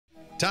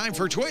Time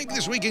for Twig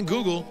This Week in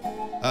Google.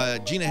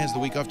 Gina has the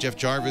week off. Jeff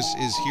Jarvis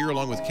is here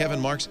along with Kevin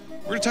Marks.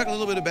 We're going to talk a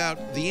little bit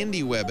about the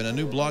indie web and a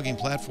new blogging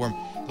platform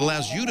that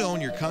allows you to own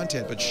your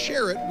content but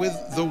share it with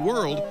the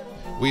world.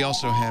 We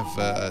also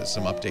have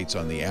some updates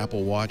on the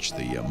Apple Watch,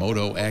 the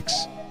Moto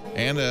X,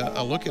 and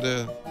a look at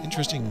an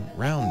interesting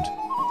round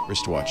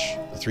wristwatch,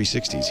 the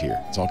 360s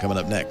here. It's all coming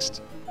up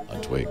next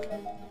on Twig.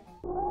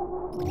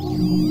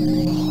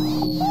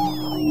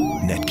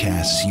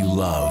 Netcasts you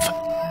love.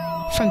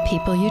 From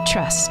people you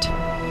trust.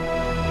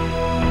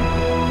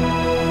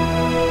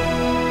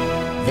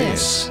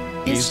 This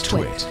is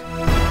Twig.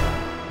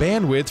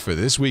 Bandwidth for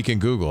This Week in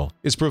Google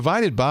is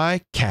provided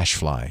by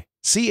Cachefly.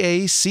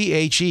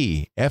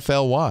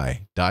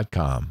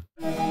 CACHEFLY.com.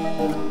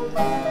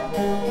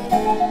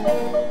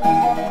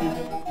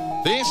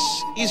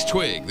 This is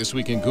Twig, This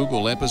Week in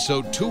Google,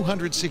 episode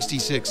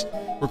 266,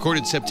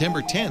 recorded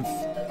September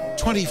 10th,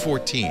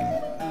 2014.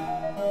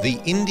 The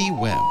Indie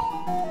Web.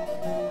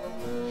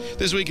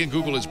 This Week in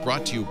Google is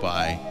brought to you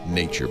by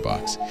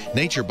NatureBox.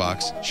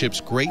 NatureBox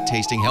ships great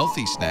tasting,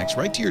 healthy snacks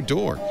right to your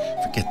door.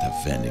 Forget the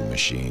vending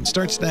machine.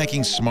 Start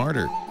snacking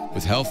smarter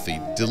with healthy,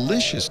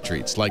 delicious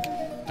treats like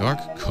dark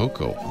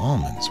cocoa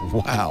almonds.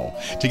 Wow.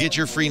 To get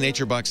your free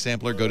NatureBox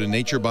sampler, go to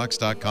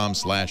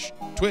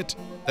naturebox.com/twit.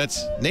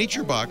 That's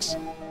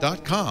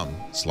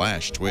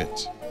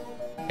naturebox.com/twit.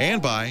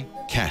 And by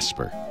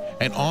Casper,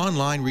 an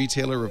online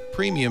retailer of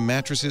premium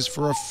mattresses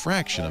for a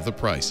fraction of the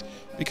price,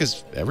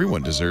 because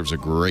everyone deserves a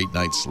great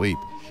night's sleep.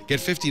 Get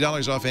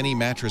 $50 off any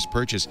mattress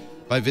purchase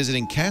by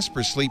visiting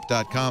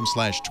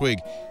caspersleep.com/twig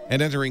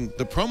and entering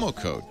the promo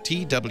code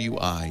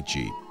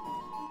TWIG.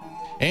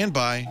 And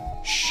by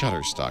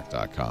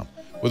Shutterstock.com.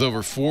 With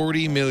over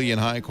 40 million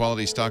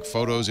high-quality stock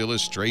photos,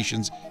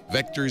 illustrations,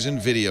 vectors,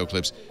 and video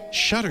clips,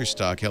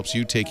 Shutterstock helps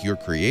you take your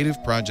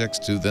creative projects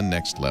to the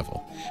next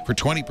level. For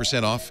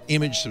 20% off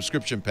image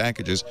subscription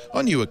packages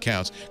on new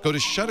accounts, go to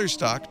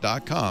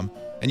Shutterstock.com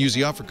and use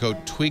the offer code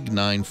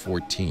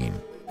TWIG914.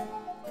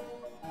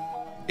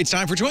 It's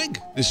time for Twig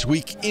This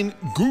Week in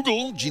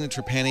Google. Gina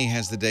Trapani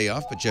has the day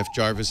off, but Jeff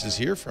Jarvis is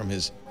here from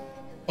his...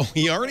 Oh,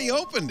 he already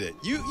opened it.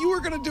 You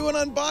were going to do an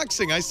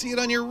unboxing. I see it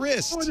on your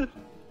wrist.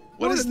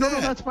 What is that? No,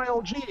 that's my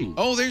LG.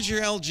 Oh, there's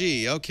your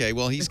LG. Okay,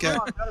 well, he's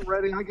got... I got it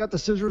ready. I got the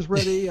scissors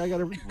ready. I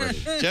got everything ready.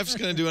 Jeff's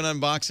going to do an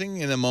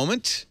unboxing in a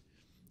moment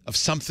of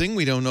something.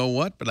 We don't know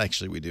what, but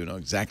actually we do know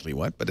exactly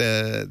what. But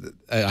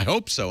I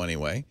hope so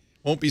anyway.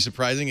 Won't be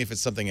surprising if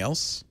it's something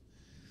else.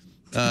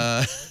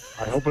 I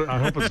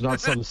hope it's not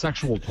some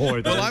sexual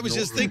toy. Well, I was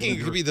just thinking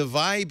it could be the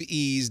Vibe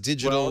Ease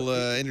digital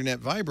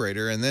internet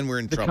vibrator, and then we're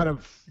in trouble. The kind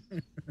of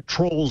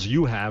trolls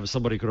you have,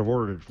 somebody could have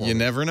ordered it for You me.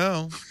 never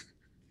know.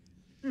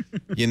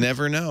 You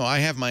never know. I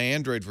have my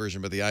Android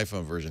version, but the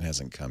iPhone version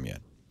hasn't come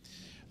yet.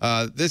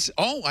 I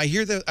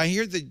hear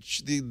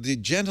the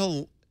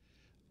gentle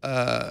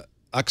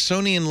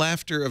Oxonian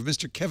laughter of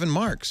Mr. Kevin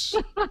Marks.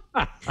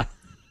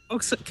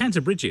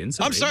 Cantabrigian.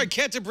 I'm sorry,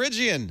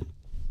 Cantabrigian.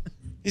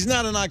 He's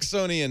not an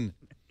Oxonian.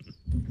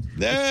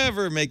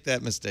 Never make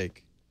that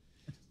mistake.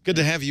 Good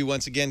to have you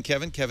once again,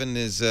 Kevin. Kevin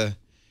is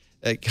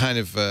kind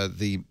of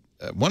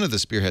one of the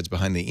spearheads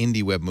behind the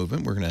indie web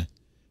movement. We're going to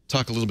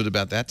talk a little bit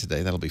about that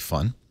today. That'll be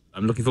fun.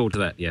 I'm looking forward to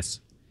that,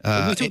 yes. We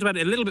talked about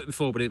it a little bit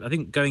before, but I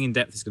think going in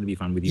depth is going to be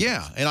fun with you.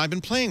 Yeah, and I've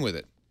been playing with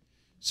it.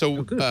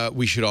 So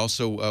we should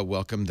also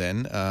welcome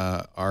then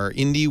our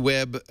indie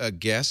web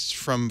guests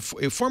from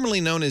formerly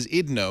known as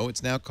IDNO.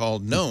 It's now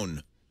called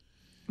Known.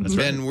 That's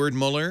Ben right.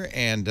 Werdmüller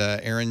and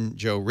Erin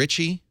Jo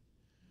Richey.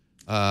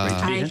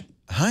 Hi.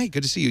 Hi,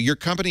 good to see you. Your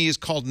company is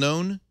called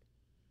Known?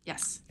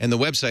 Yes. And the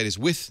website is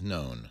with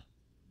Known.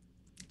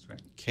 That's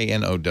right.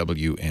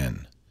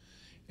 KNOWN.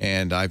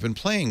 And I've been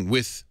playing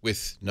with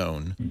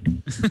Known,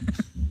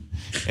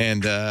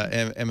 and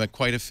am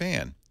quite a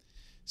fan.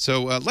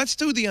 So let's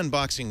do the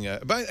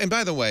unboxing.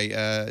 By the way,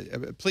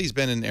 please,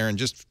 Ben and Erin,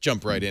 just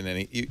jump right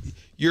in.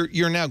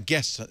 You're now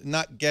guests,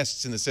 not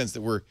guests in the sense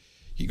that we're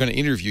going to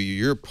interview you.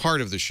 You're a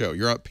part of the show.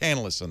 You're a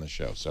panelist on the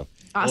show. So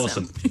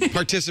Awesome.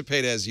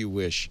 participate as you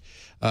wish.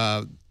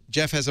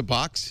 Jeff has a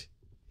box.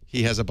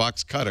 He has a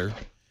box cutter.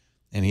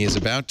 And he is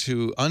about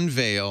to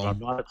unveil... I'm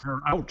not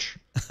ouch.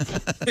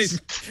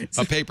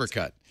 a paper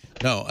cut.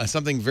 No,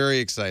 something very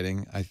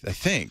exciting, I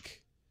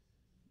think.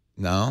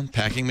 No,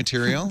 packing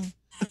material?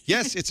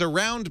 Yes, it's a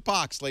round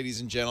box,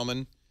 ladies and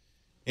gentlemen.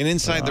 And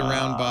inside the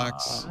round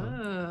box,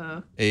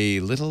 a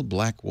little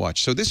black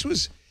watch. So this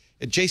was...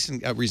 Jason,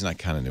 reason I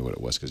kind of knew what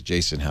it was, because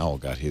Jason Howell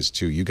got his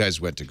too. You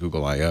guys went to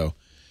Google I.O.,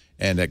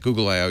 and at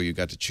Google I.O. you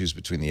got to choose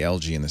between the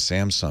LG and the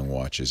Samsung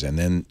watches, and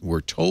then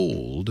we're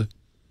told...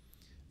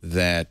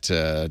 that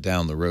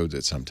down the road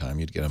at some time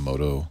you'd get a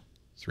Moto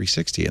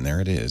 360, and there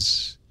it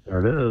is.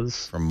 There it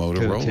is. From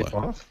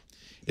Motorola.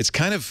 It's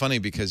kind of funny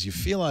because you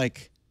feel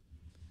like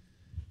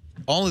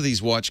all of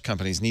these watch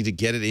companies need to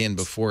get it in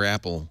before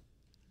Apple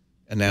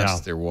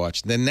announced their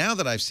watch. Then now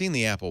that I've seen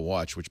the Apple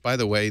Watch, which, by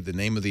the way, the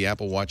name of the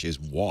Apple Watch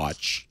is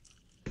Watch.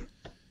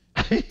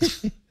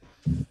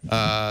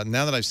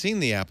 Now that I've seen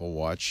the Apple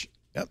Watch,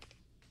 yep,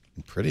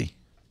 pretty.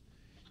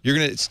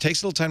 It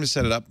takes a little time to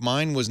set it up.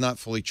 Mine was not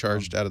fully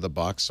charged out of the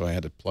box, so I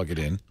had to plug it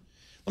in.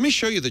 Let me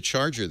show you the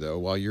charger though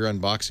while you're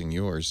unboxing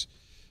yours.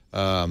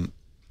 And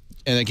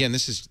again,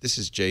 this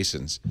is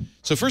Jason's.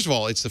 So first of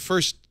all, it's the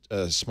first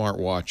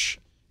smartwatch,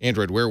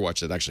 Android Wear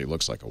watch that actually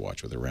looks like a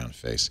watch with a round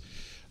face.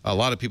 A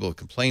lot of people have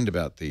complained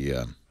about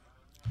the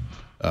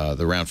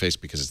round face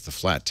because it's the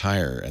flat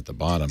tire at the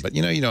bottom. But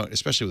you know,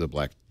 especially with a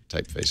black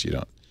typeface, you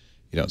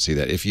don't see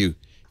that. If you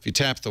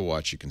tap the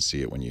watch, you can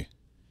see it when you.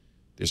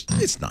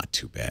 It's not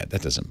too bad.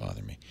 That doesn't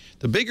bother me.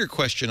 The bigger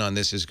question on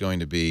this is going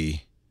to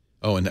be,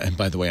 and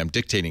by the way, I'm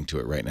dictating to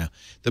it right now.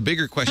 The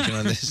bigger question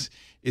on this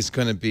is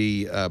going to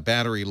be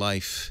battery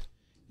life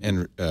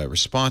and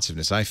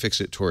responsiveness.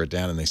 iFixit tore it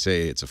down, and they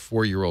say it's a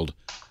 4-year-old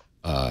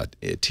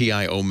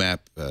TI OMAP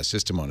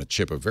system on a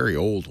chip, a very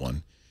old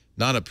one,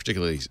 not a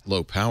particularly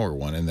low power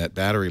one, and that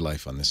battery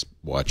life on this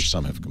watch,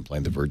 some have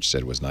complained, The Verge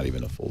said, was not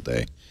even a full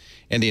day.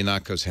 Andy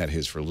Anakos had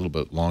his for a little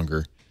bit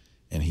longer,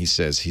 and he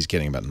says he's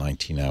getting about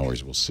 19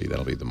 hours. We'll see.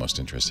 That'll be the most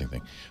interesting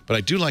thing. But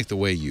I do like the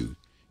way you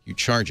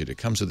charge it. It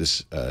comes with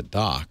this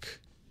dock.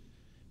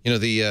 You know,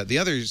 the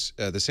others,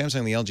 the Samsung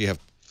and the LG have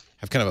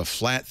kind of a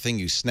flat thing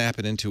you snap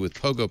it into with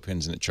pogo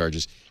pins and it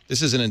charges.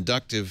 This is an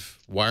inductive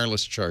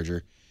wireless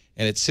charger,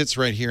 and it sits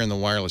right here in the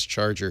wireless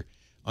charger,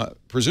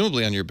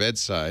 presumably on your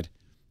bedside,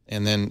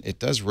 and then it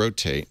does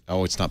rotate.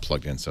 Oh, it's not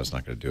plugged in, so it's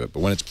not going to do it. But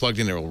when it's plugged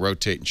in, it will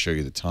rotate and show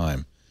you the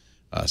time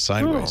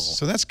sideways.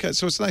 So that's good.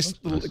 So it's nice.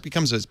 It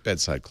becomes a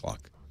bedside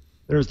clock.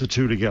 There's the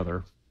two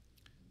together.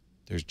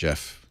 There's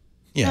Jeff.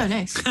 Yeah. Oh,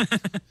 nice.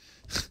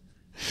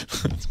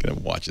 It's gonna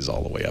watches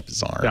all the way up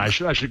his arm. Yeah, I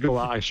should go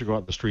out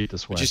the street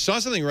this way. But you saw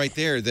something right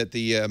there that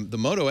the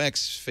Moto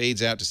X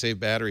fades out to save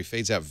battery.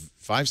 Fades out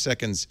 5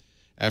 seconds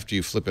after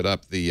you flip it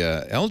up. The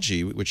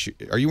LG, which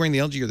are you wearing the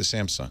LG or the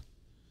Samsung?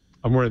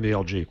 I'm wearing the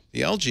LG.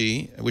 The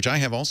LG, which I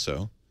have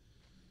also,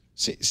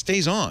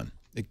 stays on.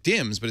 It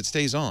dims, but it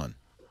stays on,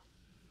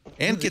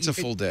 and gets a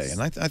full day.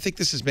 And I think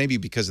this is maybe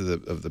because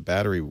of the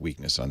battery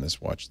weakness on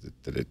this watch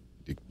that it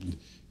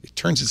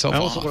turns itself off.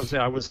 I also want to say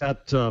I was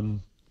at.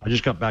 I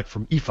just got back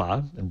from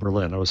IFA in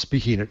Berlin. I was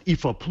speaking at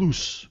IFA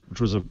Plus, which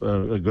was a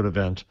good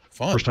event.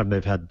 Fun. First time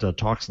they've had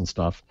talks and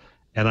stuff.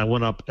 And I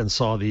went up and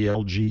saw the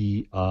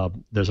LG.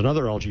 There's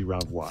another LG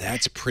round watch.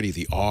 That's pretty.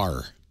 The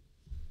R.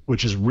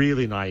 Which is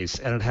really nice,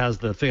 and it has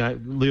the thing.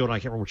 Leo and I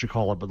can't remember what you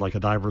call it, but like a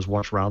diver's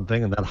watch round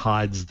thing, and that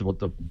hides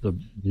the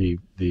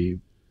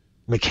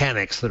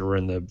mechanics that are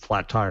in the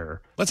flat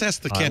tire. Let's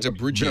ask the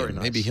Cantabrigian.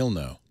 Nice. Maybe he'll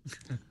know.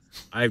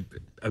 A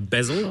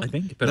bezel, I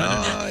think. But no, I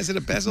don't know. Is it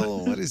a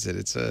bezel? What is it?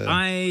 It's a.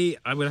 I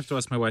would have to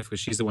ask my wife because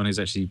she's the one who's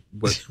actually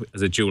worked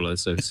as a jeweler,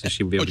 so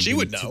she would be able to. She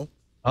would know.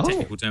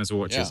 Technical terms of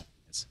watches.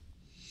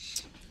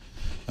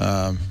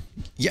 Yeah.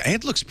 Yeah,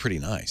 it looks pretty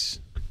nice,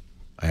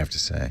 I have to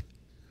say.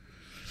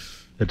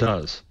 It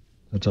does.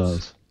 It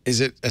does. Is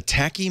it a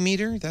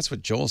tachymeter? That's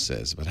what Joel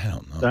says, but I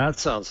don't know. That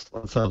sounds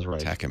right.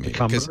 Tachymeter.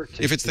 Because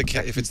if it's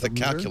the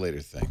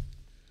calculator thing,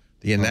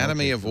 the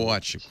anatomy of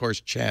watch. Of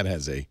course, Chad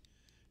has an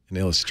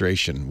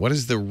illustration. What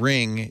is the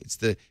ring? It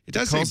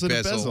does say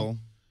bezel.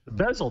 The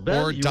bezel.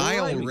 Or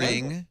dial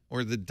ring.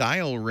 Or the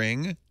dial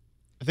ring.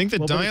 I think the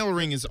dial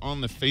ring is on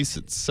the face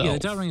itself. Yeah, the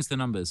dial ring is the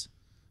numbers.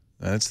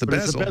 That's the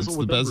bezel. bezel. It's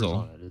the bezel.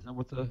 On it. Is that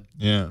what the?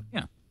 Yeah.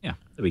 Yeah.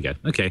 There we go.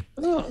 Okay.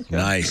 Oh, okay.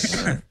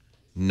 Nice.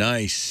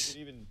 Nice.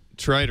 You can even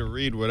try to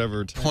read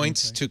whatever.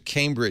 Points to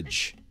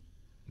Cambridge.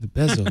 The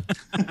bezel.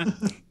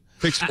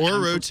 Fixed or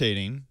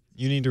rotating.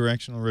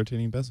 Unidirectional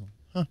rotating bezel.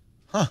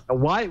 Huh.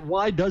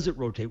 Why does it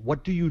rotate?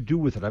 What do you do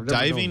with it? I've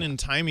never Diving and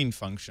timing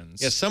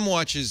functions. Yeah, some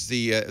watches,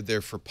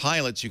 they're for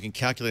pilots. You can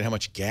calculate how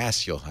much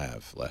gas you'll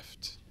have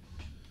left.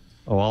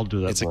 Oh, I'll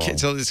do that.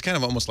 So it's kind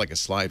of almost like a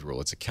slide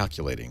rule. It's a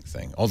calculating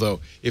thing.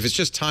 Although, if it's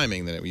just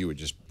timing, then you would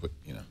just put,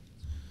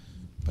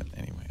 But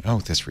anyway,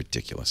 that's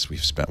ridiculous.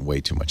 We've spent way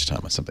too much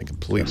time on something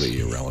completely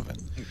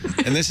irrelevant.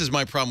 And this is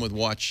my problem with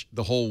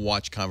the whole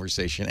watch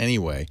conversation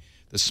anyway.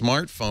 The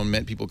smartphone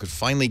meant people could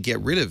finally get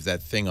rid of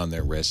that thing on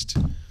their wrist.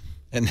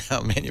 And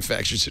now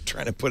manufacturers are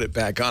trying to put it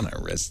back on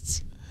our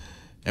wrists.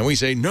 And we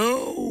say,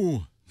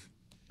 no.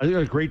 I think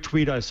a great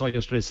tweet I saw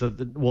yesterday said,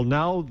 that, well,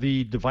 now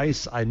the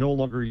device I no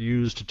longer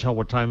use to tell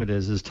what time it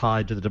is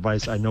tied to the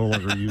device I no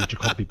longer use to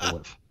call people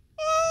with.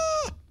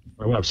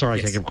 Well, I'm sorry,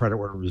 I can't give credit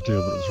where it was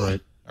due, but it was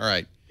right. All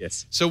right.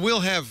 Yes. So we'll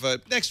have,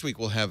 next week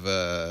we'll have,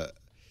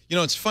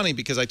 it's funny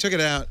because I took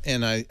it out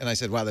and I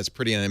said, wow, that's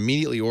pretty. And I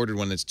immediately ordered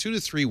one that's 2 to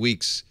 3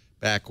 weeks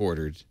back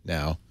ordered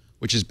now,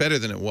 which is better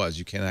than it was.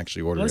 You can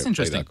actually order it at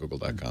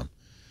play.google.com.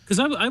 Because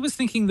I was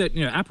thinking that,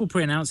 Apple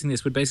pre-announcing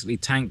this would basically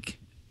tank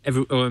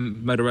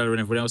Motorola and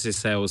everyone else's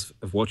sales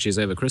of watches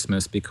over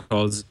Christmas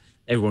because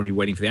everyone would be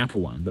waiting for the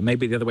Apple one. But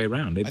maybe the other way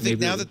around. I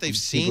think now that they've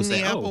seen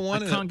the Apple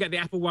one. I can't get the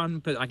Apple one,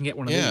 but I can get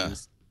one of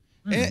these.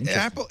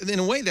 Apple, in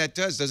a way, that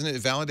doesn't it?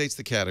 It validates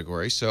the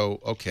category. So,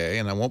 okay,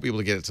 and I won't be able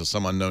to get it till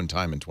some unknown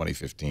time in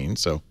 2015.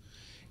 So,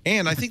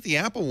 and I think the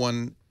Apple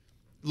one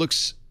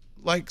looks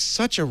like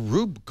such a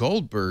Rube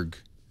Goldberg.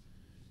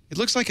 It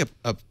looks like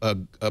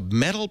a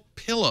metal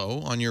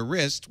pillow on your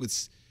wrist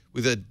with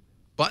a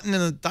button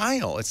and a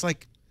dial. It's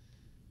like,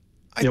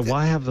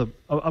 Why have the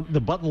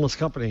buttonless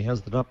company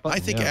has the up button? I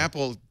think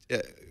Apple,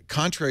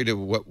 contrary to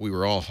what we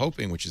were all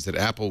hoping, which is that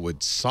Apple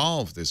would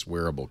solve this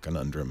wearable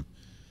conundrum,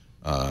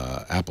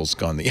 Apple's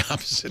gone the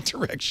opposite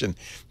direction.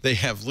 They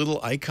have little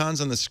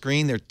icons on the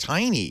screen. They're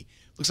tiny.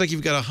 Looks like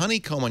you've got a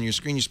honeycomb on your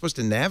screen. You're supposed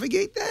to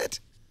navigate that?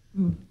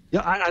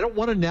 Yeah, I don't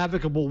want a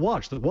navigable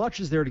watch. The watch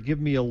is there to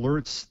give me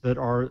alerts that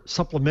are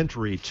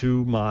supplementary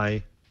to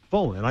my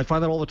phone, and I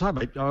find that all the time.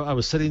 I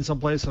was sitting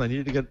someplace and I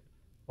needed to get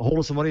a hold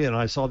of somebody, and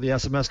I saw the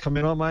SMS come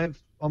in on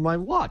my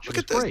watch. Look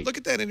at that! Look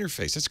at that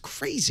interface. That's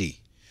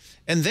crazy.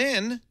 And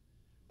then,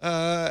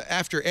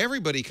 after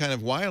everybody kind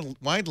of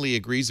widely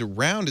agrees a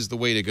round is the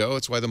way to go,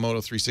 it's why the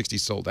Moto 360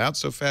 sold out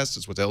so fast.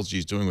 It's what LG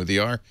is doing with the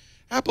R.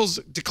 Apple's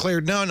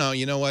declared, no,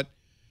 you know what?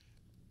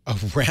 A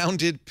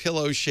rounded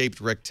pillow-shaped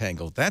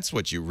rectangle. That's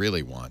what you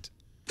really want.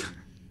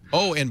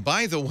 Oh, and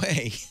by the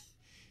way,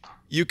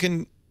 you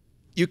can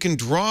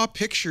draw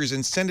pictures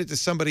and send it to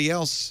somebody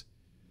else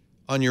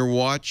on your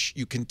watch.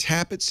 You can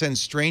tap it, send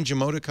strange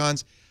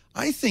emoticons.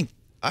 I think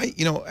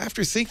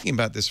after thinking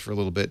about this for a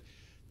little bit,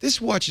 this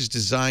watch is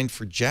designed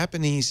for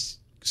Japanese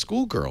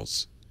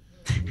schoolgirls.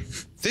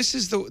 This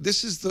is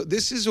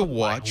a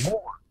watch.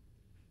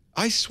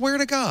 I swear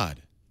to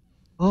God.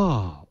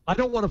 Oh, I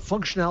don't want a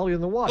functionality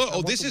in the watch.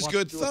 Oh, this is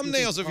good.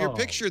 Thumbnails of your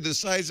picture the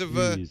size of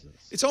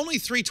it's only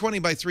 320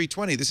 by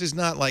 320. This is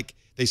not like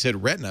they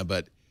said Retina,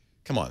 but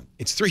come on,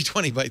 it's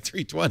 320 by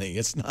 320.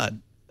 It's not.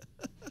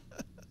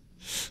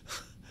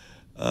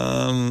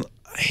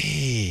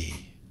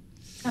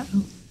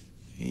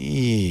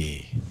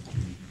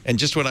 And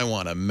just what I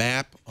want, a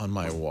map on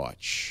my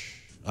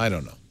watch. I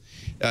don't know.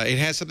 It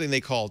has something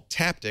they call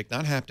taptic,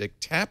 not haptic,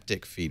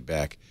 taptic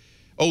feedback.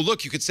 Oh,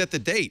 look, you could set the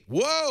date.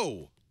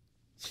 Whoa!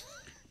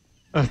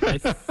 I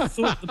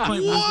thought the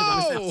point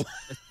was that it was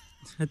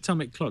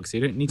atomic clock, so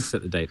you don't need to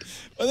set the date.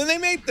 Well,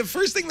 then the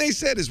first thing they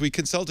said is we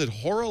consulted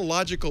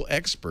horological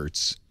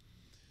experts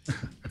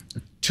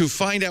to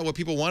find out what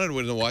people wanted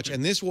with the watch,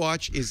 and this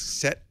watch is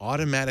set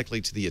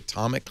automatically to the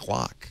atomic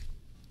clock.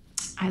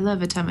 I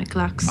love atomic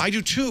clocks. I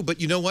do too,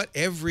 but you know what?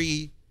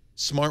 Every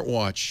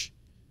smartwatch,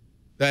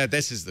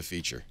 this is the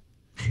feature.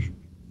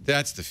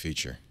 That's the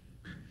feature.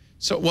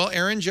 So, well,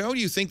 Erin, Joe, do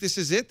you think this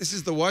is it? This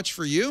is the watch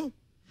for you?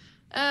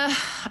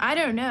 I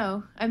don't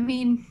know. I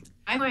mean,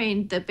 I'm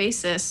wearing the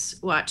Basis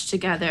watch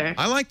together.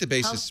 I like the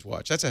Basis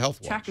watch. That's a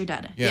health watch. Tracker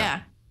data.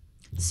 Yeah.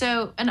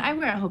 So, and I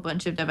wear a whole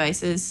bunch of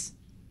devices.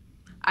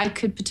 I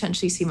could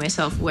potentially see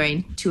myself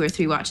wearing 2 or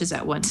 3 watches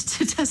at once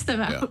to test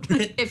them out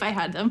if I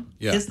had them.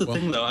 Yeah. Here's the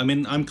thing, though. I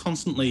mean, I'm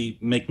constantly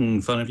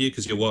making fun of you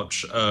because your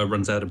watch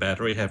runs out of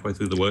battery halfway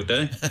through the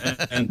workday.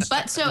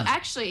 But so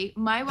actually,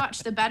 my watch,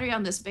 the battery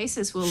on this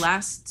Basis will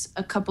last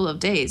a couple of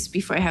days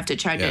before I have to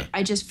charge it.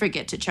 I just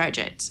forget to charge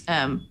it.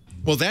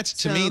 Well,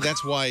 to me,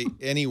 that's why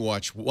any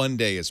watch, one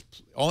day is,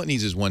 all it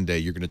needs is one day.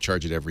 You're going to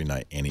charge it every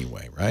night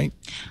anyway, right?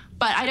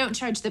 But I don't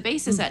charge the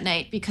Basis at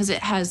night because it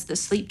has the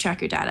sleep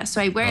tracker data.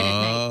 So I wear it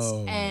at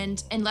night.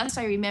 And unless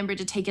I remember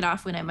to take it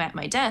off when I'm at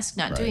my desk,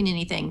 not doing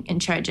anything,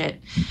 and charge it,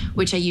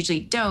 which I usually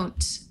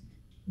don't,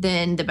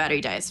 then the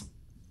battery dies.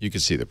 You can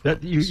see the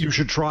problem. You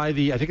should try I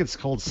think it's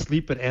called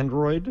Sleep at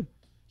Android.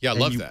 Yeah, I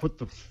love that. You put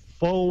the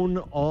phone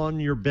on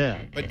your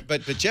bed.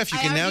 But Jeff, you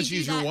can now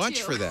use your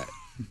watch for that.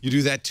 You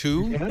do that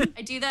too?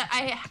 I do that.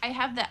 I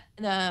have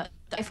the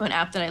iPhone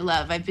app that I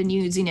love. I've been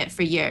using it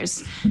for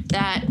years.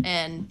 That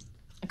and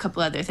a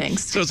couple other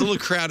things. So it's a little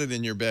crowded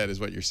in your bed is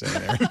what you're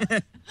saying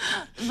there.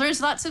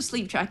 There's lots of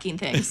sleep tracking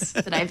things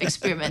that I've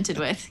experimented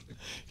with.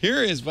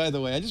 Here is, by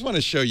the way, I just want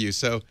to show you.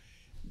 So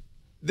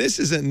this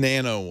is a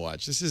nano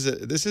watch. This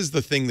is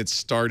the thing that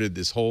started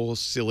this whole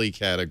silly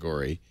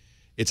category.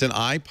 It's an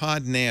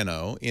iPod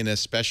Nano in a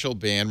special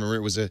band. Remember,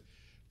 it was a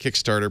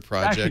Kickstarter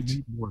project. It actually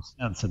made more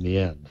sense in the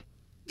end.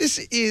 This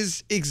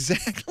is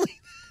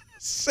exactly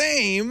the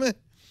same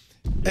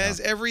as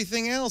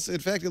everything else. In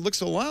fact, it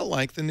looks a lot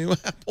like the new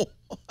Apple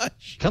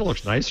Watch. Kind of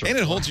looks nicer. And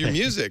it holds your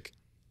music.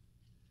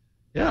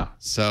 Yeah.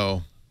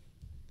 So,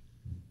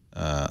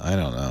 I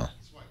don't know.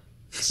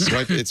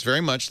 Swipe. It's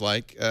very much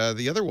like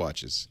the other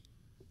watches.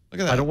 Look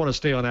at that. I don't want to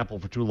stay on Apple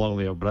for too long,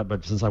 Leo,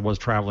 but since I was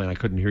traveling, I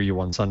couldn't hear you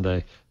on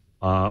Sunday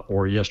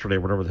or yesterday,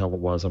 whatever the hell it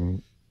was.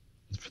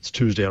 If it's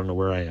Tuesday, I don't know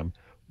where I am.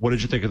 What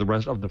did you think of the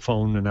rest of the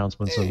phone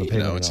announcements and the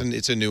payment?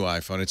 It's a new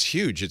iPhone. It's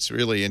huge. It's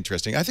really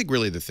interesting. I think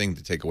really the thing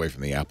to take away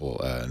from the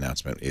Apple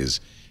announcement is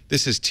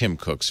this is Tim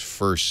Cook's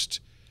first.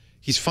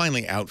 He's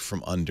finally out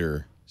from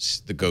under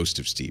the ghost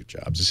of Steve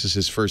Jobs. This is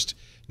his first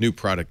new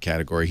product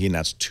category. He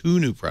announced 2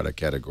 new product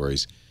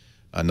categories,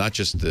 not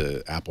just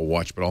the Apple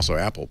Watch, but also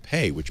Apple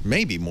Pay, which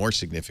may be more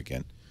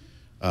significant.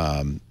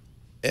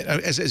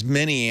 As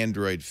many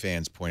Android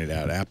fans pointed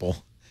out,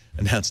 Apple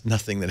announced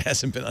nothing that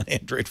hasn't been on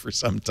Android for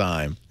some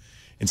time.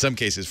 In some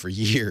cases, for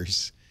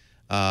years,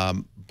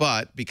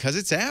 but because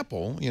it's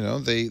Apple, you know,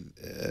 they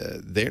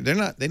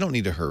don't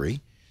need to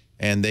hurry,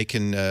 and they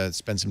can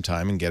spend some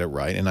time and get it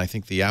right. And I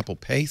think the Apple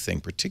Pay thing,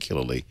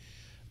 particularly,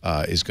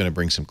 is going to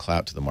bring some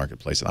clout to the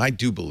marketplace. And I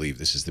do believe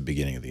this is the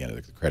beginning of the end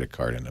of the credit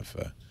card and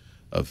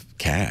of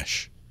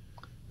cash.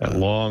 At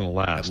long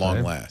last. At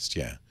long last,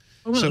 yeah.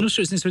 Well, I'm not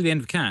sure it's necessarily the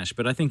end of cash,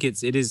 but I think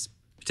it is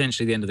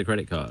potentially the end of the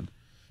credit card.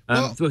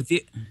 But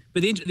the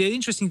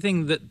interesting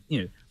thing that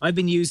I've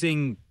been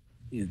using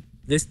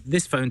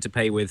this phone to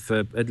pay with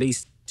for at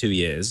least 2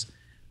 years,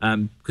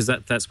 because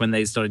that's when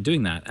they started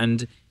doing that,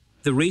 and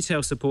the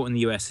retail support in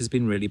the US has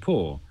been really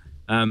poor.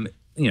 I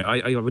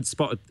would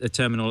spot a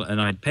terminal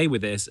and I'd pay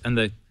with this, and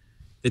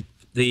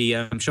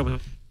the shopper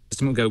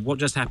system would go, "What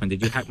just happened?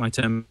 Did you hack my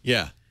terminal?"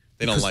 Yeah.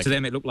 They don't like to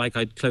them, it looked like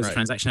I'd closed the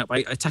transaction out by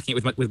attacking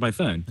it with my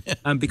phone,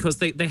 because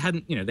they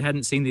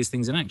hadn't seen these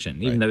things in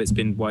action, even though it's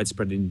been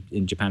widespread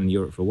in Japan and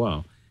Europe for a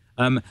while.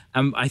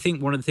 I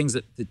think one of the things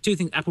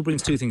Apple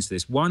brings two things to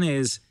this. One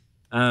is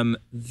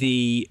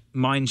the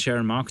mind share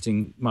and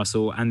marketing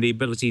muscle, and the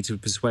ability to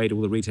persuade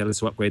all the retailers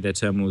to upgrade their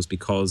terminals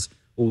because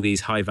all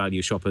these high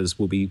value shoppers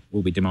will be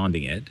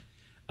demanding it.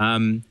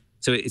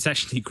 So it's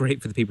actually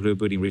great for the people who are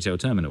building retail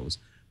terminals.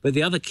 But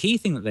the other key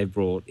thing that they've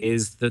brought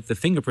is the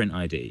fingerprint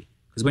ID.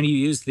 Because when you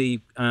use the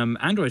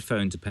Android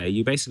phone to pay,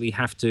 you basically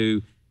have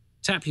to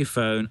tap your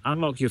phone,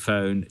 unlock your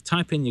phone,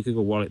 type in your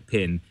Google Wallet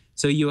PIN.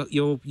 So you're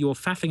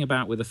faffing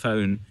about with the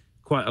phone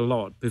quite a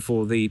lot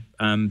before the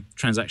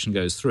transaction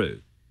goes through.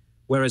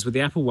 Whereas with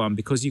the Apple One,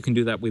 because you can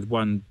do that with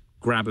one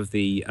grab of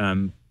the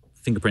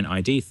fingerprint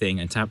ID thing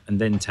and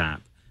then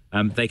tap,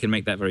 they can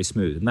make that very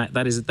smooth. And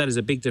that is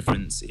a big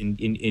difference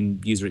in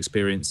user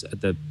experience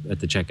at the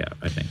checkout,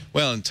 I think.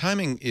 Well, and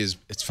timing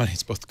it's funny.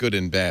 It's both good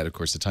and bad. Of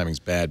course, the timing's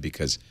bad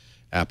because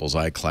Apple's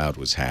iCloud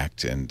was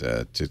hacked, and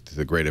to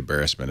the great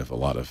embarrassment of a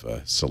lot of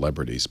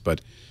celebrities. But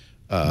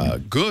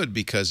good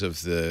because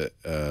of the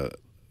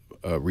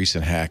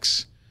recent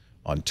hacks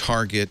on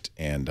Target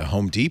and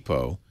Home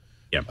Depot,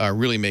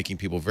 really making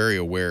people very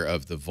aware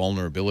of the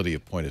vulnerability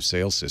of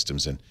point-of-sale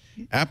systems. And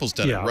Apple's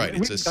done it right.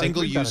 It's a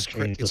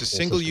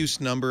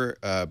single-use number,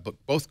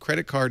 both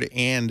credit card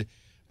and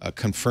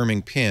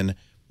confirming PIN,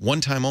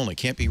 one time only,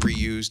 can't be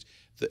reused.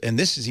 And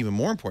this is even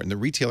more important. The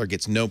retailer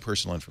gets no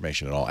personal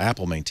information at all.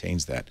 Apple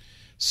maintains that.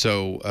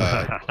 So,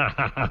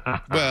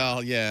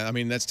 well, yeah, I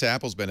mean, that's to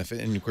Apple's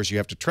benefit. And, of course, you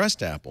have to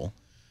trust Apple,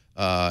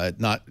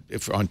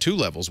 on two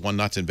levels. One,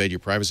 not to invade your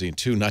privacy, and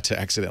two, not to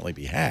accidentally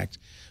be hacked.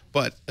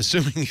 But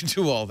assuming you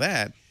do all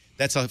that,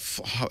 that's a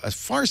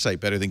far sight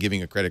better than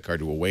giving a credit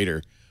card to a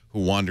waiter who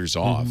wanders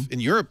off. In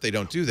Europe, they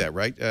don't do that,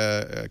 right,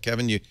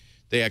 Kevin?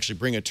 They actually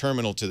bring a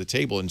terminal to the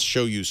table and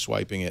show you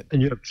swiping it.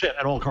 And you have chip,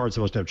 and all cards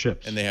are supposed to have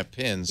chips. And they have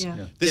pins.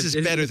 Yeah. This is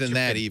better than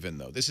that even,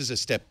 though. This is a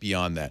step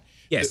beyond that.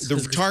 Yes. The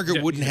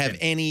Target wouldn't have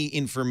any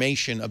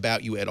information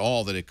about you at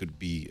all that it could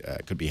be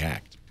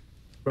hacked.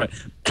 Right.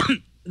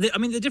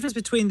 The difference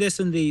between this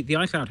and the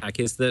iCloud hack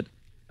is that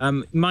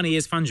money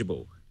is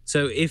fungible.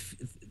 So if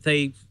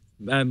they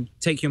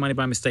take your money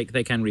by mistake,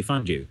 they can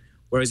refund you.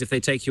 Whereas if they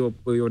take your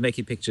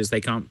naked pictures,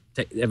 they can't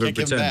ever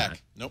return that.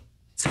 Nope.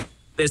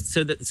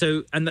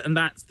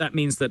 That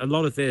means that a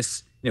lot of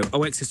this,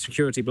 OX's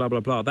security, blah,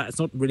 blah, blah, that's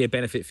not really a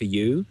benefit for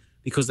you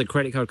because the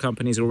credit card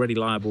companies are already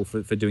liable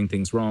for doing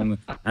things wrong,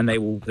 and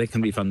they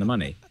can refund the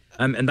money.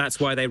 And that's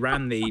why they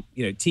ran the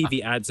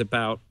TV ads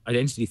about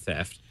identity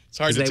theft. It's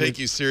hard to take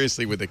you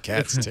seriously with a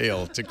cat's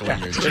tail tickling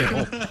your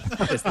tail.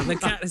 The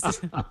cat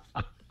is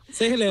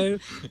say hello.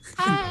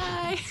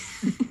 Hi.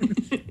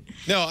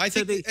 No, I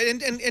think,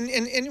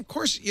 and of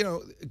course,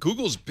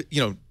 Google's,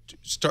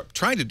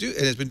 trying to do, it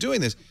has been doing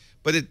this,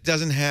 but it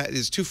doesn't have,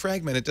 it's too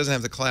fragmented. It doesn't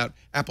have the cloud.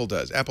 Apple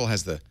does. Apple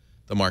has the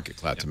market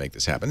cloud to make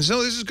this happen.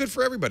 So this is good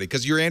for everybody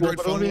because your Android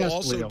phone will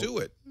also do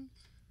it.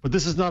 But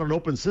this is not an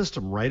open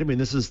system, right? I mean,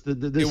 this is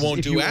it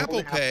won't do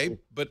Apple Pay,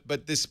 but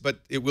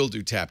it will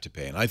do Tap to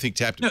Pay, and I think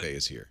Tap to Pay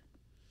is here.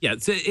 Yeah,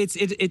 so it's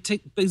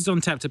based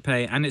on Tap to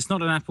Pay, and it's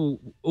not an Apple.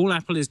 All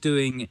Apple is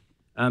doing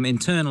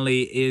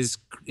internally is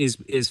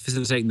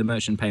facilitating the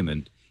merchant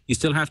payment. You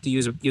still have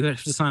to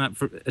sign up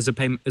as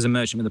a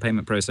merchant with a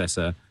payment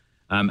processor,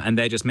 and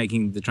they're just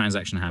making the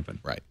transaction happen.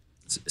 Right.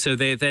 So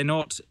they're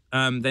not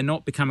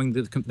becoming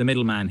the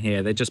middleman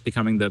here. They're just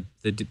becoming the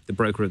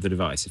broker of the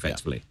device,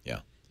 effectively. Yeah.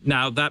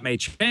 Now that may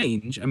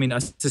change. I mean, I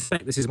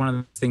suspect this is one of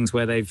the things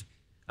where they've,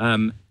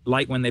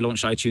 like when they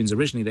launched iTunes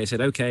originally, they said,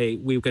 okay,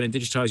 we're going to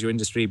digitize your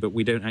industry, but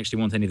we don't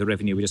actually want any of the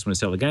revenue. We just want to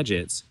sell the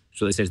gadgets.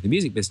 So they said to the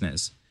music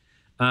business.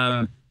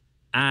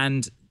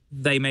 And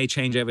they may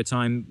change over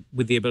time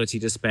with the ability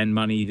to spend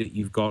money that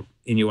you've got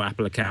in your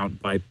Apple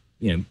account by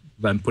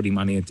putting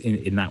money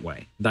in that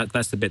way.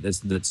 That's the bit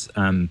that's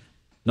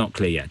not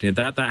clear yet.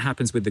 That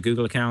happens with the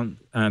Google account.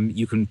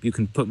 You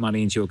can put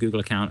money into your Google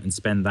account and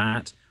spend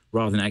that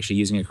rather than actually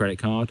using a credit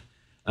card.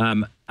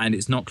 And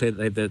it's not clear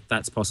that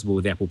that's possible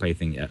with the Apple Pay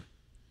thing yet.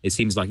 It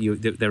seems like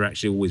they're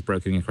actually always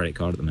brokering a credit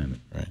card at the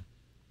moment. Right.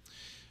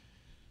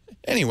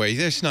 Anyway,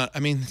 there's not.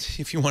 I mean,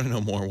 if you want to know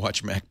more,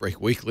 watch Mac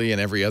Break Weekly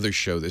and every other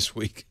show this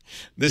week.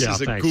 This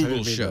is a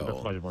Google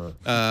show.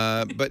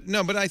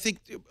 But I think,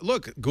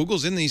 look,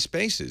 Google's in these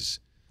spaces.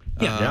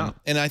 Yeah.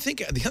 And I think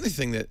the other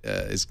thing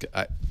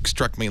that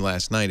struck me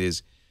last night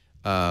is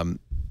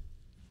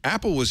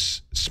Apple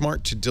was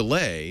smart to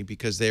delay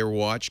because their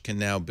watch can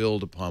now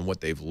build upon what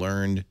they've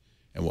learned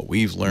And what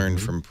we've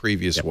learned from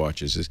previous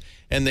watches is,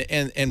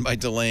 and by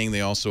delaying,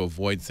 they also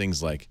avoid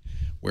things like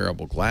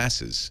wearable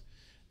glasses.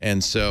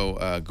 And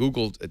so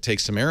Google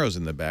takes some arrows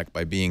in the back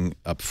by being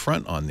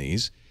upfront on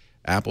these.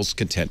 Apple's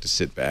content to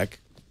sit back,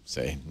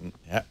 say,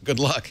 good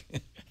luck.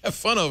 Have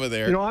fun over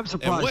there. You know, I'm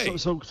surprised.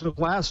 So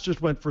glass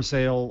just went for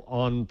sale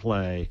on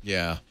Play.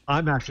 Yeah.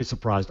 I'm actually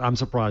surprised. I'm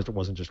surprised it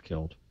wasn't just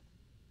killed.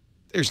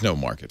 There's no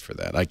market for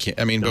that.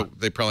 I mean, but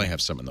they probably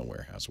have some in the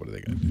warehouse. What are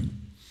they going to do?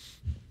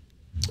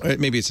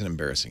 Maybe it's an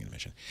embarrassing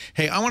admission.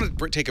 Hey, I want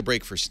to take a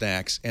break for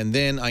snacks, and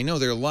then I know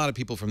there are a lot of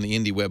people from the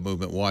indie web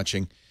movement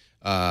watching.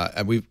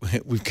 And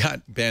we've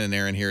got Ben and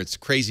Erin here. It's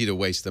crazy to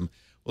waste them.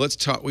 Well, let's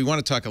talk. We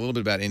want to talk a little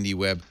bit about indie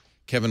web.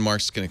 Kevin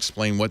Marks can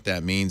explain what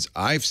that means.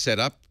 I've set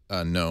up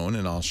Known,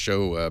 and I'll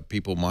show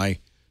people my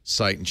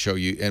site and show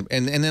you.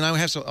 And then I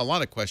have a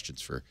lot of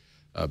questions for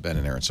Ben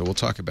and Erin. So we'll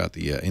talk about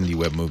the indie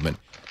web movement.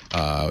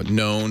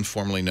 Known,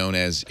 formerly known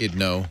as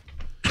IDNO.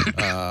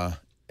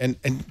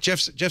 And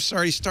Jeff's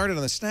already started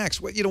on the snacks.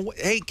 What,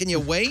 hey, can you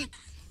wait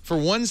for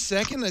 1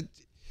 second?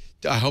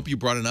 I hope you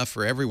brought enough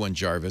for everyone,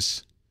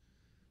 Jarvis.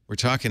 We're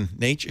talking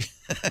nature.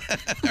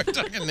 We're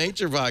talking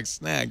Nature Box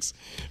snacks.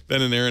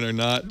 Ben and Erin are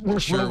not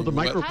sure. With the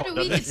microphone. How do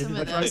we get some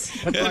of those?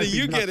 How do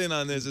you get in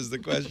on this is the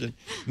question.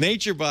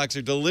 Nature Box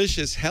are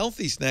delicious,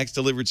 healthy snacks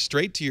delivered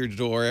straight to your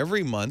door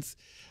every month.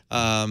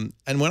 And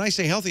when I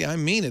say healthy, I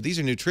mean it. These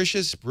are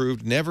nutritious,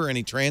 approved, never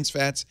any trans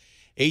fats,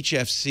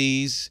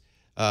 HFCs,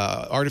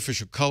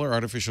 artificial color,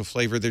 artificial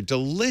flavor. They're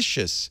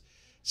delicious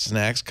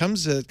snacks.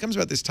 Comes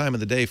about this time of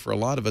the day for a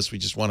lot of us. We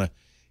just want to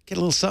get a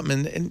little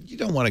something, and you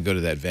don't want to go to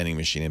that vending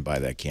machine and buy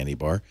that candy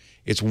bar.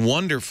 It's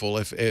wonderful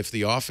if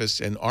the office,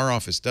 and our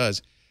office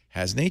does,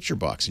 has Nature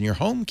Box, and your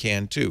home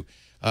can too.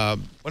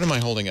 What am I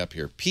holding up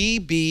here?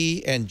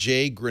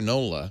 PB&J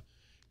granola,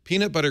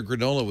 peanut butter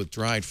granola with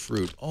dried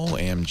fruit.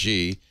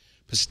 OMG.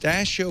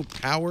 Pistachio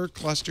power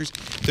clusters.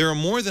 There are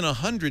more than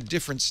 100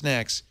 different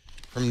snacks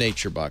from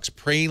Nature Box.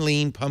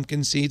 Praline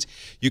pumpkin seeds.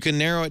 You can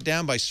narrow it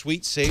down by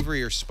sweet,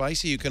 savory, or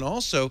spicy. You can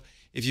also,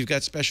 if you've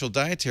got special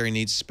dietary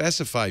needs,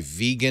 specify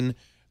vegan,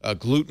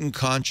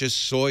 gluten-conscious,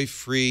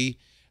 soy-free,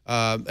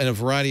 and a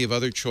variety of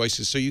other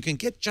choices, so you can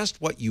get just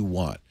what you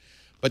want.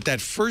 But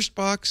that first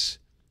box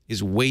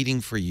is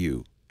waiting for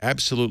you,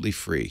 absolutely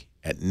free,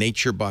 at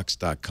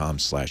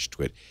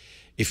naturebox.com/twit.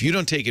 If you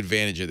don't take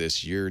advantage of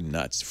this, you're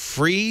nuts.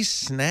 Free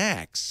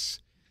snacks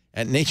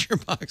at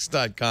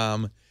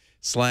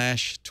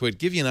naturebox.com/twit.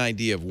 Give you an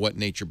idea of what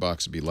Nature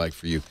Box would be like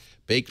for you.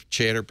 Baked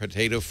cheddar,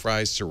 potato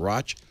fries,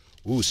 sriracha.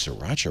 Ooh,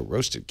 sriracha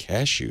roasted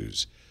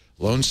cashews.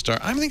 Lone Star.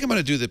 I think I'm going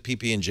to do the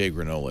PB&J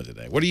granola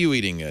today. What are you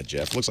eating,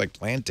 Jeff? Looks like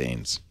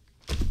plantains.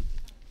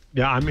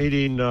 Yeah, I'm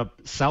eating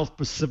South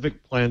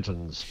Pacific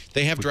plantains.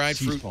 They have dried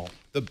fruit.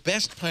 The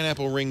best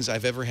pineapple rings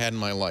I've ever had in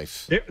my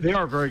life. They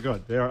are very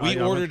good. We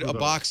ordered a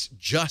box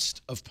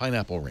just of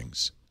pineapple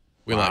rings.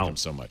 We like them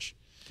so much.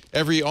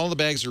 All the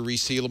bags are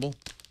resealable,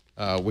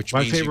 which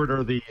my means favorite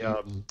are the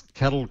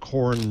kettle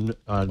corn.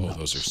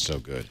 Those are so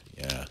good.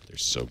 Yeah, they're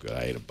so good.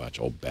 I ate a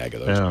whole bag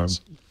of those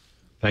ones.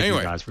 Thank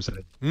you guys for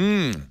saying.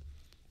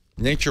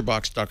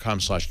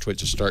 Naturebox.com/twit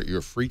to start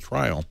your free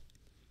trial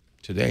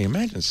today.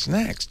 Imagine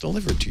snacks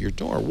delivered to your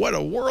door. What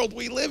a world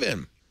we live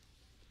in.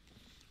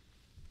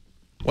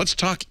 Let's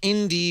talk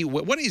indie.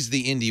 What is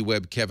the indie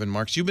web, Kevin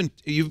Marks?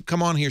 You've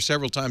come on here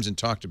several times and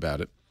talked about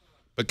it,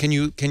 but can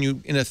you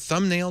in a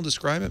thumbnail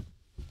describe it?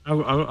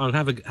 I'll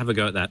have a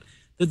go at that.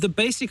 The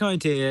basic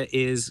idea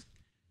is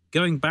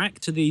going back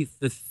to the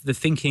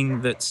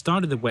thinking that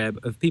started the web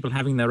of people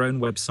having their own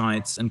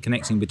websites and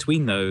connecting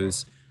between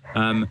those,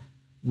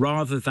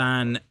 rather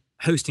than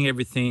hosting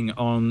everything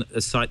on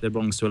a site that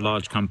belongs to a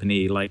large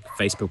company like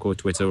Facebook or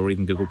Twitter or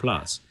even Google+.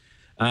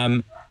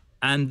 And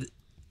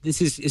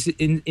this is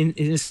in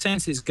a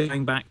sense, it's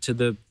going back to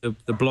the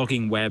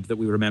blogging web that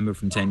we remember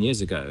from 10 years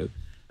ago.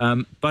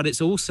 But it's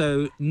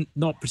also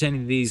not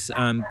pretending these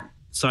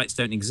sites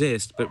don't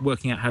exist, but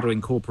working out how to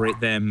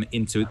incorporate them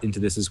into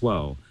this as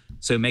well.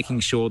 So making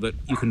sure that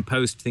you can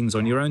post things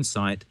on your own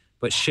site,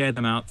 but share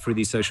them out through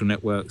these social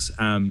networks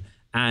and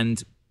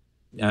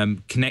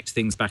connect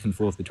things back and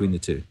forth between the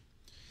two.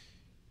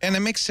 And it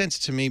makes sense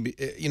to me,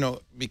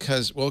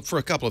 because, well, for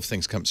a couple of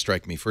things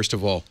strike me. First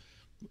of all,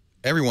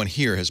 everyone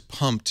here has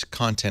pumped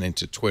content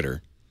into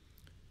Twitter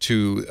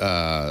to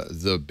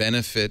the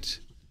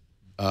benefit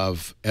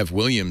of F.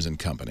 Williams and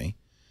company.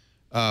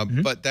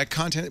 But that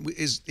content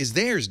is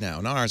theirs now,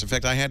 not ours. In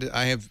fact,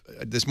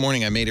 this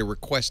morning I made a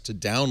request to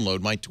download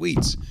my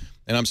tweets,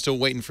 and I'm still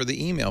waiting for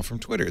the email from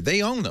Twitter.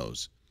 They own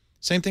those.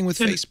 Same thing with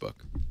Facebook.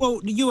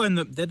 Well, you own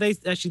them.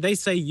 They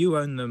say you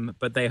own them,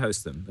 but they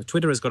host them.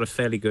 Twitter has got a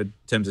fairly good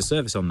terms of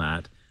service on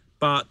that.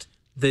 But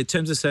the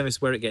terms of service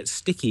where it gets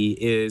sticky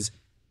is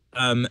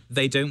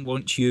they don't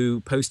want you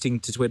posting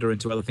to Twitter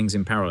and to other things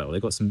in parallel.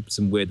 They've got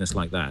some weirdness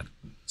like that.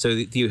 So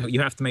you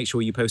have to make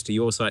sure you post to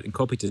your site and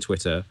copy to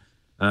Twitter.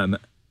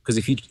 Because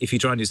if you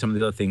try and do some of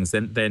the other things,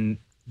 then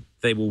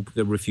they'll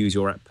refuse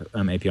your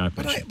API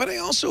permission. But I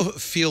also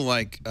feel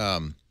like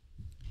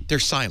they're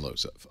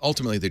silos.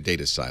 Ultimately, they're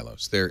data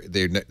silos. They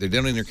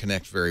don't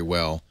interconnect very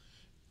well.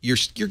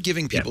 you're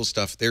giving people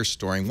stuff they're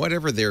storing,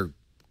 whatever their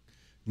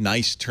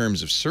nice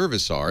terms of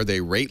service are.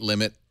 They rate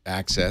limit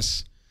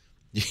access.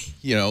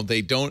 You know,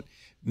 they don't.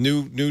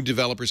 New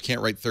developers can't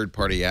write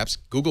third-party apps.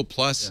 Google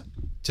Plus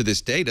to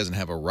this day doesn't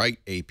have a write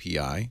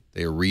API.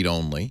 They are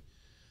read-only.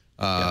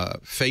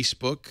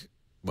 Facebook,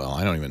 well,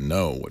 I don't even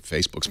know what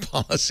Facebook's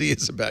policy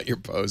is about your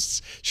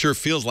posts. Sure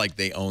feels like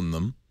they own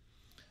them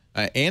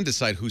and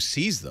decide who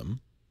sees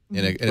them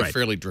in a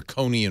fairly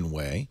draconian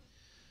way.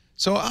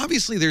 So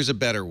obviously there's a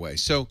better way.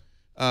 So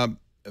Ben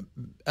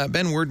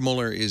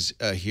Werdmüller is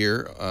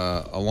here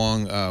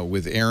along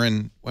with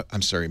Erin.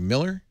 I'm sorry,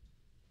 Miller?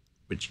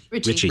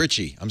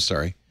 Richey. I'm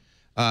sorry.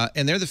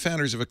 And they're the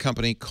founders of a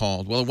company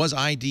called, well, it was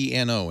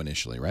IDNO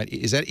initially, right?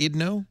 Is that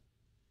IDNO?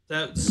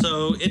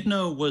 So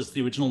IDNO was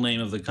the original name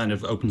of the kind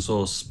of open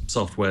source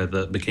software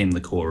that became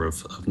the core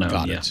of GNOME.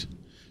 Got it.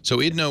 So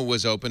IDNO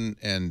was open,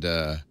 and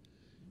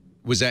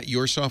was that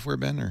your software,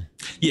 Ben? Or?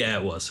 Yeah,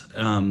 it was.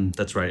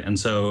 That's right. And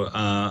so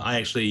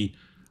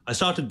I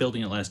started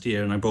building it last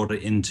year, and I brought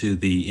it into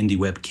the Indie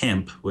Web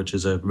Camp, which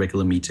is a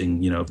regular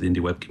meeting, of the Indie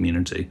Web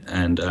community.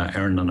 And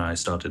Erin and I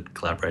started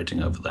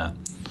collaborating over that.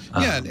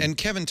 Yeah, and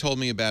Kevin told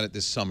me about it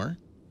this summer.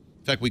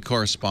 In fact, we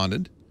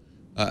corresponded.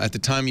 At the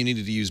time, you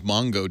needed to use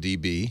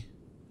MongoDB.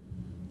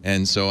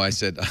 And so I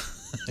said,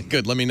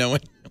 good, let me know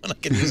when I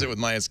can use it with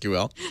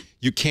MySQL.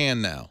 You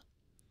can now.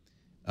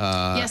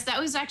 Yes, that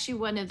was actually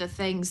one of the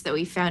things that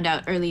we found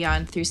out early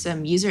on through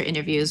some user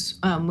interviews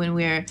when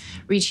we were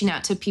reaching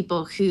out to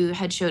people who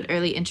had showed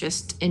early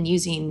interest in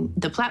using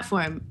the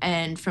platform.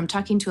 And from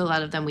talking to a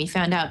lot of them, we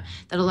found out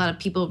that a lot of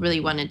people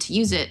really wanted to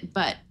use it.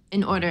 But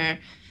in order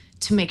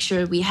to make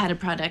sure we had a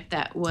product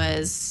that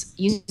was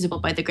usable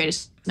by the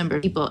greatest number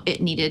of people, it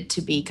needed to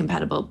be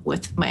compatible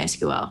with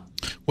MySQL.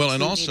 Well,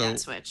 and so also, that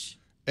switch.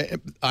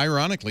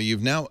 Ironically,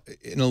 you've now,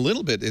 in a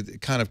little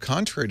bit, kind of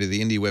contrary to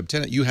the Indie Web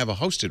tenant, you have a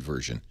hosted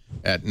version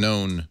at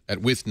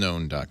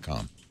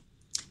withknown.com.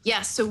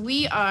 Yeah, so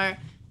we are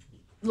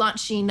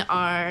launching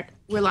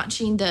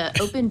the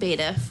open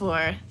beta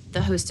for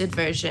the hosted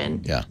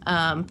version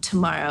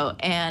tomorrow.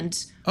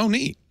 And oh,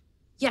 neat.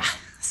 Yeah,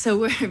 so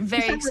we're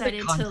very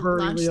excited to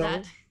launch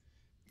that.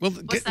 Well,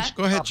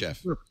 go ahead,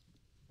 Jeff.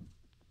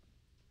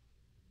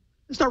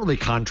 It's not really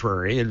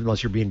contrary,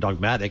 unless you're being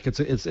dogmatic. It's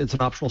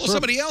an optional service.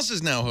 Somebody else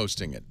is now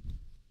hosting it.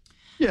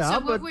 Yeah,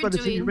 so but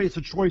it's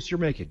a choice you're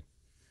making.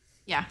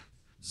 Yeah.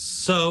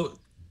 So,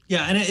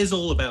 yeah, and it is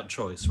all about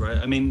choice, right?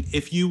 I mean,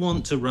 if you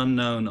want to run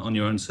Known on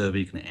your own server,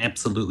 you can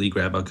absolutely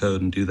grab our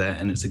code and do that,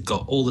 and it's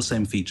got all the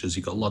same features.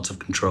 You've got lots of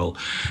control.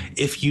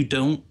 If you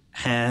don't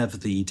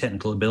have the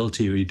technical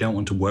ability or you don't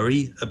want to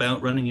worry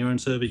about running your own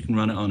server, you can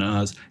run it on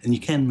ours, and you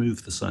can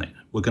move the site.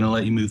 We're going to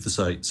let you move the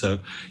site, so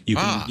you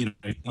can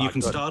you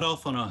can start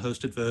off on our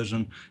hosted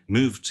version,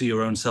 move to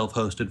your own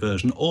self-hosted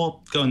version,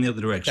 or go in the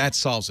other direction. That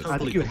solves it. I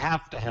think you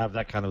have to have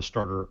that kind of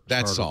starter.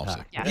 That solves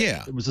pack. it.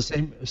 Yeah. It was the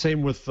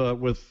same with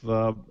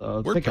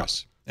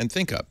WordPress and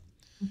ThinkUp.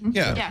 Mm-hmm.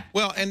 Yeah.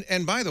 Well,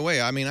 and by the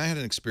way, I mean, I had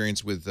an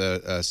experience with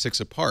 6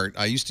 Apart.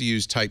 I used to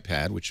use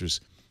TypePad, which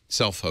was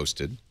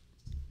self-hosted.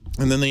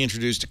 And then they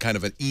introduced a kind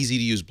of an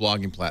easy-to-use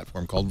blogging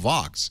platform called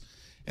Vox.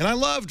 And I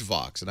loved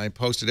Vox, and I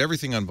posted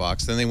everything on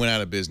Vox. Then they went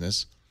out of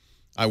business.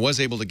 I was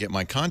able to get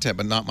my content,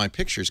 but not my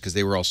pictures, because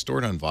they were all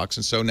stored on Vox.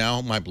 And so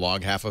now my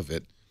blog, half of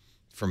it,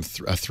 from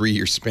a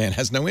 3-year span,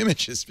 has no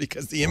images,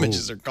 because the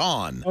images are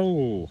gone.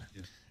 Oh.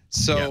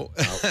 So,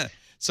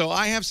 so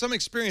I have some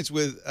experience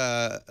with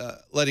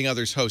letting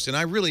others host. And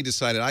I really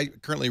decided, I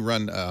currently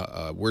run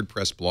a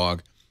WordPress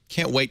blog.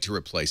 Can't wait to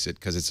replace it,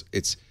 because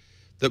it's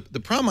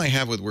the problem I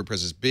have with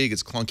WordPress is big,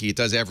 it's clunky, it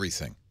does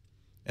everything.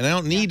 And I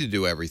don't need to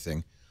do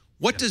everything.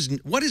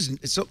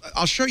 So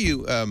I'll show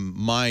you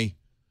my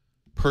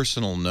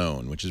personal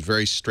Known, which is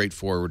very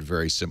straightforward,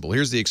 very simple.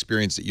 Here's the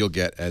experience that you'll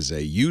get as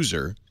a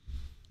user.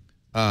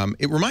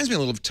 It reminds me a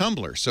little of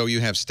Tumblr. So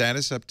you have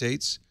status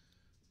updates,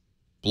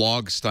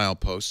 blog style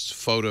posts,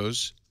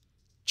 photos,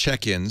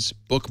 check-ins,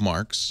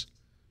 bookmarks,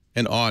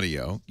 and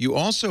audio. You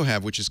also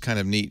have, which is kind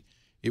of neat,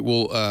 it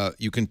will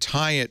you can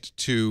tie it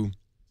to,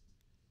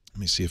 let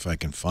me see if I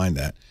can find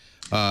that.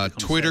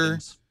 Twitter,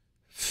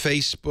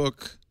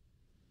 Facebook.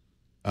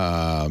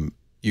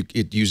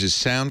 It uses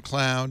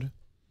SoundCloud,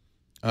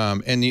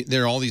 and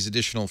there are all these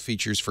additional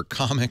features for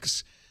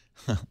comics.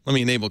 Let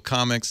me enable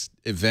comics,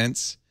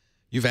 events.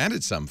 You've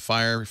added some,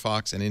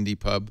 Firefox and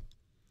IndiePub.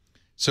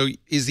 So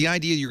is the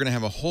idea you're going to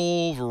have a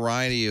whole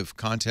variety of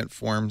content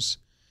forms,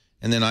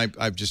 and then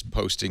I'm just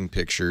posting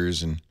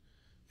pictures and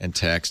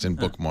text and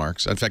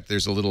bookmarks. In fact,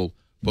 there's a little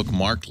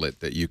bookmarklet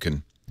that you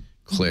can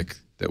click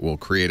that will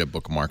create a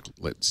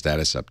bookmarklet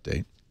status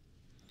update.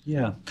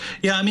 Yeah.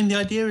 Yeah, I mean, the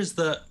idea is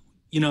that,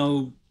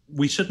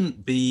 we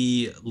shouldn't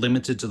be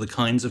limited to the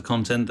kinds of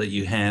content that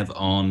you have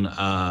on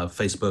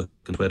Facebook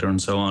and Twitter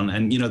and so on.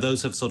 And,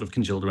 those have sort of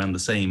congealed around the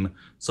same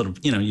sort of,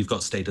 you've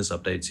got status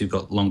updates, you've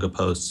got longer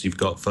posts, you've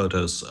got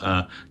photos,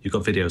 you've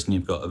got videos, and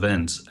you've got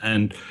events.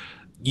 And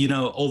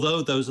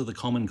although those are the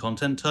common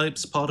content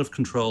types, part of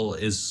control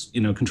is,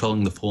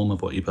 controlling the form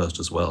of what you post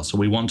as well. So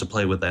we want to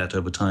play with that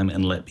over time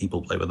and let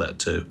people play with that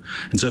too.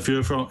 And so if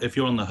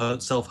you're on the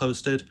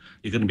self-hosted,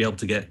 you're going to be able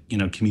to get,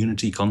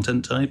 community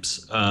content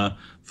types.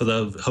 For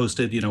the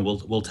hosted,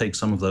 we'll take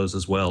some of those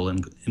as well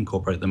and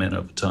incorporate them in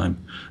over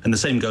time. And the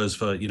same goes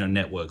for,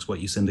 networks,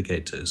 what you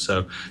syndicate to.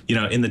 So,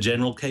 in the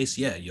general case,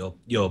 yeah,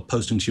 you're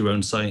posting to your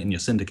own site and you're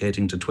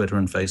syndicating to Twitter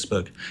and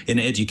Facebook. In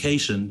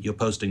education, you're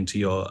posting to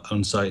your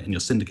own site and you're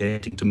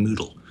syndicating to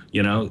Moodle.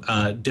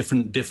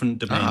 Different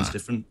domains,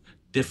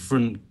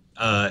 different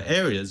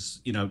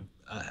areas,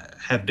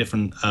 have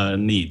different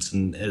needs,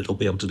 and it'll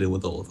be able to deal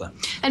with all of that.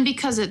 And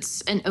because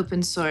it's an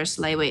open source,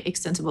 lightweight,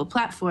 extensible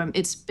platform,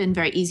 it's been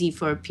very easy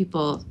for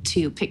people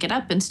to pick it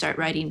up and start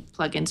writing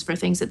plugins for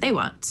things that they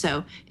want.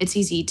 So it's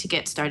easy to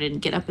get started and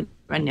get up and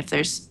running if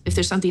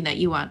there's something that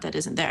you want that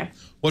isn't there.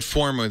 What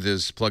form are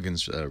these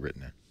plugins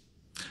written in?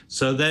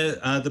 So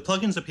the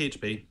plugins are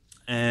PHP,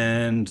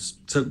 and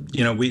so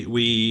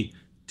we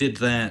did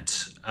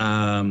that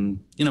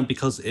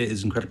because it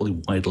is incredibly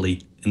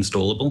widely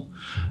installable,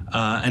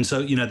 and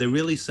so they're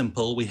really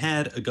simple. We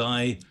had a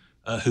guy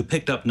who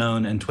picked up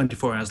Known, and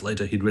 24 hours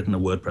later he'd written a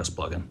WordPress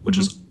plugin, which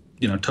is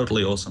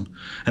totally awesome.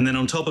 And then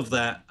on top of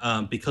that,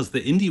 because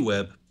the indie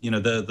web,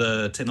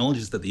 the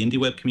technologies that the indie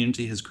web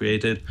community has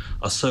created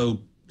are so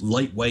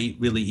lightweight,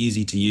 really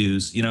easy to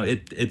use.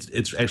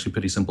 It's actually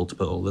pretty simple to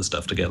put all this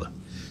stuff together.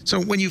 So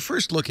when you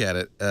first look at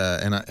it,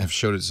 and I have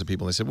showed it to some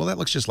people, they said, well, that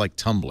looks just like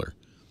Tumblr.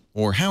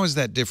 Or how is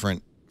that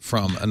different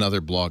from another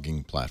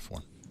blogging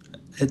platform?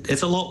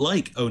 It's a lot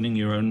like owning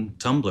your own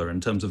Tumblr in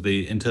terms of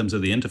the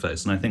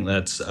interface, and I think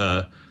that's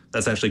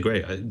actually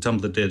great.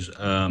 Tumblr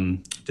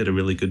did a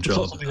really good job.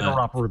 It's also the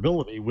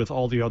interoperability with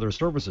all the other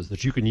services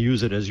that you can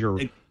use it as your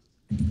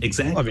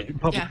exactly. I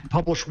mean,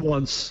 publish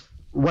once,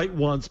 write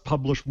once,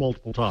 publish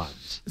multiple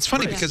times. It's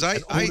funny because I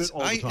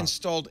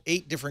installed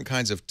 8 different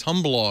kinds of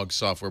Tumblr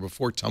software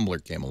before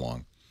Tumblr came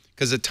along,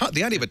 because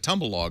the idea of a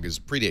Tumblr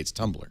predates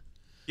Tumblr.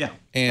 Yeah,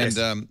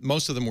 and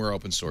most of them were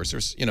open source.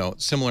 There's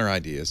similar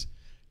ideas,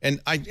 and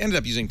I ended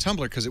up using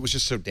Tumblr because it was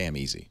just so damn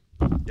easy.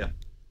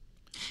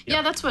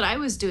 Yeah, that's what I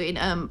was doing.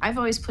 I've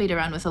always played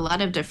around with a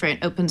lot of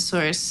different open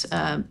source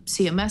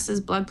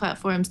CMSs, blog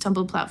platforms,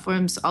 Tumblr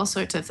platforms, all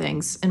sorts of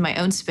things in my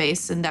own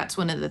space, and that's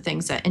one of the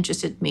things that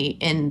interested me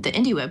in the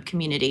indie web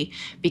community,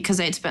 because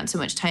I had spent so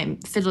much time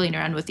fiddling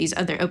around with these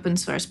other open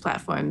source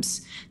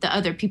platforms that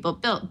other people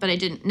built, but I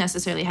didn't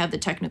necessarily have the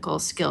technical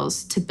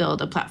skills to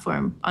build a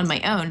platform on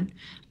my own.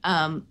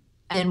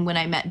 And when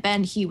I met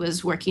Ben, he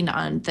was working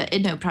on the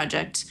IDNO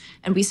project,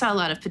 and we saw a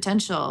lot of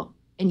potential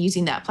in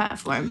using that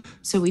platform.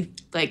 So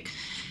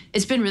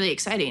it's been really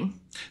exciting.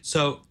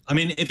 So, I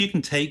mean, if you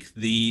can take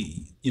the,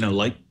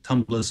 like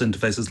Tumblr's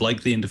interfaces,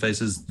 like the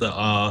interfaces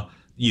that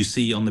you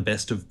see on the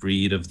best of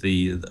breed of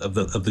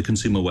the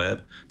consumer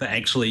web, but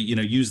actually,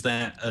 use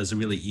that as a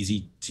really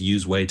easy to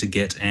use way to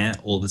get at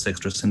all this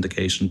extra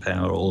syndication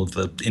power, all of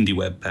the indie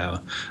web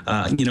power.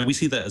 We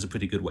see that as a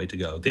pretty good way to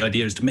go. The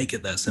idea is to make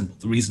it that simple.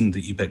 The reason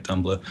that you picked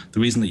Tumblr, the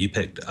reason that you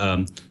picked,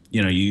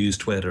 you use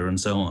Twitter and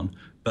so on,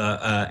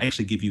 but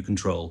actually give you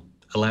control,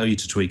 allow you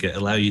to tweak it,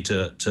 allow you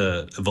to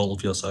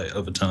evolve your site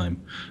over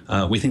time.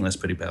 We think that's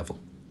pretty powerful.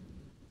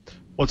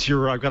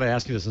 I've got to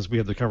ask you this since we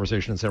had the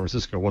conversation in San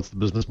Francisco, what's the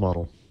business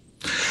model?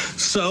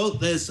 So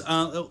there's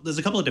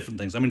a couple of different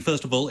things. I mean,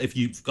 first of all, if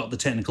you've got the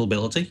technical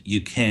ability,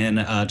 you can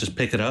just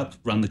pick it up,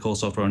 run the core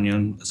software on your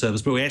own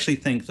service. But we actually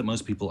think that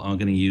most people are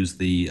going to use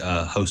the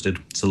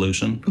hosted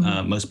solution.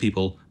 Mm-hmm. Most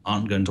people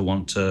aren't going to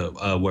want to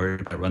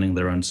worry about running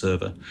their own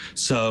server.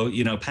 So,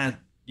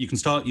 you can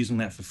start using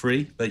that for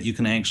free, but you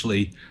can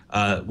actually,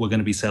 we're going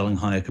to be selling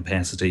higher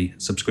capacity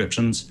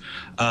subscriptions.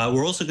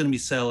 We're also going to be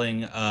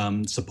selling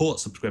support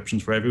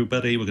subscriptions for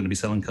everybody. We're going to be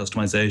selling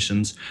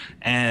customizations.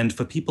 And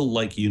for people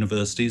like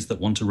universities that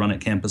want to run it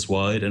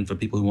campus-wide, and for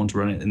people who want to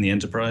run it in the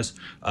enterprise,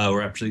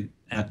 we're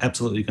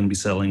absolutely going to be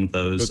selling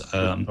those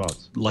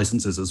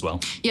licenses as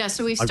well. Yeah,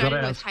 so we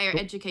started with higher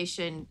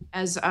education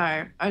as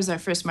our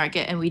first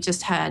market, and we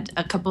just had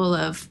a couple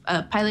of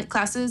pilot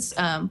classes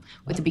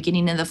with the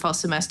beginning of the fall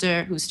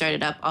semester who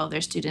started up. All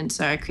their students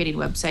are creating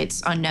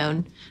websites on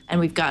Known, and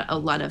we've got a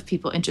lot of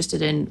people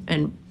interested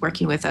in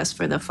working with us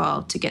for the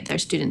fall to get their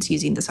students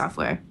using the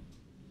software.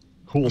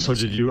 Cool. So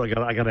did you? I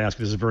got to ask.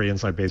 This is very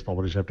inside baseball,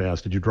 but I just have to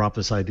ask. Did you drop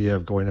this idea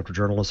of going after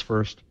journalists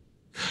first?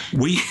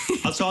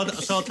 So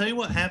I'll tell you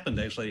what happened.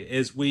 Actually,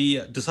 is we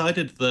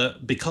decided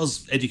that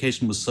because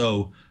education was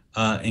so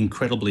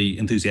incredibly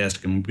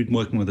enthusiastic, and we've been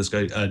working with this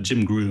guy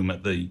Jim Groom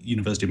at the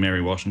University of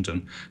Mary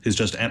Washington, who's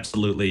just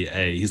absolutely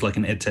he's like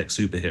an edtech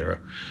superhero.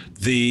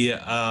 We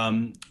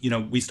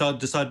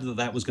decided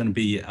that was going to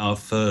be our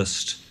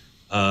first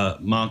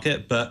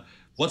market, but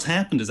what's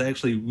happened is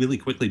actually really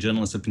quickly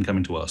journalists have been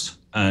coming to us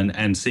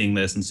and seeing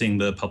this and seeing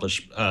the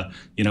publish,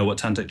 what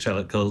Tantek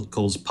Chelik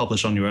calls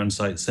publish on your own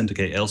site,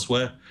 syndicate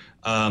elsewhere.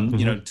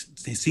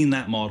 Seen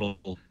that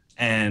model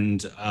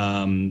and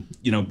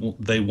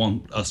they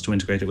want us to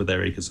integrate it with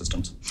their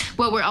ecosystems.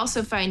 What we're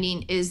also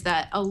finding is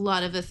that a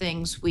lot of the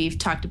things we've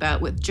talked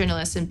about with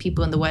journalists and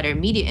people in the wider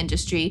media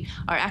industry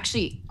are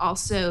actually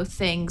also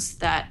things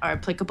that are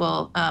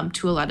applicable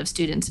to a lot of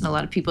students and a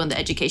lot of people in the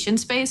education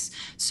space.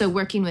 So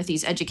working with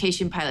these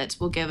education pilots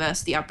will give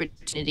us the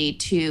opportunity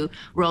to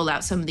roll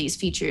out some of these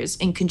features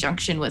in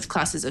conjunction with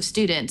classes of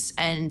students,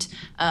 and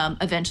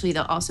eventually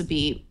they'll also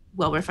be,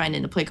 well, we're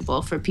finding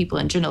applicable for people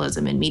in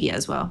journalism and media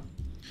as well.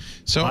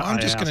 So I'm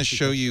just going to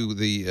show you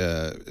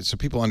so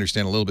people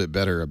understand a little bit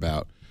better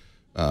about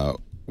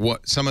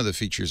what some of the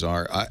features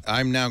are.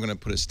 I'm now going to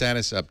put a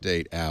status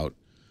update out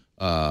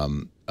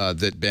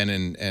that Ben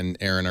and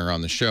Erin are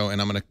on the show,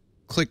 and I'm going to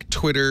click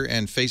Twitter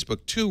and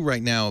Facebook, two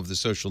right now of the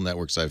social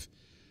networks I've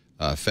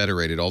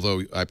federated,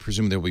 although I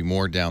presume there'll be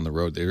more down the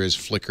road. There is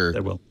Flickr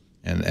there will.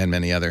 And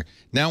many other.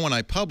 Now when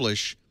I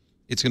publish,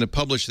 it's going to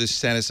publish this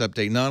status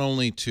update not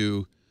only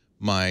to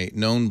my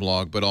known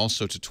blog, but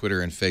also to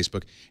Twitter and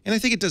Facebook. And I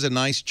think it does a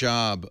nice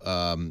job,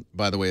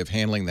 by the way, of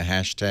handling the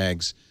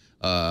hashtags,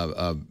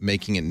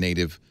 making it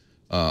native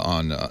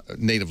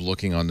native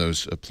looking on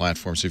those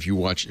platforms. So if you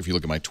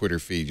look at my Twitter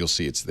feed, you'll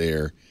see it's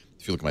there.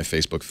 If you look at my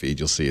Facebook feed,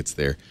 you'll see it's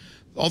there.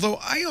 Although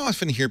I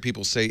often hear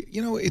people say,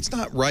 it's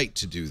not right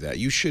to do that.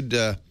 You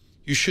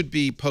should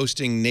be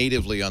posting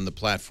natively on the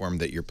platform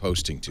that you're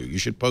posting to. You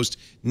should post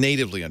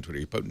natively on Twitter.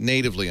 You post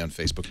natively on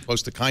Facebook.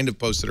 Post the kind of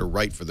posts that are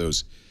right for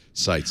those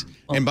sites.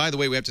 And by the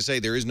way, we have to say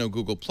there is no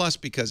Google Plus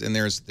and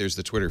there's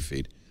the Twitter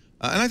feed.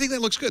 And I think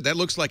that looks good. That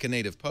looks like a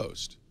native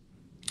post.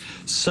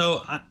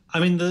 So, I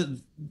mean,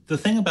 the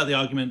thing about the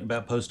argument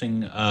about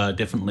posting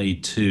differently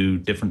to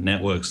different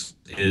networks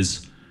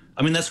is,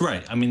 I mean, that's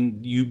right. I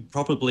mean,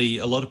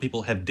 a lot of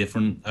people have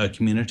different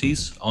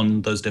communities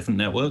on those different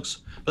networks,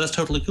 but that's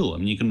totally cool. I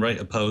mean, you can write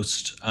a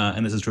post,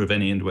 and this is true of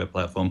any interweb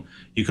platform,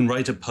 you can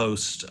write a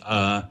post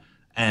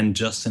and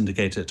just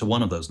syndicate it to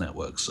one of those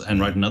networks,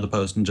 and write another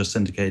post and just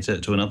syndicate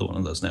it to another one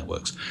of those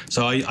networks.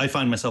 So I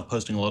find myself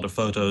posting a lot of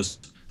photos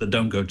that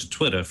don't go to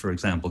Twitter, for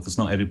example, because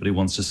not everybody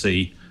wants to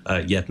see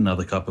yet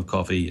another cup of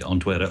coffee on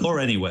Twitter or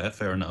anywhere,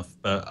 fair enough.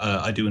 But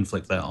I do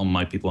inflict that on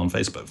my people on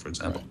Facebook, for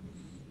example.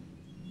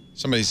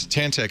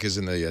 Tantek is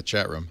in the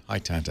chat room. Hi,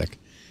 Tantek.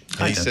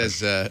 And he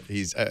says,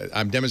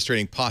 I'm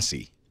demonstrating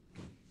Posse.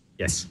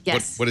 Yes.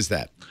 Yes. What is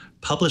that?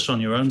 Publish on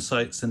your own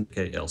site,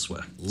 syndicate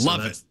elsewhere.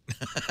 Love it.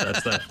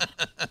 That's that.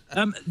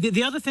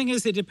 The other thing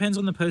is it depends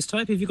on the post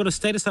type. If you've got a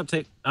status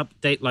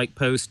update like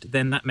post,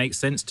 then that makes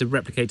sense to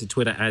replicate to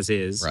Twitter as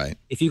is. Right.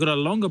 If you've got a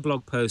longer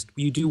blog post,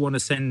 you do want to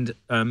send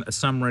a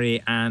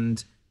summary,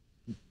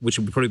 which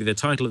would probably be the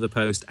title of the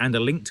post, and a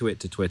link to it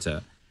to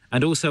Twitter.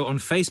 And also on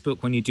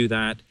Facebook, when you do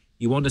that,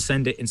 you want to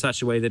send it in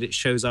such a way that it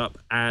shows up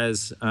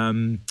as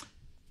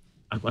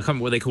I can't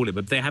remember what they call it,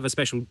 but they have a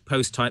special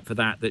post type for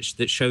that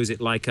shows it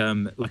like a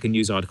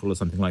news article or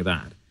something like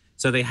that.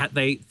 So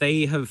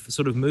they have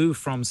sort of moved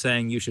from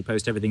saying you should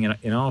post everything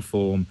in our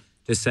form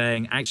to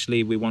saying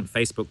actually we want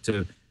Facebook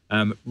to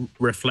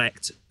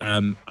reflect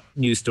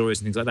news stories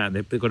and things like that.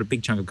 They've got a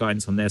big chunk of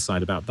guidance on their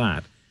side about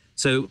that.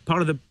 So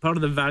part of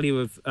the value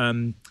of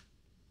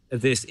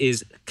this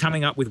is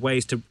coming up with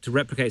ways to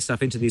replicate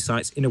stuff into these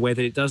sites in a way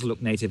that it does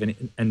look native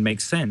and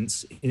makes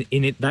sense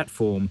in that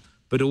form,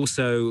 but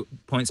also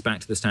points back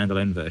to the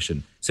standalone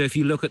version. So if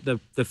you look at the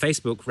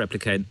Facebook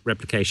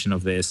replication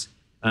of this,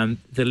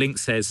 the link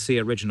says "see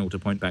original" to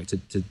point back to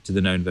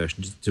the known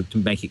version, to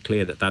make it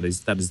clear that is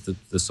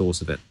the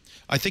source of it.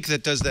 I think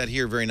that does that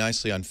here very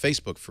nicely on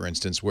Facebook, for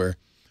instance, where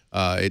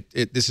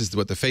this is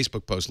what the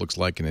Facebook post looks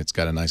like, and it's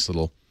got a nice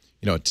little,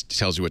 it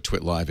tells you what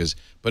Twit Live is,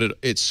 but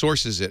it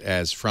sources it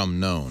as from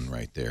known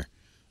right there.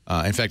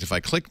 In fact, if I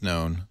click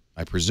known,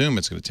 I presume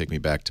it's going to take me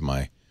back to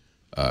my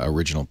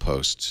original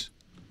posts.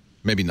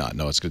 Maybe not.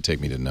 No, it's going to take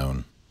me to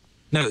known.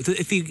 No,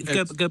 if you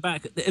go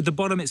back at the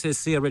bottom, it says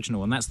 "see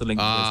original," and that's the link.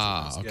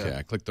 Okay. Yeah.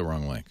 I clicked the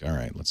wrong link. All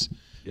right, let's.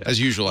 Yeah. As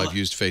usual, I've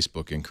used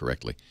Facebook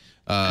incorrectly.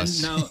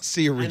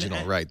 See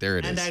original, right there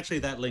it is. And actually,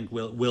 that link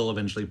will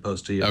eventually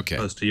post to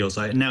your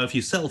site. Now, if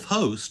you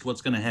self-host,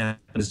 what's going to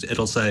happen is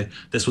it'll say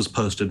this was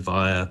posted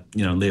via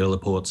Leo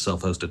Laporte's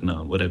self-hosted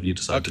known, whatever you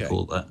decide to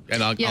call that.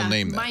 And I'll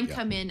name that. Mine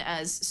come in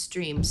as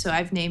stream, so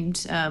I've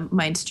named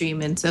mine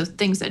stream, and so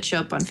things that show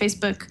up on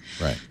Facebook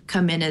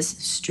come in as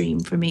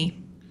stream for me.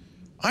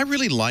 I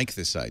really like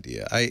this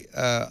idea.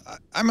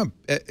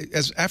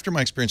 After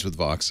my experience with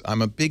Vox,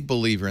 I'm a big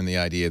believer in the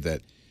idea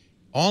that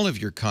all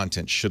of your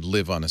content should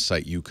live on a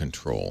site you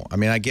control. I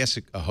mean, I guess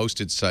a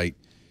hosted site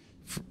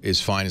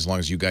is fine as long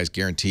as you guys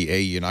guarantee A,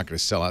 you're not going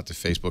to sell out to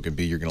Facebook, and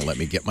B, you're going to let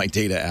me get my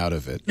data out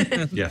of it.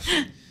 Yeah.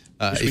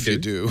 If you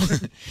do.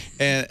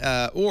 And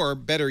or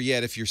better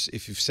yet, if you're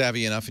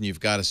savvy enough and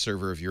you've got a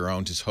server of your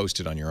own, to host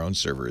it on your own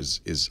server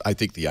is I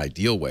think the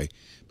ideal way.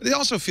 But it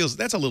also feels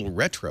that's a little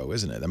retro,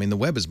 isn't it? I mean, the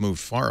web has moved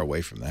far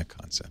away from that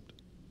concept.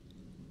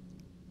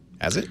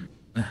 Has it?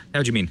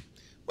 How do you mean?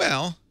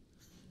 Well,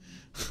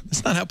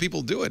 that's not how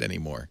people do it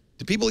anymore.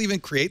 Do people even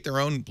create their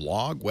own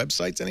blog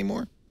websites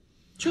anymore?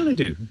 Sure they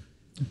do.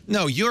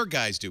 No, your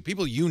guys do.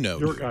 People do.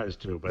 Your guys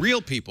do. But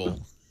real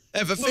people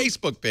have a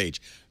Facebook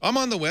page. I'm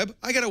on the web.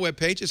 I got a web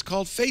page. It's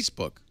called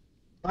Facebook.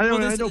 I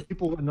know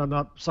people, and I'm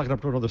not sucking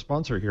up to another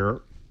sponsor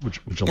here, which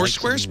or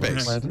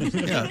Squarespace.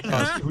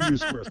 Yeah, who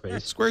use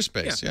Squarespace?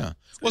 Squarespace, yeah.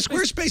 Well,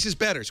 Squarespace is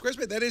better.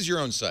 Squarespace, that is your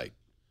own site.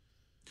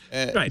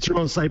 Right. It's your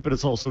own site, but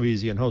it's also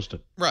easy and hosted.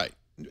 Right.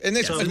 And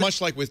it's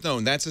much like with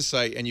Known. That's a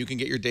site, and you can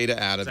get your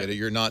data out of it, or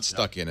you're not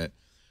stuck in it.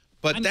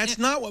 But that's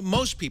not what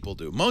most people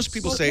do. Most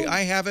people say,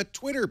 I have a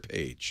Twitter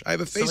page. I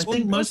have a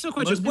Facebook.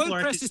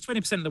 WordPress is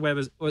 20% of the web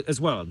as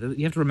well.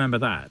 You have to remember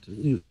that.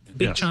 A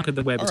big chunk of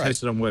the web is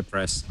hosted on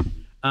WordPress.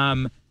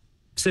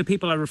 So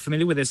people are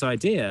familiar with this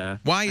idea.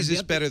 Why is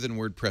this better than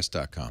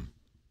WordPress.com?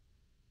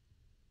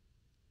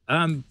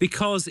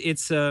 Because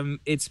it's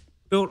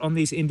built on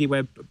these indie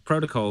web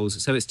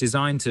protocols, so it's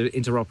designed to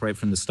interoperate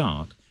from the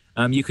start.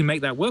 You can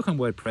make that work on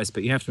WordPress,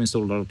 but you have to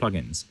install a lot of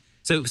plugins.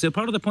 So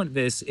part of the point of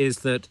this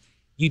is that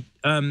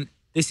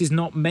this is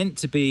not meant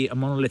to be a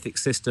monolithic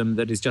system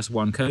that is just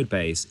one code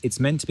base. It's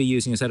meant to be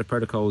using a set of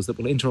protocols that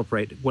will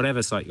interoperate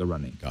whatever site you're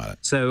running. Got it.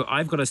 So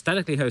I've got a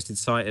statically hosted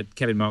site at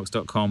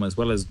kevinmarks.com as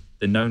well as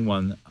the Known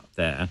one up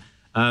there.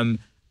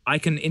 I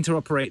can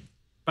interoperate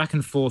back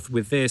and forth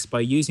with this by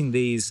using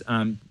these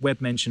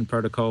web mention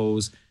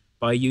protocols,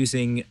 by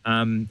using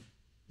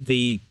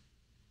the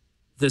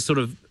sort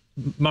of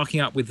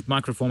marking up with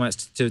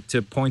microformats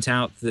to point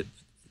out that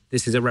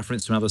this is a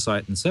reference to another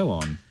site and so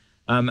on.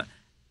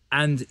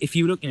 And if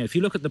you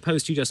look at the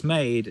post you just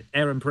made,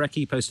 Erin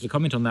Parecki posted a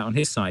comment on that on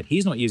his site.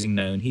 He's not using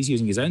Known; he's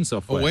using his own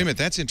software. Oh, wait a minute,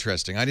 that's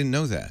interesting. I didn't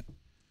know that.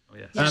 Oh,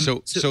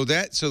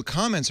 yes. So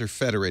comments are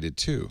federated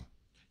too.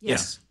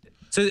 Yes.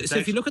 So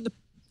if you look at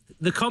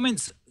the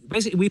comments,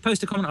 basically we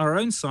post a comment on our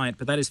own site,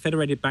 but that is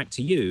federated back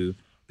to you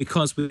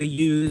because we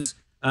use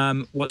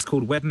what's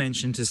called web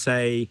mention to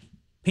say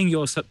ping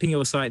your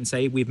site and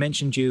say we've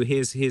mentioned you.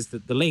 Here's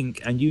the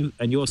link, and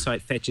your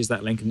site fetches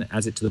that link and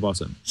adds it to the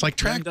bottom. It's like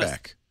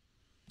trackback.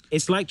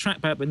 It's like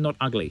trackback, but not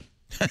ugly.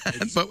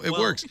 But it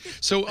works.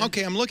 So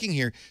okay, I'm looking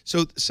here.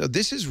 So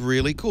this is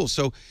really cool.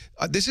 So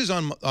this is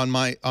on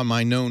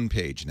my Known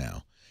page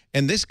now,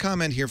 and this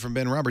comment here from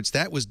Ben Roberts,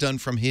 that was done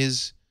from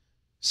his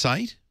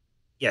site.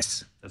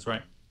 Yes, that's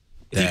right.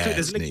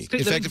 That's neat.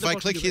 In fact, if I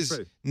click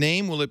his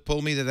name, will it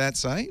pull me to that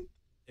site?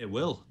 It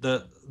will.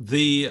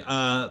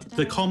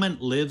 The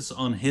comment lives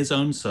on his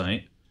own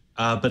site,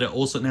 but it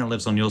also now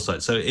lives on your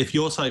site. So if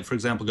your site, for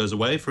example, goes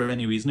away for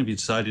any reason, if you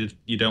decided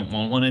you don't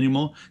want one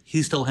anymore,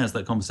 he still has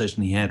that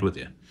conversation he had with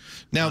you.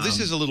 Now, this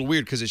is a little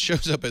weird because it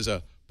shows up as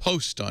a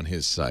post on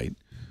his site,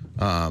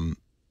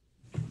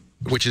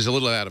 which is a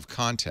little out of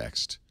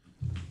context.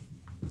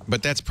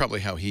 But that's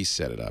probably how he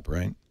set it up,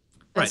 right?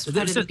 That's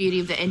part of the beauty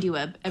of the indie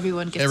web.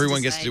 Everyone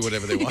gets to do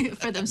whatever they want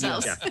for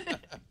themselves.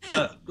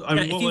 I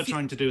mean, what we're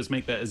trying to do is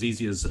make that as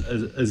easy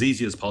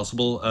as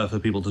possible for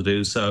people to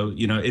do. So,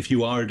 if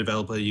you are a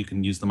developer, you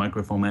can use the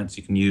microformats,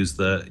 you can use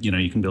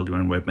you can build your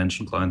own web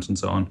mention clients and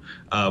so on.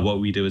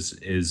 What we do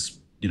is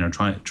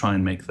try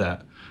and make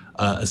that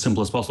as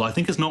simple as possible. I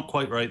think it's not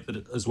quite right that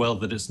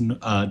it's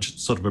just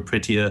sort of a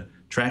prettier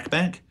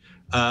trackback.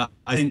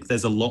 I think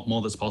there's a lot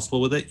more that's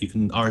possible with it. You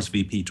can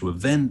RSVP to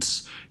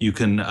events. You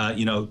can,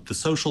 the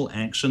social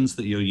actions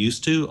that you're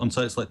used to on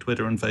sites like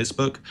Twitter and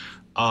Facebook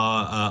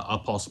are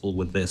possible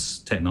with this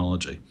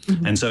technology.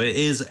 Mm-hmm. And so it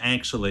is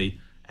actually,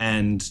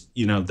 and,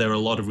 there are a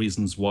lot of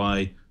reasons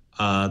why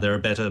there are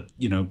better,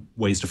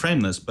 ways to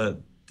frame this, but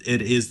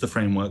it is the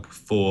framework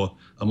for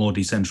a more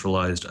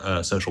decentralized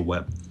social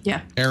web.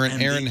 Yeah.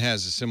 Erin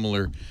has a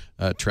similar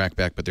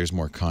trackback, but there's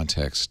more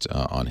context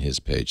on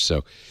his page.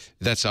 So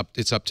it's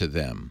up to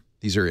them.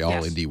 These are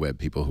all indie web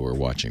people who are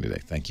watching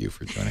today. Thank you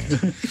for joining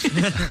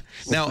us.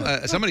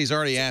 Now, somebody's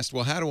already asked,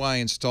 well, how do I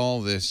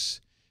install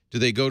this? Do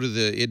they go to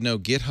the IDNO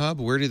GitHub?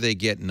 Where do they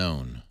get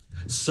Known?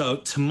 So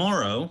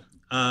tomorrow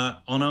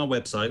on our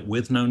website,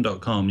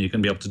 withknown.com, you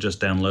can be able to just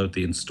download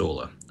the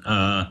installer.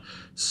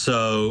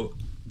 So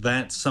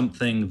that's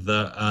something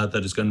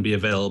that is going to be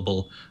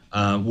available.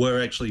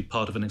 We're actually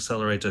part of an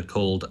accelerator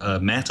called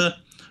Matter.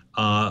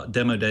 Our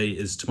demo day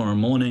is tomorrow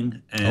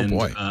morning, and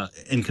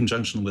in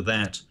conjunction with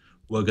that,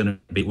 we're going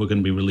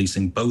to be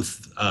releasing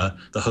both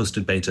the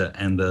hosted beta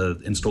and the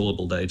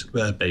installable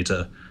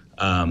beta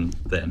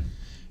then.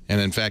 And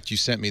in fact, you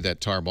sent me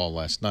that tarball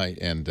last night,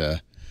 and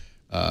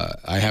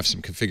I have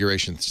some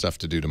configuration stuff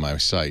to do to my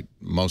site,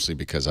 mostly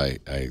because I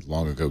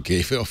long ago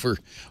gave over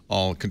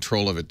all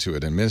control of it to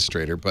an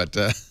administrator. But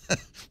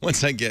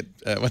once I get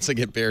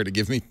Bear to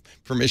give me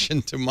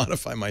permission to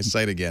modify my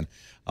site again,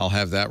 I'll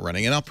have that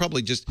running. And I'll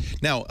probably just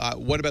now.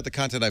 What about the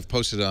content I've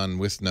posted on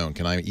With Known?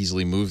 Can I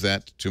easily move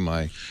that to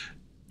my?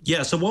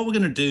 Yeah. So what we're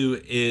going to do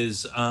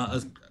is,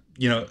 as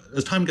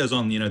time goes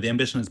on, the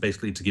ambition is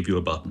basically to give you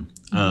a button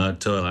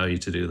to allow you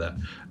to do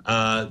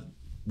that.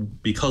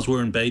 Because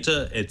we're in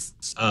beta,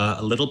 it's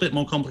a little bit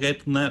more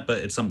complicated than that, but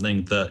it's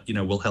something that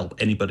will help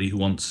anybody who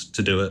wants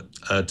to do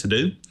it to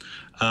do.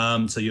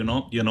 So you're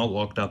not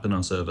locked up in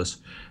our service,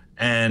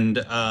 and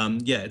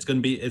it's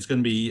going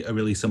to be a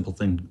really simple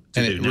thing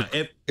to do.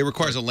 It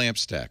requires a LAMP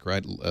stack,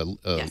 right?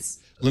 Yes.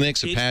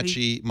 Linux,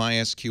 Apache,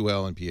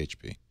 MySQL, and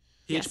PHP.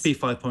 PHP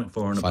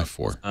 5.4 and above.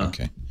 5.4.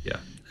 Okay. Yeah.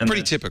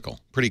 Pretty typical.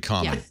 Pretty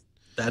common. Yeah.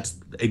 That's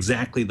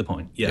exactly the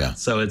point. Yeah.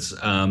 So it's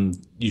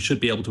you should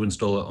be able to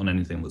install it on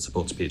anything that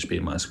supports PHP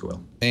and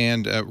MySQL.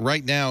 And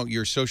right now,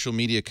 your social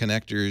media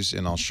connectors,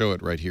 and I'll show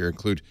it right here,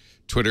 include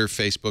Twitter,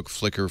 Facebook,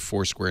 Flickr,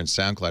 Foursquare, and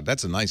SoundCloud.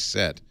 That's a nice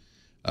set.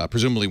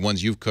 Presumably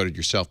ones you've coded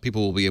yourself.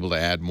 People will be able to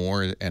add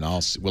more, and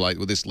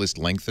will this list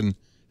lengthen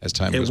as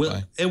time goes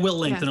by? It will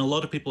lengthen. A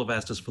lot of people have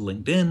asked us for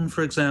LinkedIn,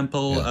 for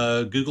example.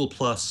 Google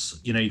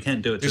Plus, you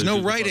can't do it. There's no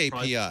Google Write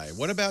Plus API.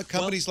 What about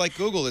companies like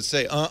Google that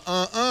say,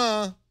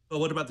 Well,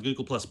 what about the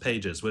Google Plus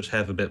pages, which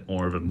have a bit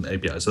more of an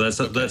API? So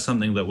that's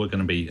something that we're going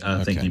to be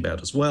thinking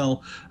about as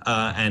well.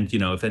 And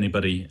if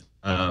anybody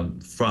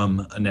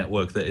from a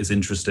network that is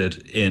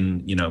interested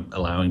in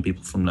allowing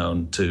people from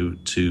Known to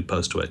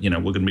post to it,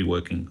 we're going to be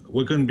working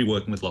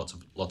with lots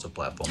of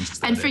platforms.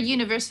 And for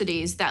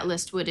universities, that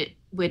list would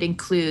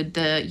include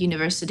the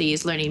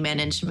university's learning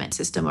management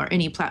system or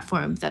any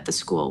platform that the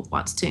school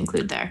wants to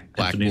include there.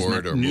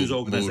 Blackboard or news Moodle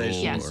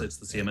organizations. or- It's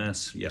the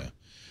CMS. Yeah.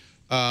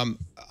 I'm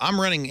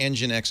running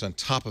Nginx on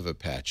top of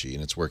Apache,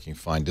 and it's working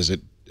fine. But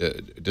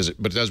it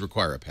does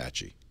require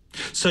Apache.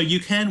 So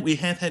we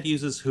have had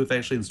users who have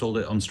actually installed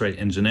it on straight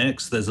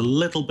Nginx. There's a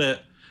little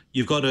bit,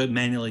 you've got to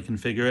manually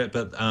configure it,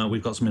 but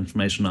we've got some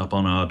information up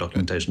on our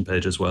documentation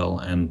page as well,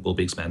 and we'll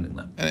be expanding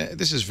that. And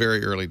this is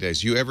very early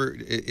days.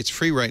 It's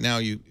free right now.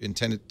 You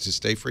intend it to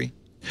stay free?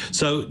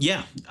 So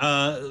yeah,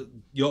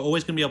 you're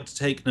always going to be able to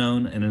take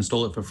Known and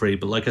install it for free.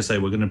 But like I say,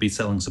 we're going to be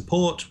selling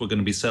support. We're going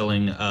to be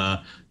selling,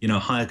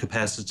 higher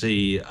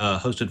capacity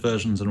hosted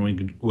versions, and we're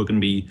going to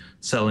be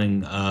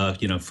selling,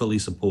 fully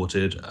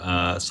supported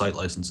site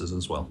licenses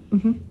as well.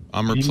 Mm-hmm.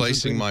 I'm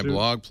replacing my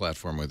blog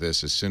platform with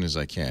this as soon as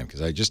I can,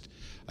 because I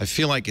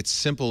feel like it's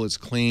simple, it's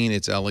clean,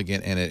 it's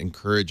elegant, and it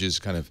encourages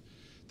kind of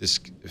this.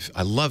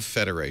 I love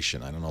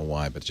federation. I don't know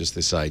why, but just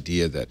this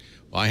idea that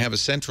I have a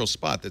central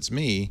spot that's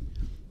me.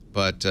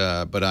 But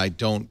I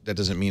don't. That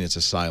doesn't mean it's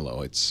a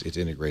silo. It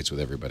integrates with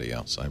everybody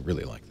else. I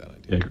really like that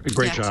idea. Yeah,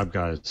 great job,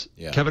 guys.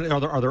 Yeah. Kevin,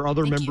 are there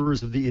other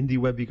members of the indie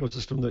web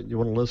ecosystem that you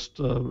want to list?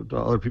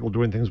 Other people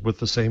doing things with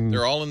the same?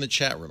 They're all in the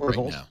chat room right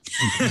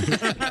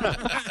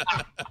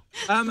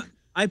now.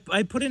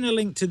 I put in a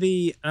link to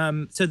the.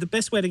 So the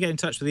best way to get in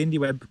touch with the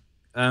IndieWeb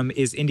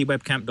is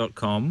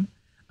indiewebcamp.com.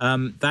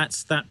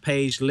 That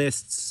page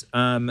lists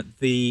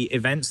the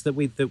events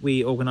that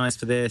we organize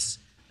for this.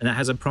 And that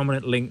has a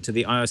prominent link to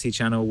the IRC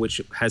channel, which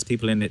has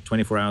people in it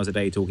 24 hours a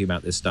day talking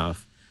about this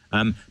stuff.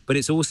 But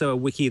it's also a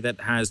wiki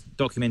that has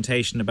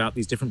documentation about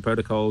these different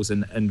protocols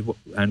and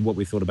what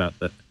we thought about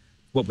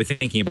what we're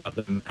thinking about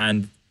them.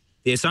 And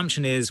the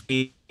assumption is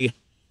we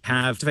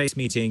have face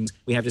meetings,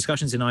 we have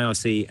discussions in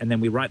IRC, and then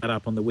we write that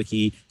up on the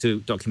wiki to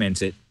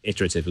document it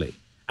iteratively.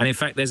 And in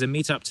fact, there's a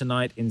meetup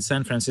tonight in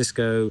San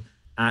Francisco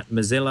at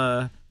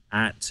Mozilla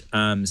at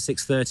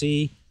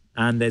 6:30.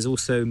 And there's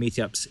also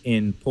meetups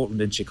in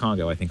Portland and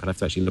Chicago. I think I'd have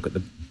to actually look at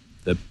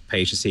the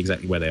page to see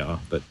exactly where they are.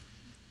 But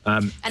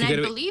and I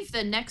believe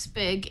the next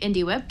big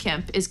indie web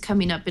camp is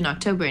coming up in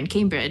October in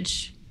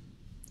Cambridge.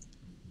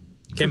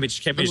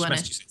 Cambridge,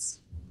 Massachusetts.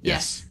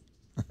 Yes.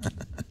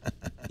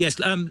 Yes.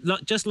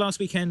 Just last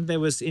weekend there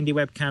was Indie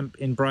Web Camp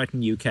in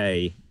Brighton,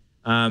 UK,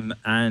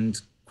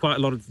 and quite a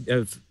lot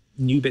of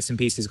new bits and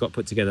pieces got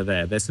put together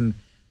there. There's some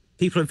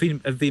people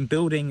have been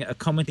building a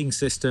commenting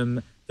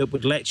system that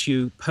would let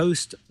you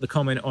post the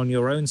comment on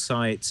your own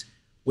site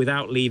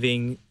without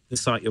leaving the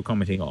site you're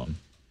commenting on.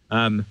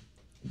 It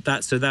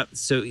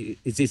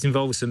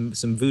involves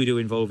some voodoo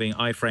involving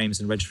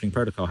iframes and registering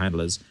protocol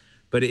handlers,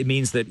 but it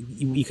means that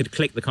you could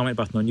click the comment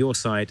button on your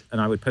site,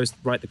 and I would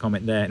write the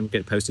comment there, and it would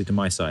get posted to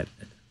my site.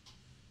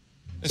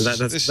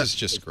 This is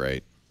just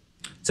great.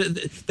 So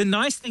the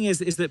nice thing is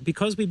that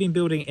because we've been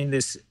building in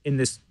this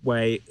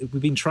way,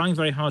 we've been trying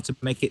very hard to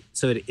make it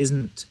so that it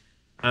isn't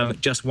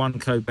just one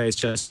code base,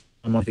 just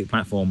a monolithic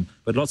platform,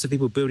 but lots of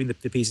people building the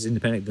pieces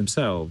independently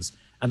themselves.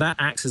 And that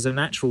acts as a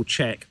natural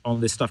check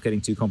on this stuff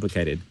getting too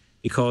complicated.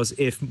 Because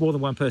if more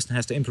than one person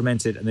has to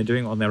implement it and they're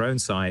doing it on their own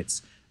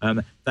sites,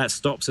 that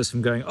stops us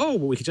from going, oh,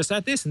 well, we could just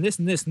add this and this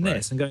and this and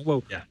this, and going,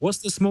 well, what's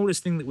the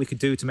smallest thing that we could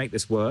do to make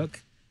this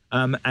work?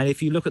 And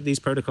if you look at these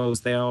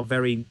protocols, they are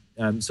very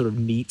sort of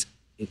neat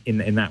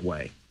in that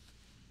way.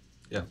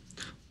 Yeah.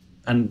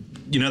 And,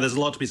 there's a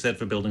lot to be said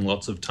for building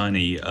lots of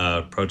tiny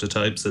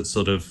prototypes. It's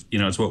sort of,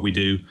 it's what we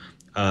do.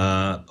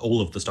 All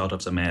of the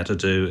startups at Meta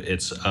do.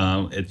 It's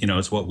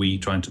what we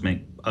trying to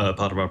make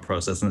part of our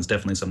process, and it's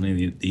definitely something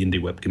the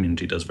indie web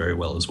community does very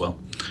well as well.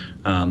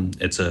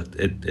 It's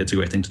a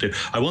great thing to do.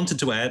 I wanted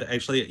to add,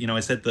 actually, I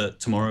said that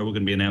tomorrow we're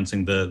going to be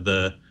announcing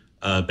the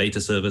beta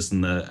service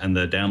and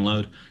the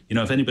download.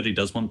 If anybody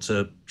does want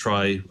to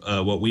try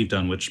what we've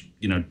done, which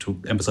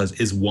to emphasize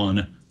is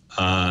one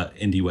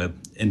indie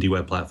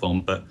web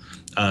platform, but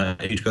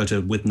you go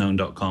to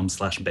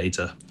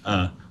withknown.com/beta.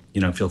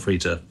 Feel free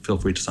to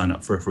sign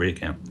up for a free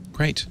account.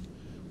 Great.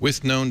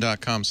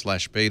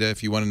 Withknown.com/beta.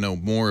 If you want to know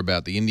more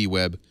about the indie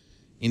web,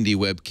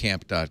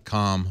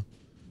 indiewebcamp.com.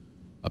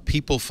 A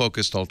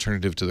people-focused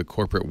alternative to the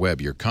corporate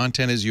web. Your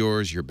content is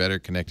yours. You're better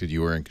connected.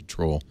 You are in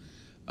control.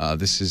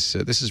 This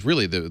is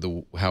really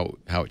the how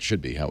it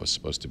should be, how it's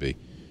supposed to be.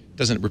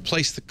 Doesn't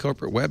replace the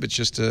corporate web. It's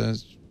just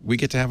we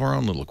get to have our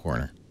own little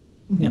corner.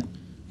 Yeah.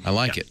 I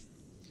like it.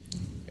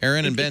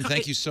 Erin and Ben,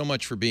 thank you so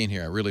much for being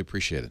here. I really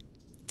appreciate it.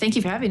 Thank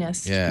you for having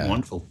us. Yeah.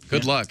 Wonderful.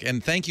 Good luck.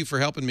 And thank you for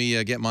helping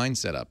me get mine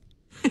set up.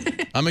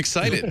 I'm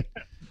excited.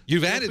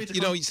 You've added,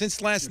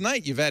 since last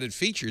night, you've added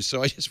features.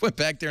 So I just went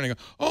back there and I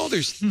go, oh,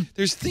 there's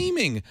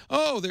theming.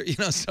 Oh, there,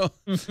 so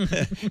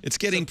it's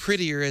getting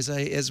prettier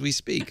as we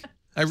speak.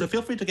 So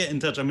feel free to get in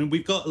touch. I mean,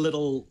 we've got a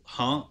little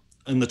heart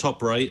in the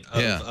top right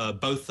of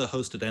both the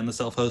hosted and the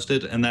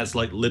self-hosted, and that's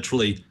like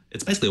literally,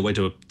 it's basically a way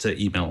to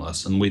email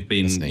us. And we've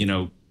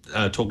been,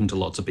 talking to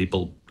lots of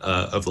people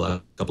over the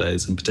last couple of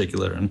days in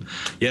particular. And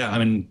yeah, I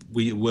mean,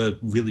 we're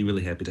really,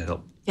 really happy to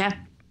help. Yeah.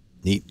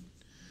 Neat.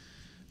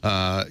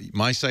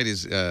 My site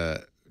is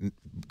going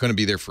to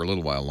be there for a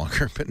little while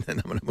longer, but then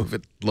I'm going to move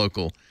it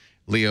local,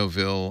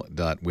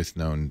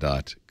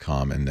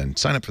 leoville.withknown.com, and then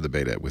sign up for the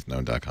beta at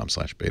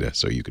withknown.com/beta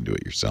so you can do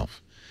it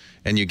yourself.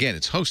 And again,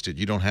 it's hosted.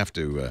 You don't have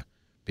to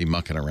be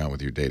mucking around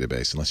with your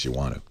database unless you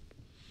want to.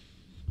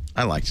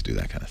 I like to do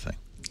that kind of thing.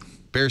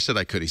 Bear said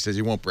I could. He says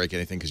you won't break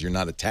anything because you're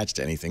not attached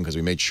to anything because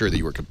we made sure that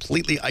you were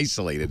completely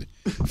isolated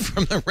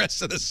from the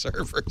rest of the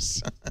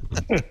servers.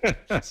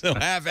 So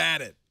have at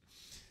it.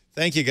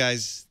 Thank you,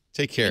 guys.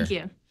 Take care. Thank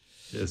you.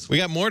 Yes. We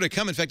got more to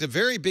come. In fact, a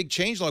very big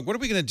changelog. What are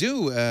we going to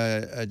do,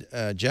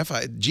 Jeff?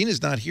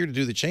 Gina's not here to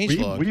do the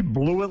changelog. We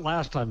blew it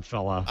last time,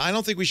 fella. I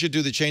don't think we should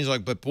do the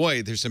changelog, but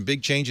boy, there's some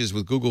big changes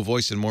with Google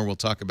Voice and more. We'll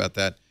talk about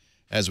that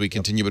as we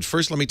continue. But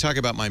first, let me talk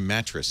about my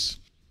mattress.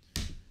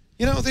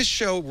 You know, this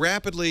show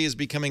rapidly is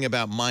becoming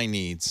about my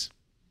needs,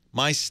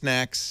 my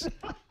snacks,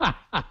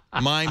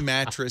 my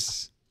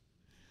mattress.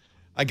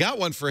 I got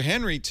one for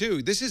Henry,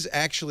 too. This is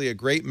actually a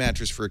great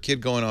mattress for a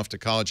kid going off to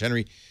college.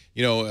 Henry,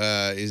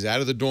 is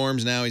out of the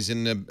dorms now. He's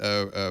in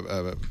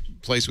a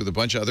place with a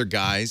bunch of other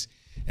guys,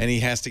 and he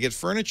has to get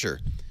furniture.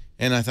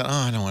 And I thought,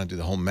 I don't want to do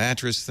the whole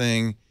mattress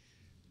thing.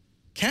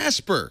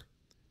 Casper.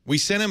 We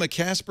sent him a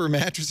Casper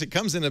mattress. It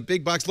comes in a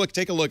big box. Look,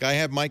 take a look. I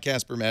have my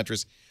Casper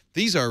mattress.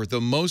 These are the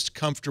most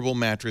comfortable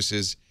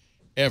mattresses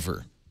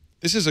ever.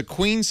 This is a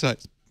queen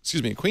size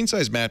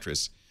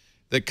mattress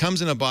that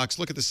comes in a box.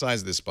 Look at the size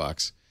of this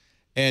box.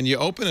 And you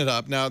open it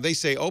up. Now, they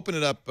say open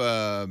it up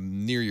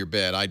near your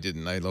bed. I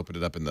didn't. I opened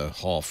it up in the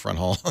front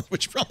hall,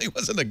 which probably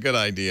wasn't a good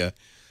idea.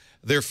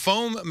 They're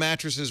foam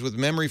mattresses with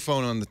memory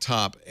foam on the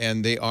top,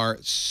 and they are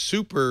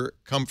super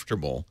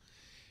comfortable.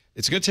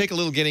 It's going to take a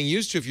little getting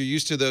used to if you're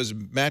used to those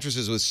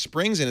mattresses with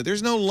springs in it.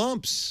 There's no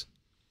lumps.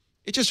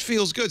 It just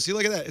feels good. See,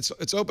 look at that.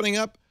 It's opening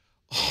up.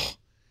 Oh,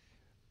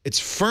 it's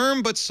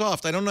firm but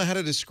soft. I don't know how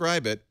to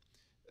describe it.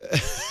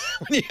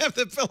 When you have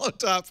the pillow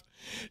top,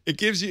 it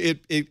gives you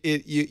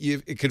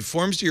it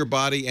conforms to your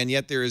body, and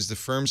yet there is the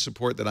firm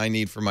support that I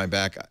need for my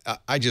back.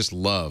 I just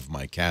love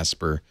my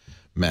Casper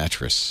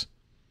mattress.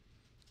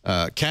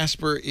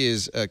 Casper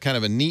is kind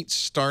of a neat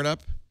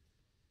startup.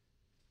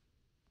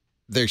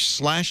 They're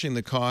slashing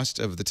the cost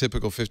of the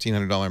typical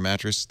 $1,500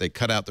 mattress. They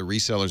cut out the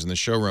resellers in the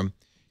showroom.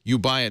 You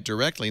buy it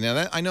directly.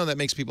 Now, I know that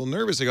makes people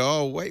nervous. They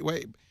go, oh, wait.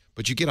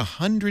 But you get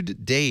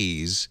 100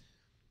 days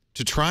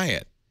to try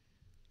it.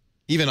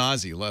 Even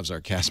Ozzy loves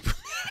our Casper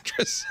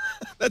mattress.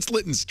 That's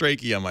Lytton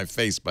Strakey on my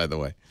face, by the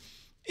way.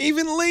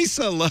 Even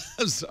Lisa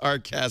loves our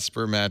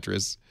Casper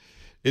mattress.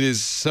 It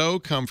is so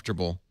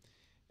comfortable.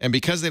 And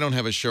because they don't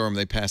have a showroom,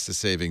 they pass the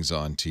savings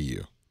on to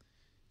you.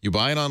 You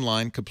buy it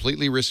online,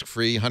 completely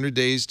risk-free, 100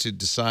 days to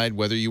decide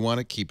whether you want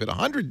to keep it.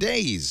 100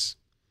 days.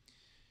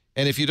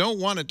 And if you don't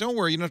want it, don't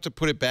worry. You don't have to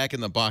put it back in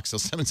the box. They'll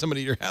send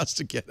somebody to your house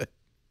to get it.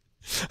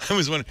 I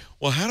was wondering,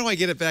 well, how do I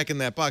get it back in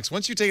that box?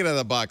 Once you take it out of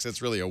the box,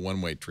 that's really a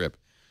one-way trip.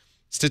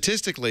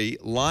 Statistically,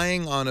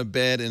 lying on a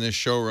bed in a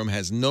showroom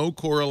has no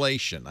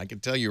correlation, I can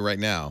tell you right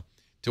now,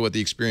 to what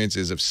the experience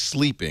is of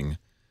sleeping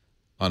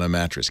on a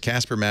mattress.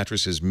 Casper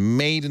mattress is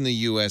made in the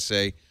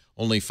USA.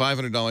 Only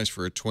 $500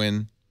 for a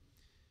twin,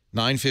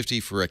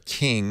 $950 for a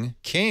king.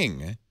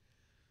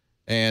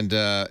 And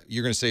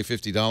you're going to save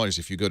 $50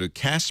 if you go to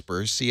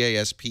Casper,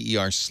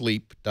 CASPER,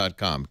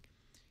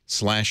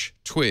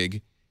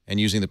 sleep.com/twig, and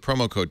using the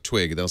promo code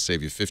TWIG, they'll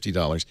save you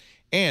 $50.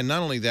 And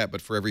not only that,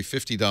 but for every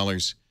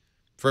 $50,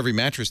 for every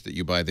mattress that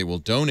you buy, they will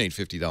donate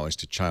 $50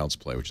 to Child's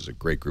Play, which is a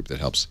great group that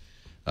helps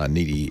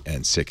needy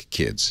and sick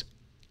kids.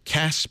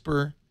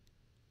 Casper,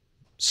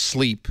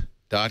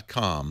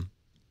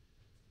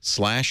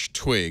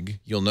 sleep.com/twig.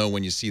 You'll know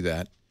when you see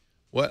that.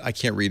 What? I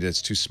can't read it.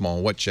 It's too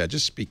small. What, Chad?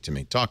 Just speak to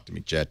me. Talk to me,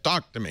 Chad.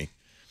 Talk to me.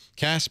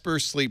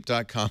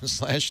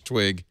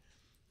 CasperSleep.com/twig.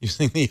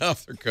 Using the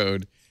offer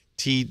code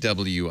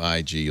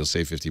TWIG. You'll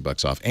save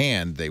 $50 off,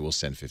 and they will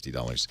send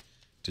 $50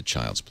 to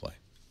Child's Play.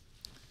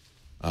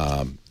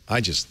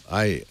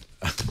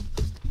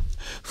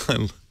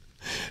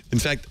 In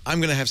fact, I'm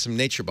going to have some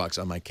Nature Box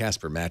on my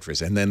Casper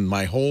mattress, and then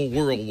my whole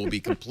world will be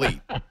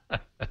complete.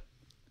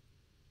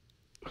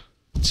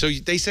 So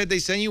they said they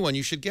sent you one.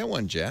 You should get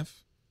one, Jeff.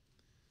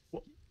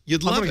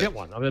 You'd love it. I'm going to get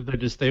one. I mean,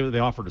 they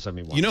offered to send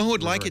me one. You know who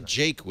would like it?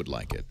 Jake would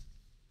like it.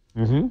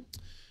 Mm-hmm.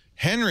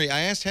 Henry,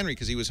 I asked Henry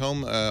because he was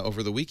home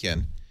over the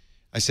weekend.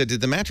 I said,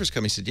 did the mattress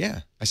come? He said,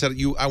 yeah. I said,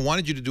 I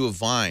wanted you to do a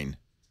Vine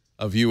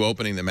of you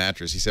opening the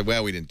mattress. He said,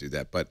 well, we didn't do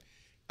that. But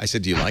I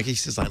said, do you like it? He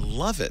says, I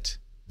love it.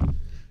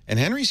 And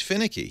Henry's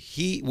finicky.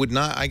 He would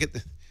not,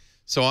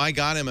 so I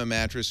got him a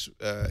mattress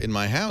in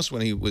my house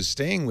when he was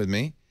staying with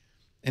me.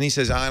 And he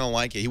says, I don't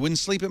like it. He wouldn't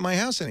sleep at my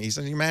house. And he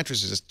said, your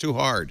mattress is just too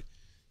hard.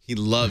 He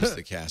loves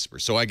the Casper.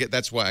 So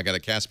that's why I got a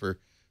Casper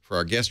for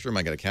our guest room.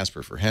 I got a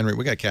Casper for Henry.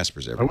 We got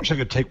Caspers everywhere. I wish I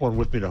could take one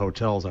with me to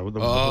hotels. I would. The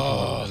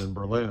hotel in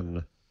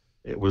Berlin.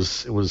 It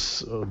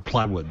was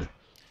plywood.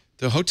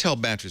 The hotel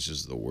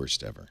mattresses are the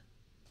worst ever.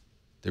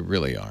 They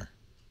really are.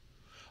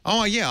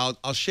 Oh yeah,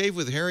 I'll shave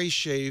with Harry's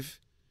shave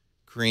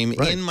cream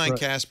in my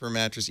Casper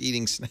mattress,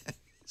 eating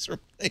snacks from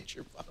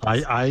Nature Box.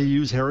 I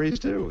use Harry's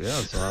too. Yeah,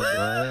 so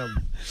I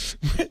am.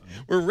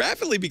 We're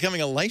rapidly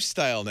becoming a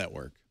lifestyle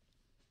network.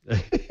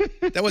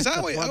 That was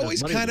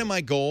always kind of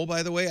my goal,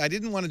 by the way. I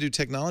didn't want to do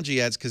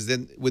technology ads because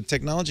then with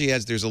technology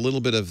ads, there's a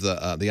little bit of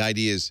the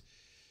idea is,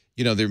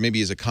 there maybe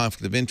is a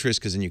conflict of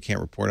interest because then you can't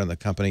report on the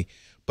company.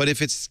 But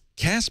if it's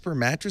Casper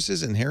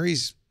mattresses and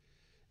Harry's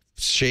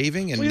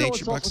shaving and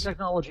Nature Box, also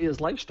technology is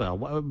lifestyle.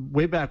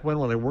 Way back when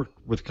I worked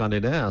with Condé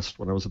Nast,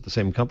 when I was at the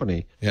same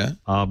company,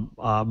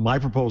 my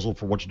proposal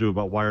for what to do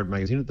about Wired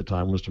magazine at the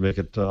time was to make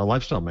it a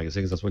lifestyle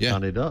magazine, because that's what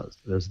Condé does.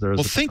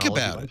 Well, think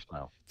about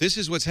lifestyle. This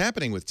is what's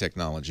happening with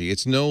technology.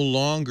 It's no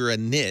longer a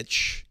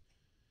niche,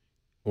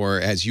 or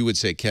as you would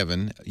say,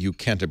 Kevin, you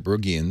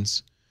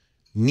Cantabruggians,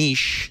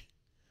 niche.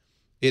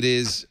 It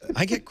is.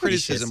 I get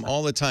criticism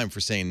all the time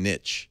for saying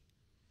niche.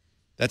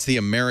 That's the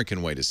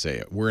American way to say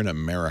it. We're in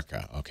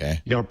America,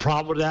 okay? You got a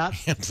problem with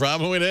that?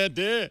 Problem with that,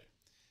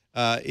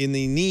 duh. In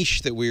the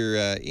niche that we're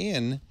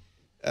in,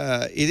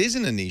 it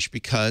isn't a niche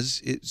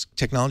because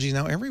technology is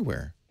now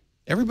everywhere.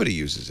 Everybody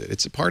uses it.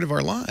 It's a part of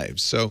our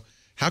lives. So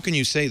how can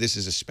you say this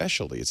is a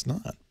specialty? It's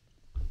not.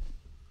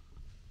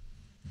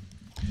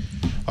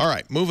 All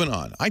right, moving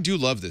on. I do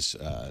love this.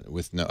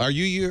 Are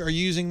you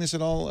using this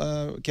at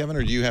all, Kevin,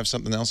 or do you have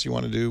something else you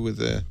want to do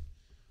with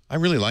I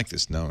really like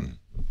this known.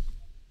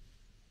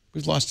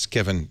 We've lost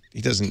Kevin.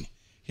 He doesn't.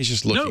 He's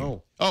just looking.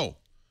 No.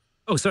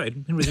 Oh, sorry. I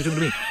didn't realize you were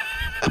talking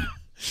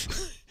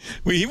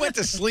to me. He went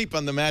to sleep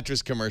on the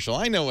mattress commercial.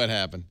 I know what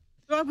happened.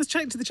 I was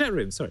chatting to the chat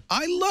room. Sorry.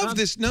 I love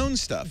this known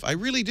stuff. I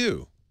really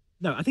do.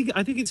 No, I think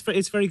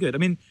it's very good. I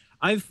mean,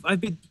 I've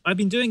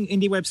been doing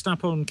indie web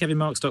stuff on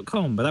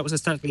kevinmarks.com, but that was a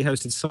statically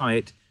hosted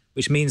site,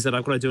 which means that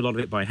I've got to do a lot of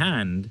it by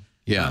hand.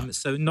 Yeah.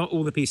 So not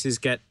all the pieces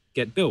get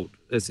built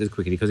as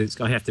quickly because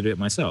I have to do it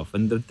myself.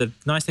 And the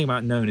nice thing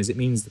about Known is it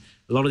means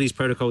a lot of these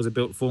protocols are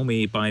built for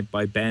me by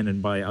Ben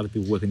and by other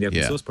people working the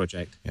open source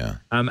project. Yeah.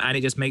 And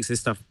it just makes this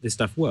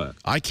stuff work.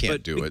 I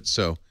can't do it.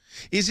 So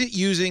is it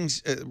using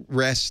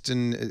REST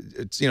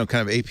and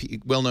kind of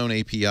well-known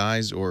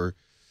APIs or?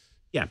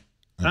 Yeah.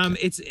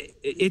 Okay.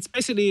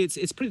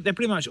 They're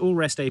pretty much all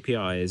REST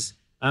APIs.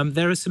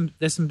 There's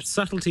some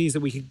subtleties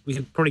that we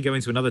could probably go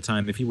into another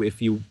time if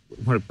you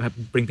want to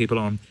bring people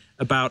on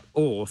about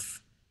auth.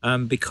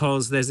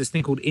 Because there's this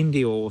thing called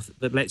IndieAuth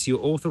that lets you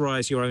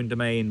authorize your own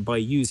domain by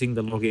using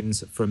the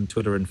logins from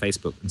Twitter and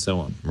Facebook and so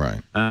on.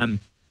 Right.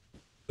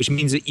 Which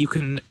means that you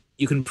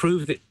can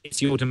prove that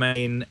it's your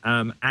domain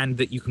and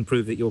that you can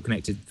prove that you're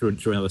connected through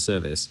another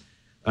service.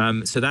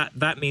 So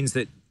that means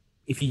that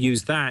if you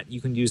use that, you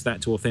can use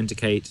that to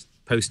authenticate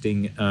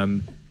posting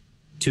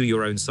to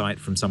your own site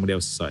from somebody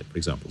else's site, for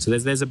example. So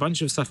there's a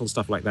bunch of subtle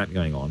stuff like that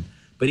going on.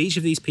 But each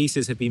of these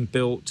pieces have been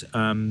built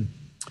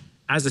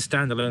as a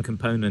standalone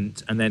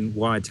component and then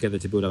wired together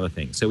to build other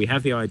things. So we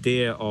have the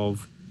idea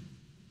of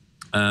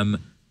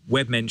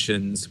web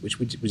mentions, which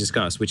we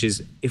discussed, which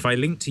is if I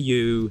link to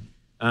you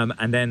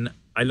and then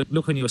I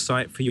look on your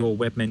site for your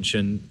web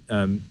mention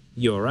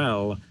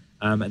URL,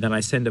 and then I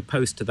send a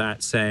post to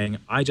that saying,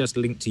 I just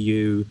linked to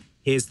you,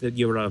 here's the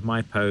URL of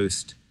my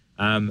post,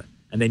 and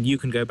then you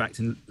can go back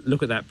to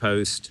look at that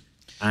post.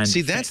 And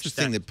see, that's the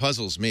thing that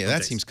puzzles me.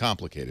 That seems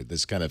complicated,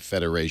 this kind of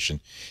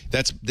federation.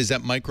 Is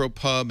that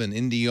micropub and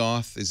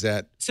IndieAuth? Is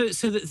that... So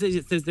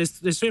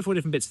there's 3 or 4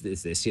 different bits to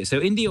this. Yeah. So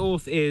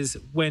IndieAuth is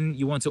when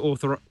you want to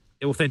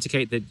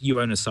authenticate that you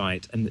own a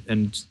site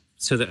and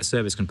so that a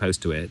service can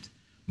post to it.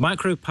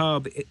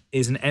 Micropub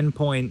is an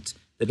endpoint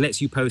that lets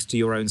you post to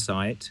your own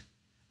site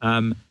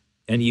and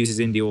uses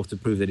IndieAuth to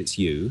prove that it's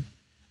you.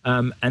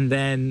 And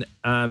then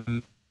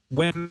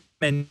web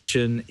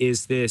mention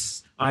is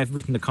this, I've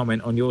written a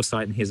comment on your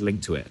site and here's a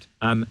link to it.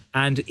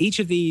 And each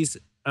of these,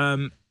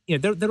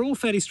 they're all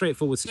fairly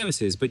straightforward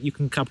services, but you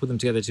can couple them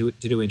together to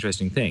do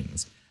interesting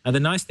things. And the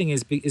nice thing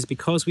is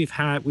because we've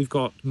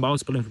got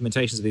multiple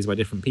implementations of these by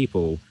different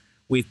people,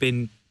 we've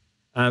been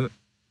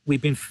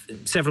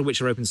several of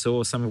which are open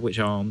source, some of which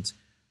aren't,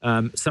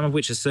 some of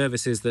which are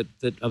services that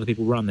other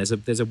people run.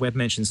 There's a web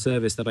mention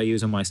service that I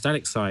use on my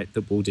static site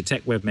that will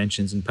detect web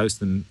mentions and post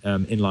them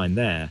inline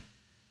there.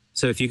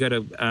 So if you go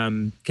to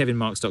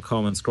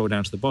kevinmarks.com and scroll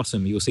down to the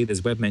bottom, you'll see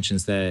there's web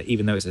mentions there,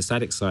 even though it's a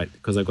static site,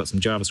 because I've got some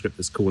JavaScript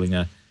that's calling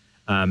a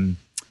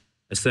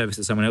service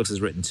that someone else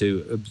has written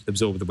to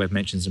absorb the web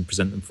mentions and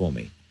present them for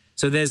me.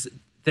 So there's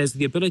there's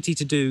the ability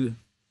to do.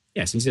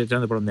 Yes, you see it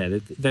down the bottom there.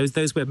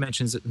 Those web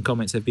mentions and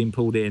comments have been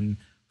pulled in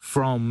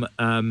from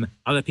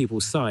other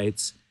people's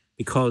sites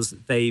because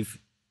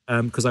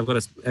because I've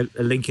got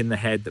a link in the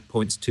head that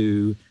points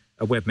to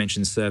a web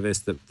mention service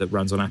that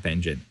runs on App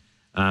Engine.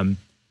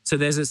 So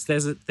there's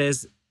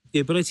the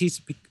ability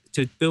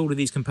to build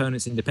these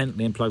components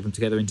independently and plug them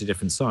together into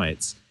different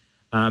sites.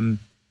 And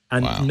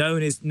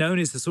known is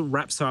the sort of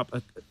wraps up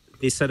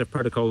this set of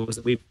protocols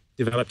that we've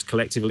developed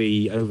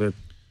collectively over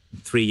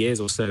 3 years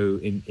or so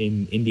in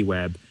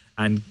IndieWeb,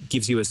 and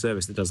gives you a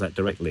service that does that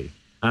directly.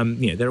 There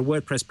are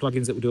WordPress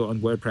plugins that will do it on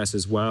WordPress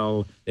as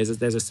well. There's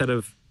a set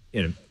of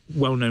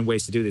well-known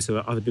ways to do this so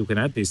that other people can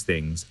add these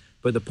things.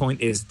 But the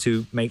point is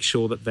to make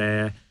sure that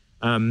they're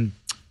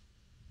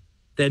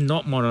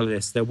not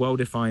monoliths. They're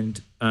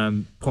well-defined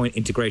point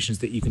integrations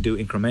that you can do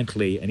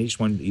incrementally, and each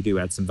one that you do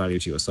adds some value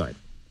to your site.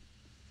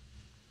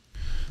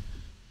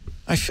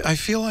 I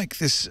feel like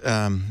this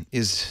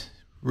is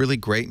really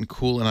great and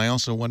cool, and I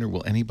also wonder,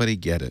 will anybody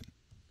get it?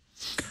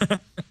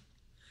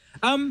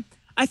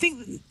 I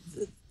think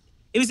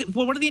it was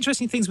one of the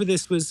interesting things with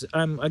this was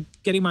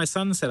getting my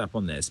son set up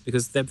on this,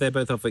 because they're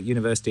both off at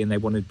university and they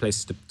wanted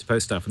places to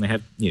post stuff, and they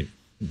have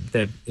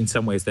they're in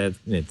some ways they're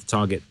the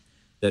target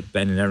that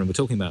Ben and Erin were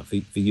talking about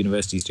for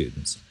university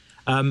students.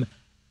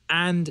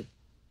 And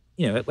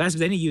as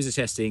with any user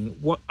testing,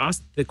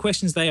 the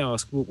questions they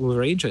asked were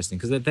very interesting,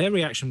 because their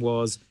reaction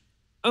was,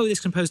 "Oh, this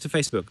can post to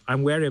Facebook.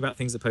 I'm wary about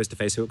things that post to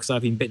Facebook because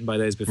I've been bitten by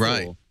those before.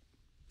 Right.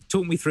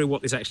 Talk me through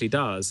what this actually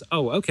does.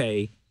 Oh,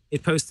 okay.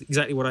 It posts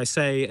exactly what I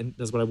say and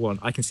does what I want.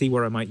 I can see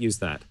where I might use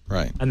that."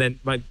 Right. And then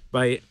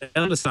my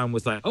elder son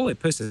was like, "Oh, it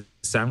posts to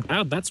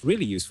SoundCloud. That's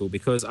really useful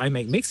because I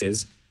make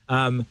mixes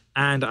and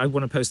I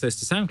want to post those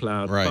to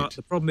SoundCloud." Right. But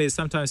the problem is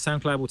sometimes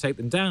SoundCloud will take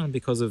them down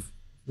because of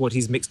what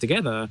he's mixed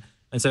together.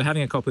 And so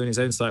having a copy on his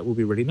own site will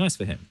be really nice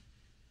for him.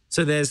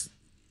 So there's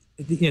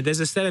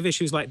a set of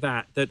issues like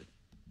that. The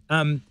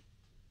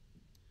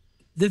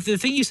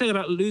thing you said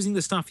about losing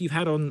the stuff you've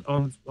had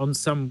on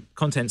some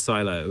content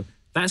silo,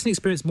 that's an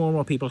experience more and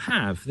more people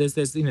have.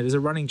 There's a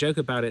running joke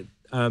about it,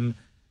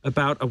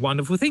 about a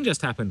wonderful thing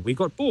just happened. We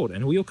got bored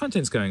and all your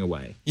content's going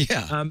away.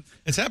 Yeah,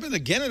 it's happened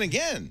again and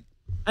again.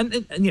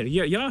 And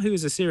Yahoo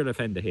is a serial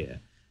offender here.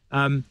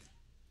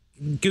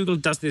 Google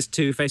does this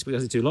too. Facebook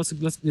does it too. Lots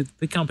of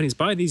big companies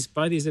buy these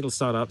little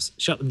startups,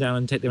 shut them down,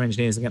 and take their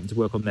engineers and get them to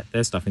work on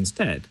their stuff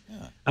instead.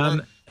 Yeah.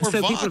 Or so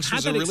Vox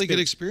was a really good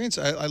experience.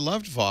 I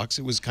loved Vox.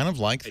 It was kind of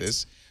like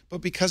this, but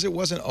because it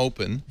wasn't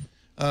open,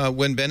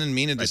 when Ben and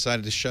Mina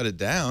decided to shut it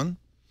down,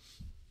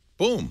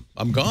 boom,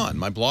 I'm gone.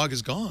 My blog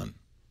is gone.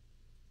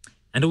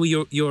 And all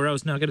your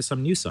URLs now go to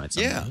some news sites.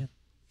 Yeah.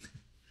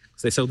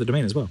 Because they sold the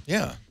domain as well.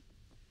 Yeah.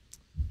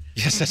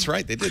 Yes, that's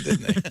right. They did,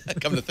 didn't they?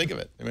 Come to think of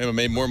it, they may have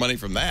made more money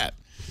from that.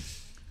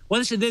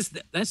 Well, there's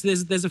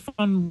a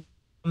fun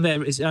one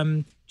there. Is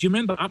do you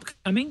remember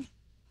Upcoming?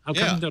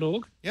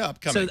 Upcoming.org? Yeah,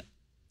 Upcoming.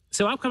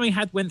 So Upcoming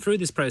went through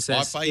this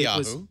process. Bought by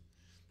Yahoo.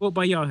 Bought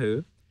by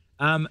Yahoo.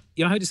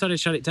 Yahoo decided to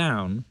shut it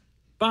down,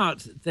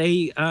 but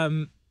they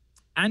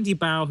Andy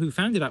Bao, who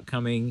founded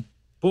Upcoming,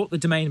 bought the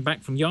domain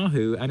back from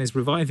Yahoo and is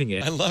reviving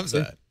it. I love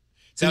that.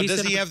 So now,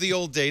 does he have the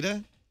old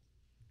data?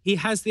 He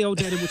has the old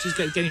data, which is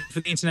getting for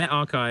the Internet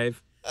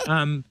Archive,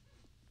 and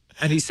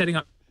he's setting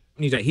up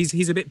new data.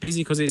 He's a bit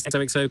busy because it's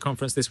XOXO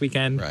conference this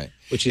weekend. Right.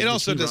 It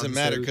also doesn't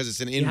matter because it's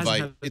an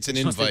invite. It's an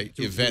invite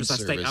event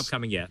service.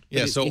 Upcoming yet.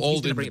 Yeah. So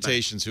old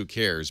invitations, who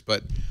cares?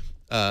 But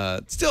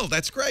still,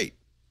 that's great.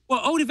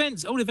 Well, old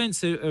events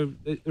are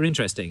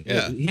interesting.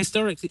 Yeah.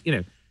 Historically,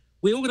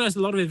 we organise a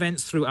lot of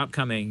events through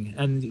Upcoming,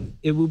 and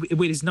it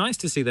is nice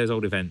to see those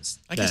old events.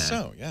 I guess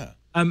so. Yeah.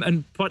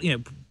 And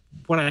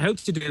what I hope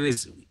to do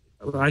is,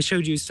 I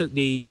showed you some of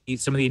the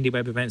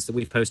IndieWeb events that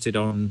we've posted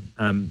on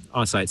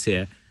our sites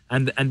here,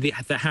 and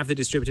that have the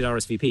distributed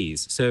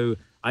RSVPs. So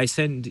I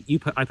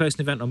post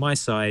an event on my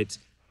site,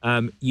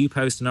 you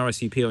post an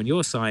RSVP on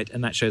your site,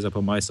 and that shows up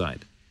on my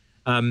site.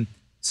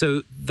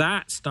 So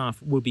that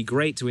stuff would be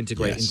great to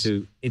integrate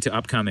into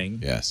Upcoming.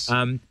 Yes.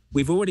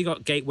 We've already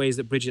got gateways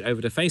that bridge it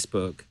over to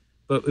Facebook,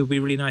 but it would be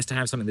really nice to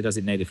have something that does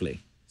it natively.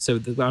 So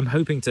I'm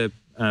hoping to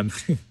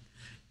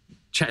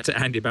chat to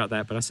Andy about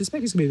that, but I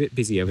suspect it's going to be a bit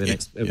busy over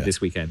this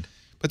weekend.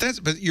 But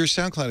your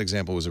SoundCloud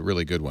example was a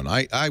really good one.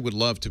 I would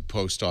love to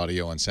post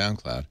audio on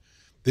SoundCloud.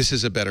 This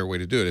is a better way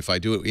to do it. If I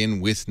do it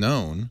in with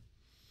Known,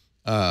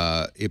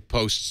 it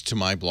posts to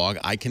my blog.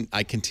 I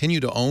continue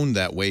to own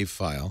that WAV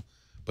file,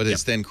 but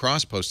it's then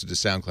cross-posted to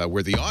SoundCloud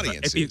where the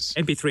audience is.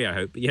 MP3, I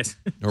hope, but yes.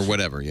 Or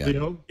whatever,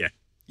 yeah.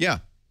 Yeah.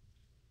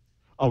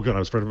 Oh, good. I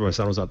was afraid my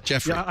sound was out.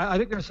 Jeffrey. Yeah,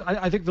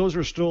 I think those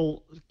are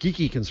still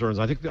geeky concerns.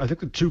 I think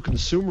the two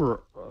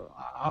consumer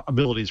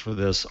abilities for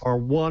this are,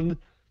 one,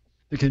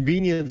 the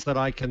convenience that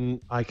I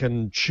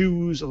can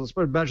choose. Let's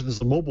imagine this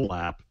is a mobile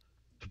app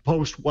to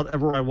post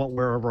whatever I want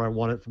wherever I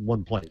want it from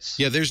one place.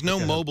 Yeah, there's no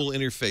mobile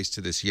interface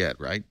to this yet,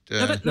 right?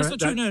 No, that's not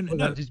true.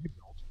 No.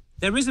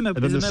 There is a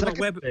mobile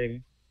web.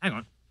 Hang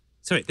on.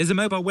 There's a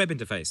mobile web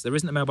interface. There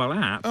isn't a mobile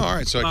app. Oh, all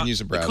right, so I can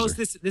use a browser.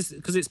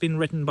 Because it's been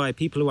written by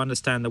people who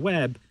understand the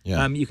web,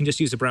 you can just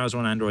use a browser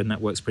on Android, and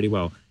that works pretty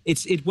well.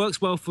 It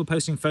works well for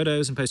posting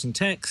photos and posting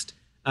text.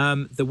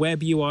 The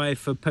web UI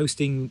for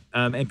posting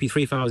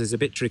MP3 files is a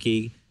bit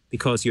tricky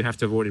because you have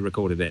to have already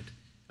recorded it.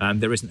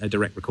 There isn't a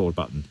direct record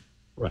button.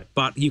 Right.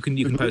 But you can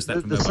post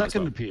that from mobile. The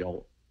second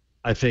appeal,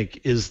 I think,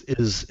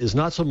 is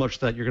not so much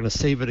that you're going to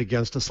save it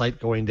against a site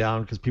going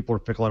down because people are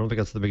fickle. I don't think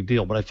that's the big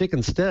deal. But I think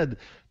instead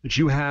that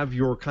you have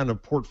your kind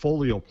of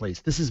portfolio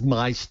place. This is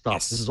my stuff.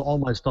 Yes. This is all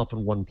my stuff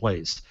in one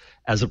place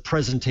as a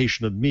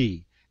presentation of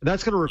me. And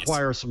that's going to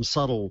require some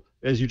subtle,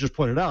 as you just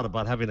pointed out,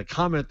 about having a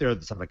comment there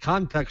that's in a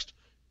context.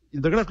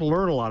 They're going to have to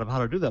learn a lot of how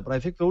to do that. But I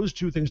think those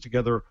two things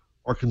together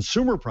are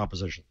consumer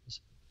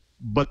propositions.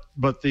 But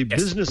the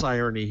business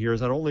irony here is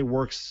that only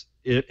works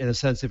in a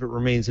sense if it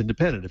remains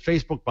independent. If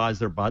Facebook buys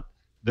their butt,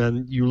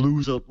 then you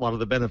lose a lot of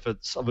the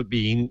benefits of it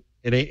being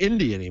in an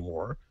indie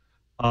anymore.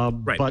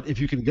 Right. But if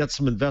you can get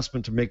some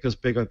investment to make this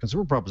big on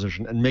consumer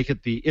proposition and make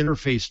it the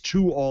interface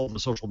to all the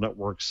social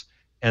networks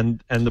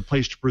and the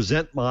place to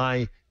present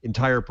my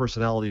entire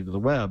personality to the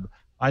web,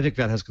 I think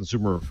that has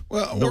consumer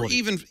ability. Or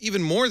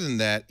even more than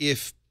that,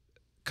 if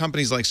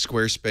companies like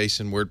Squarespace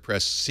and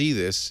WordPress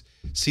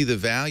see the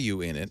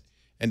value in it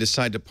and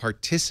decide to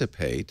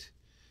participate,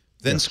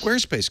 then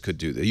Squarespace could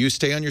do that. You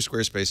stay on your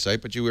Squarespace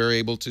site, but you are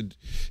able to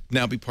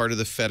now be part of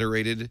the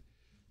federated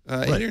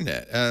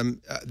internet.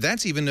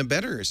 That's even a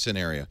better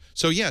scenario.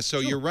 So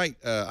you're right.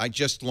 I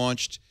just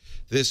launched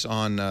this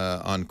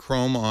on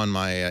Chrome on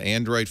my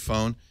Android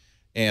phone,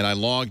 and I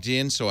logged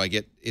in. So I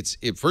get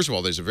first of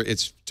all,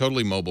 it's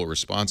totally mobile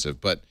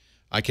responsive, but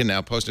I can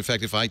now post. In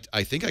fact, if I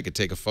think I could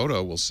take a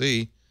photo, we'll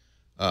see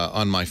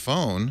on my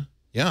phone,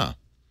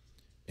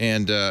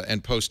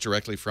 and post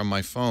directly from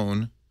my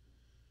phone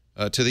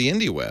to the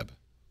indie web.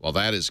 Well,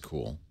 that is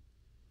cool.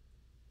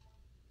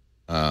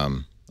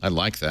 I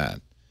like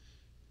that.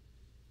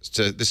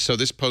 So this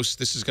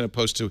is going to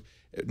post to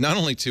not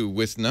only to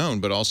With Known,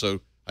 but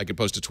also I could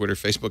post to Twitter,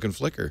 Facebook, and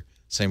Flickr.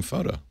 Same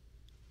photo.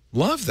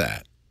 Love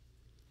that.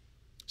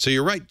 So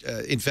you're right.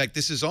 In fact,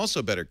 this is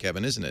also better,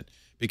 Kevin, isn't it?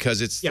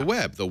 Because it's the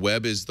web. The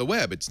web is the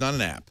web. It's not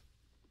an app.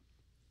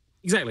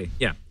 Exactly.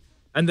 Yeah.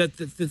 And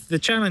the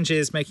challenge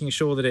is making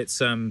sure that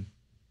it's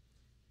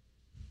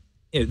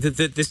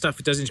this stuff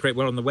does integrate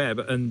well on the web,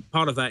 and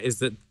part of that is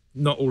that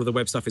not all of the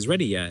web stuff is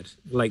ready yet.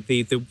 Like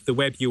the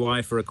web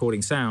UI for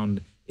recording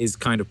sound is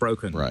kind of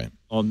broken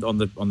on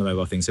the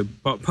mobile thing. So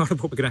part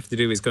of what we're going to have to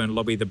do is go and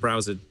lobby the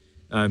browser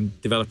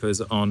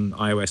developers on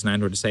iOS and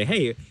Android to say,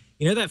 hey,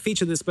 you know that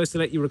feature that's supposed to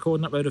let you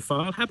record and upload a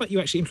file? How about you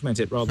actually implement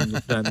it rather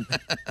than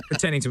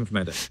pretending to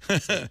implement it?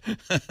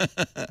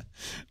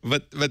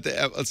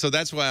 So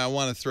that's why I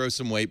want to throw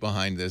some weight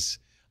behind this.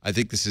 I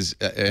think this is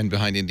and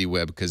behind indie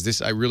web, because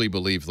I really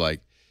believe that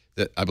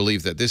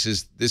this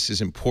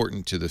is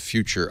important to the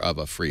future of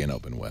a free and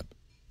open web.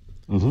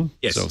 Mm-hmm.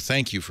 Yes. So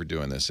thank you for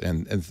doing this,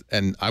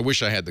 and I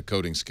wish I had the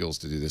coding skills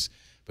to do this,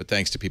 but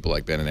thanks to people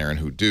like Ben and Erin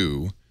who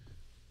do,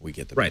 we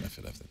get the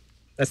benefit of it.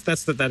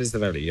 That is the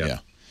value.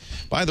 Yeah.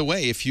 By the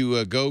way, if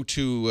you go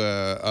to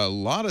a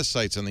lot of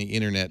sites on the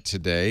internet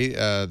today,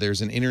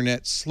 there's an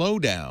internet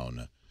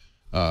slowdown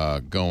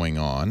going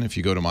on. If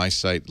you go to my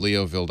site,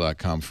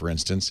 leoville.com, for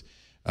instance,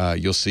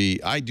 you'll see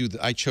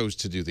I chose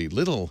to do the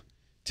little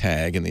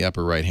tag in the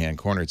upper right-hand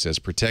corner. It says,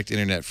 protect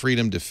internet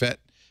freedom,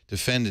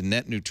 defend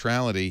net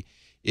neutrality.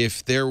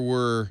 If there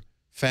were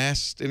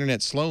fast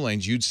internet slow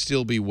lanes, you'd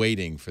still be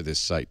waiting for this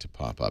site to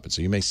pop up. And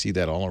so you may see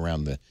that all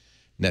around the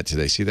net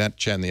today. See that,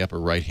 Chad, in the upper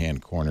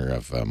right-hand corner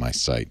of my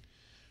site?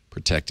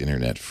 Protect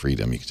internet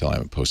freedom. You can tell I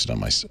haven't posted on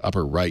my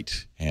upper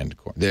right-hand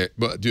corner. There,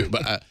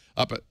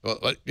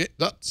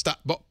 stop.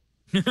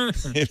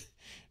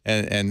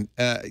 and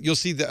you'll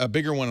see a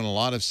bigger one on a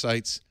lot of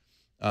sites.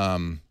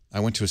 I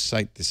went to a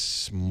site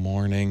this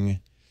morning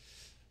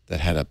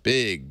that had a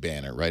big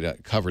banner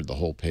covered the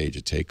whole page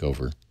of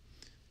takeover.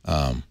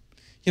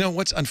 You know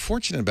what's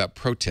unfortunate about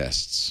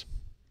protests?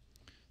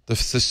 The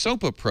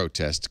SOPA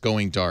protest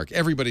going dark.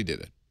 Everybody did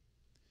it.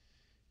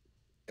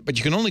 But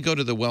you can only go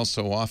to the well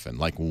so often,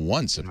 like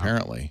once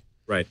apparently.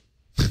 Right.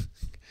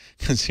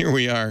 Because here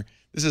we are.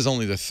 This is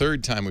only the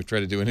third time we've tried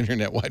to do an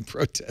internet-wide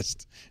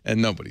protest,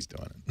 and nobody's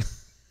doing it.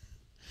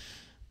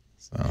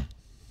 So.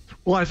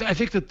 Well, I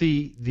think that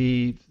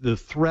the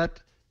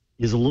threat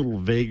is a little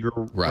vaguer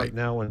right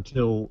now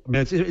until, I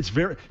mean, it's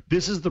very,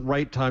 this is the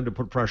right time to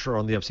put pressure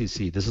on the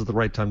FCC. This is the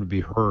right time to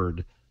be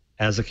heard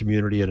as a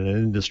community and an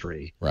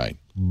industry. Right.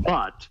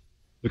 But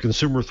the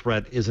consumer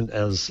threat isn't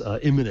as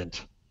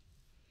imminent.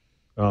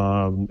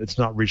 It's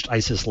not reached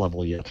ISIS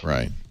level yet.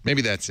 Right.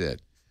 Maybe that's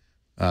it.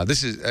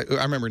 This is,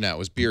 I remember now, it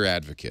was Beer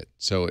Advocate.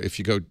 So if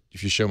you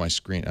show my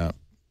screen,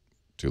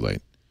 too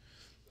late.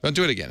 I'll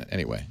do it again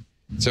anyway.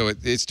 So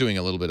it's doing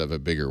a little bit of a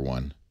bigger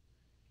one.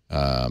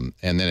 And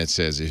then it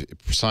says,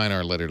 sign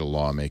our letter to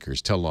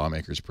lawmakers, tell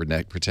lawmakers,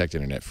 protect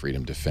internet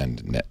freedom,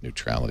 defend net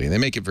neutrality. And they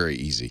make it very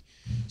easy.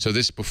 So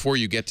before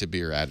you get to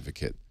Beer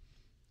Advocate,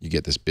 you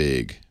get this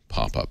big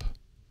pop-up.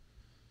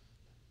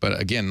 But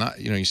again, not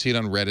you see it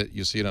on Reddit,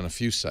 you see it on a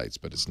few sites,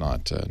 but it's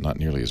not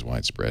nearly as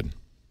widespread.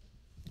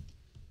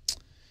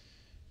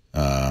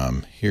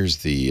 Here's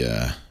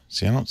the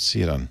see. I don't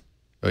see it on.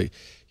 Oh,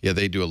 yeah,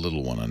 they do a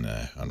little one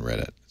on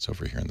Reddit. It's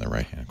over here in the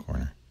right-hand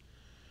corner.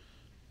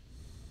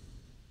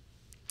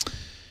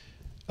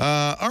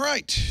 All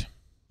right.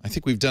 I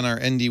think we've done our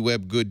ND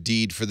Web good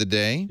deed for the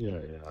day.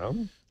 Yeah.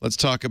 Let's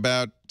talk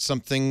about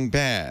something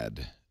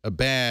bad. A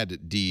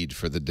bad deed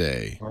for the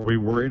day. Are we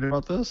worried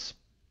about this?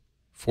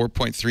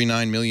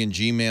 4.39 million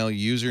Gmail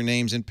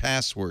usernames and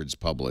passwords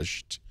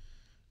published.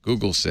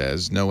 Google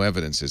says no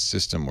evidence its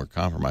system were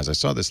compromised. I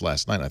saw this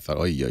last night. I thought,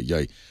 oh,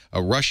 yeah.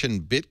 A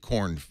Russian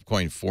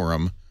Bitcoin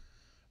forum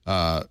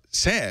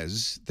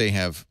says they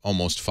have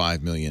almost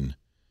 5 million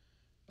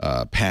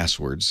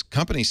passwords.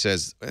 Company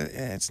says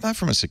it's not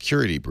from a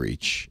security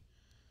breach.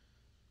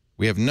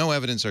 We have no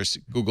evidence.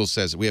 Google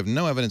says we have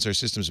no evidence our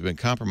systems have been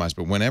compromised,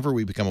 but whenever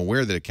we become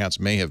aware that accounts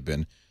may have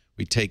been,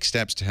 we take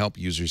steps to help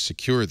users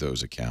secure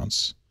those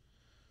accounts.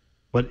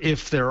 But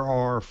if there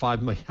are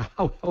 5 million,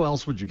 how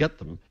else would you get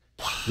them?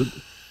 So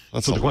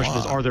the question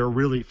is, are there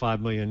really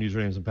 5 million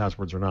usernames and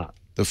passwords or not?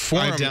 The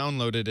forum, I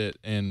downloaded it,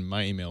 and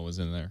my email was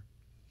in there.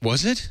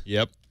 Was it?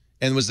 Yep.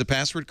 And was the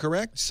password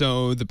correct?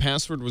 So the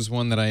password was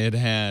one that I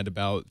had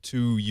about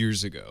 2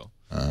 years ago,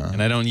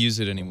 and I don't use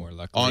it anymore,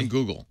 luckily. On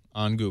Google?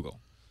 On Google,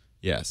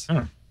 yes.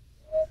 Huh.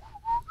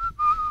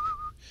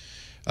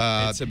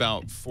 It's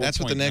about 4.9 That's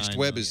what the Next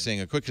Web is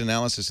saying. A quick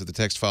analysis of the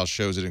text file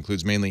shows it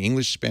includes mainly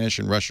English, Spanish,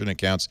 and Russian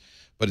accounts,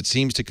 but it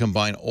seems to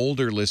combine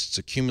older lists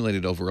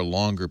accumulated over a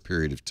longer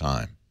period of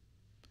time.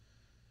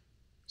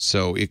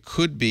 So it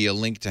could be a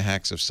link to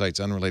hacks of sites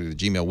unrelated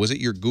to Gmail. Was it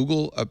your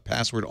Google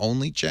password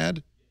only,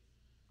 Chad?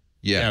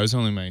 Yeah, it was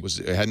only my...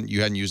 You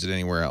hadn't used it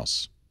anywhere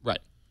else? Right.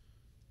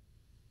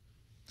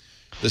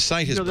 The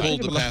site has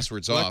pulled the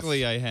passwords off.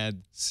 Luckily, I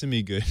had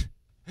semi-good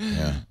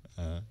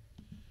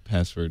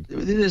password.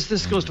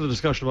 This goes to the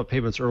discussion about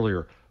payments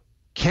earlier.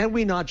 Can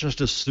we not just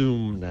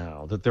assume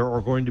now that there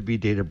are going to be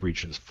data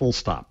breaches, full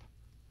stop?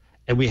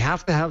 And we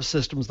have to have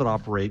systems that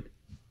operate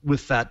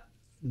with that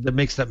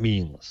makes that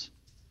meaningless.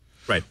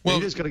 Right. Well,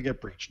 it is going to get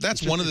breached.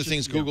 That's one of the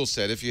things Google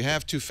said. If you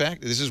have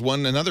two-factor, this is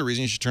another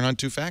reason you should turn on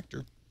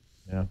two-factor.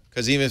 Yeah.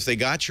 Because even if they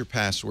got your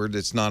password,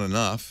 it's not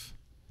enough.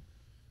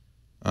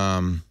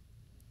 Does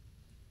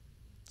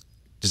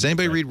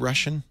anybody read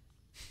Russian?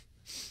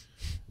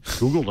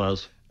 Google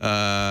does.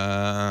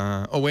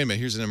 Oh, wait a minute.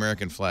 Here's an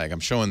American flag. I'm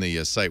showing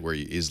the site where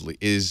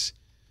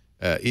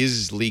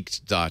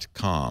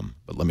isleaked.com.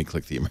 But let me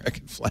click the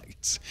American flag.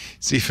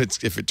 See if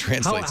it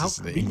translates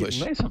into English.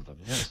 Say something,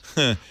 yes.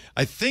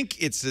 I think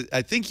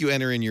you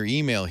enter in your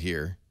email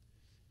here,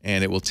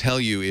 and it will tell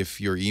you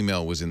if your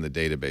email was in the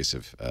database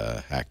of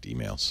hacked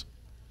emails.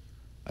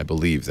 I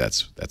believe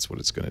that's what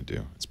it's going to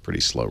do. It's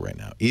pretty slow right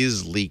now.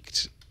 Is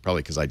leaked,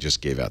 probably because I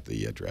just gave out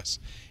the address.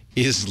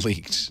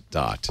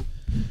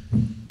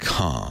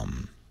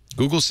 Isleaked.com.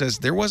 Google says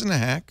there wasn't a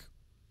hack.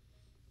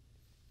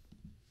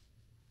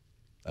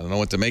 I don't know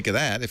what to make of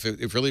that. If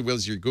it really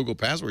was your Google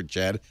password,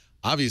 Chad,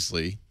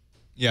 obviously.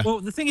 Yeah. Well,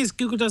 the thing is,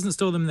 Google doesn't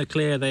store them in the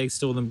clear. They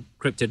store them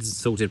encrypted and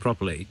sorted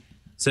properly.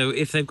 So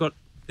if they've got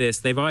this,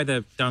 they've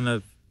either done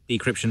a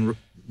decryption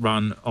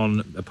run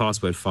on a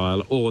password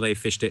file, or they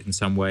phished it in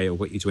some way, or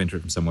got you to enter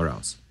it from somewhere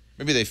else.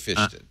 Maybe they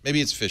phished it.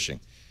 Maybe it's phishing.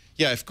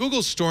 Yeah, if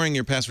Google's storing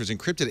your passwords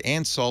encrypted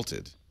and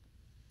salted.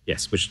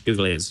 Yes, which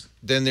Google is.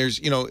 Then there's,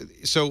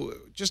 so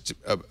just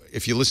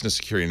if you listen to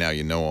security now,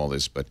 you know all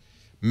this, but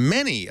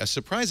a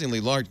surprisingly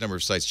large number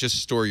of sites just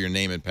store your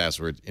name and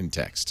password in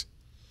text.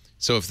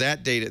 So if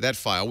that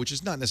file, which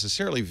is not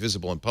necessarily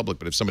visible in public,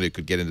 but if somebody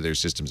could get into their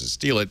systems and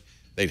steal it,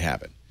 they'd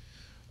have it.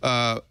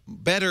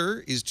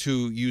 Better is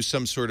to use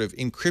some sort of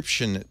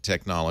encryption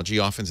technology.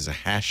 Often it's a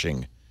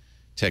hashing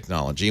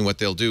technology. And what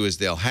they'll do is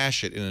they'll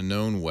hash it in a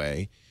known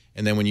way.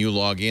 And then when you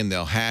log in,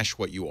 they'll hash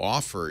what you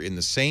offer in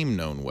the same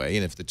known way.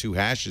 And if the two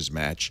hashes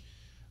match,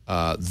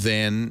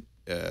 then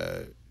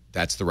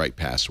that's the right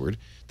password.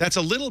 That's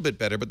a little bit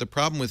better, but the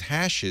problem with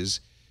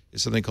hashes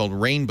is something called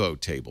rainbow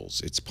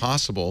tables. It's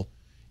possible,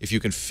 if you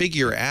can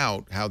figure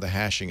out how the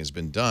hashing has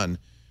been done,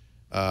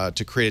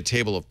 to create a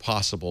table of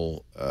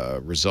possible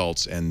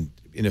results and,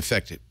 in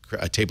effect,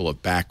 a table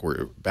of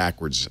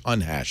backwards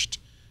unhashed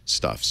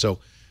stuff. So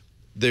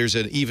there's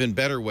an even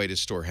better way to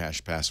store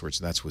hash passwords,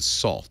 and that's with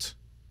salt.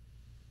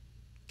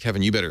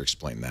 Kevin, you better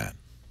explain that.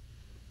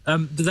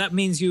 That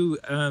means you,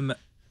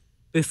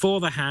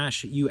 before the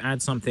hash, you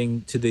add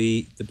something to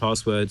the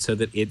password so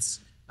that it's,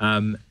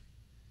 even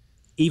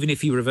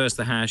if you reverse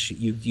the hash,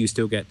 you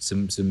still get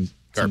something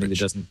that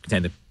doesn't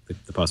contain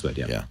the password.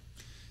 Yeah.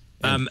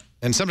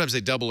 And sometimes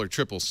they double or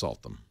triple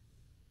salt them.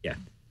 Yeah.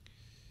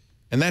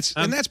 And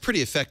that's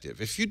pretty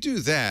effective. If you do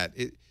that,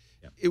 it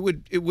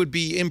would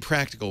be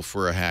impractical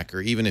for a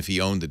hacker, even if he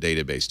owned the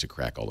database, to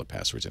crack all the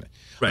passwords in it.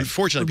 Right.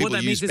 Unfortunately, people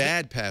use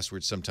bad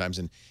passwords sometimes,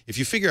 and if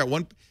you figure out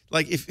one,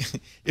 like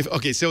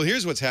okay, so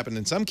here's what's happened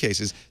in some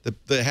cases: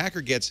 the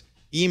hacker gets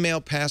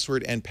email,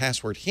 password, and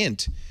password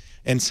hint,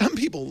 and some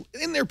people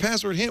in their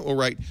password hint will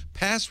write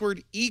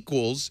password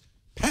equals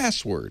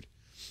password.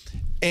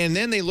 And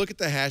then they look at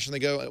the hash and they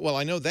go, well,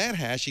 I know that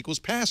hash equals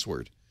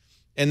password.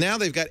 And now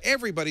they've got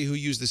everybody who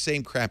used the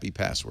same crappy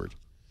password.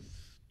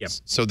 Yep.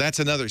 So that's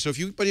another. So if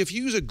you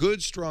use a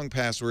good, strong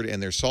password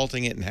and they're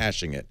salting it and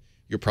hashing it,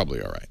 you're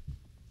probably all right.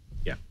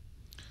 Yeah.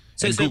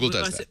 And Google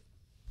does that.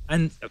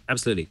 And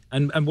absolutely.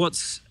 And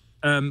what's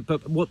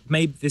but what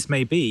this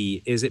may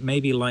be is it may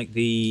be like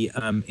the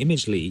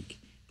image leak.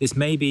 This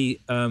may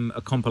be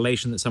a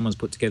compilation that someone's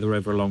put together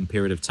over a long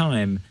period of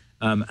time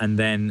and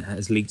then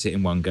has leaked it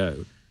in one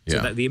go. So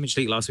that the image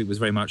leak last week was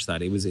very much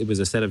that. It was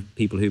a set of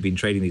people who've been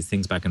trading these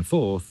things back and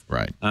forth.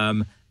 Right.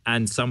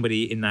 And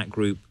somebody in that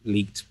group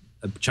leaked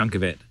a chunk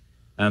of it.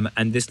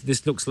 And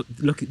this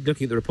looking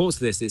at the reports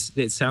of this,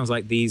 it sounds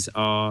like these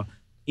are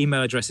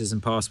email addresses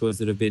and passwords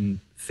that have been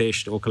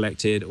phished or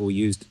collected or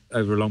used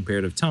over a long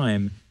period of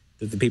time.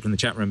 That the people in the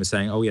chat room are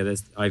saying, "Oh yeah,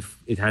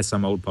 it has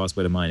some old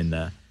password of mine in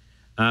there."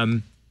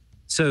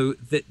 So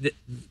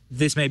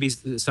this may be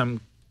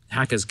some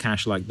hacker's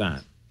cache like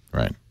that.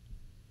 Right.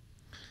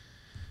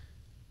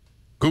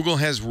 Google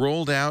has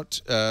rolled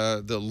out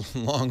the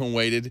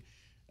long-awaited,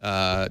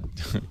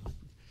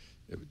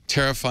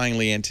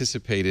 terrifyingly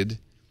anticipated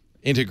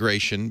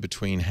integration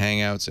between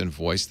Hangouts and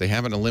Voice. They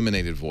haven't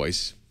eliminated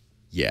Voice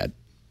yet.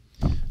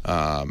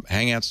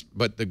 Hangouts,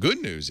 but the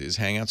good news is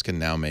Hangouts can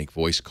now make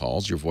voice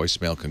calls. Your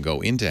voicemail can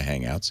go into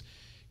Hangouts.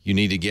 You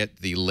need to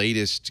get the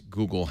latest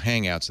Google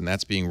Hangouts, and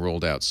that's being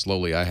rolled out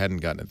slowly. I hadn't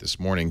gotten it this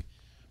morning,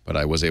 but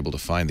I was able to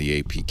find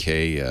the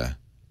APK.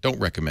 Don't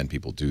recommend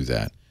people do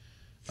that.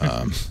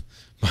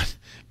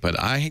 But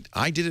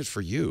I did it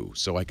for you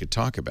so I could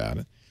talk about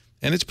it.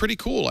 And it's pretty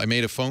cool. I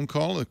made a phone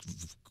call.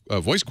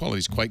 Voice quality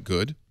is quite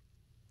good.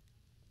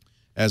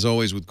 As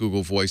always with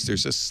Google Voice,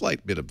 there's a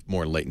slight bit of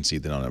more latency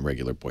than on a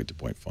regular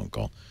point-to-point phone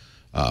call.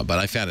 But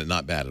I found it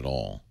not bad at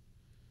all.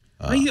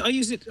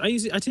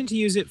 I tend to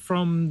use it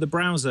from the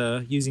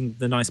browser using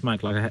the nice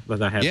mic like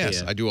I have here.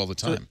 Yes, I do all the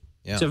time.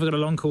 So if I've got a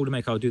long call to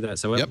make, I'll do that.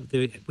 So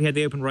we had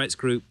the Open Rights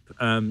Group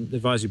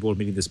advisory board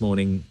meeting this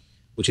morning,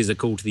 which is a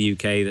call to the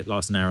UK that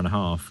lasts an hour and a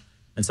half.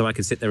 And so I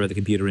could sit there at the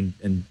computer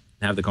and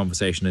have the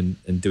conversation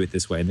and do it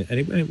this way. And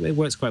it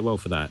works quite well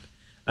for that.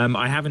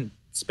 I haven't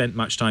spent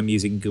much time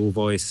using Google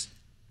Voice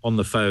on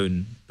the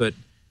phone, but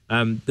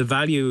the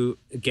value,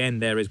 again,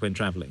 there is when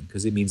traveling,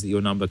 because it means that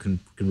your number can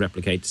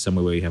replicate to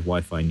somewhere where you have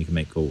Wi-Fi and you can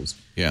make calls.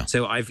 Yeah.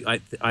 So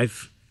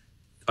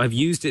I've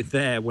used it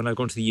there when I've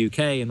gone to the UK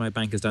and my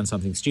bank has done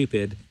something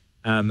stupid,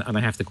 and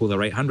I have to call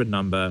their 800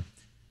 number.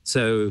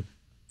 So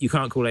you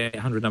can't call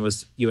 800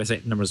 numbers, US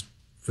numbers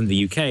from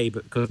the UK,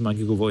 but because my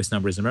Google Voice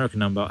number is an American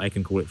number, I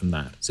can call it from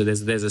that. So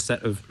there's a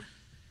set of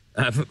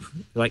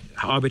like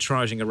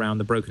arbitraging around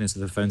the brokenness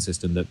of the phone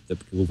system that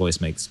Google Voice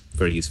makes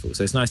very useful.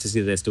 So it's nice to see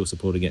that they're still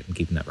supporting it and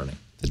keeping that running.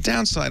 The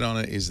downside on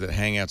it is that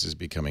Hangouts is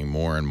becoming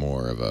more and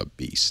more of a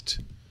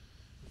beast.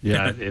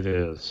 Yeah, it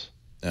is.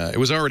 It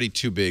was already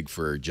too big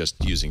for just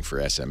using for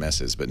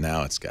SMSs, but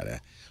now it's got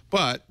a...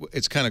 But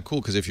it's kind of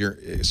cool because if you're...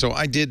 So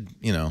I did,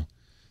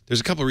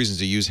 there's a couple of reasons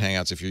to use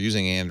Hangouts. If you're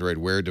using an Android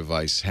Wear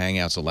device,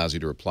 Hangouts allows you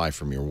to reply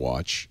from your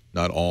watch.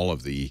 Not all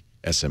of the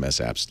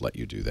SMS apps let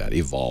you do that.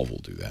 Evolve will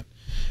do that.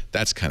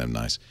 That's kind of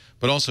nice.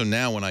 But also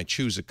now when I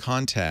choose a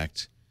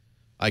contact,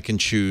 I can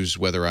choose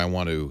whether I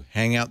want to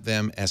hang out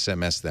them,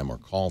 SMS them, or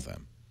call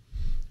them.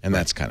 And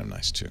that's kind of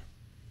nice too.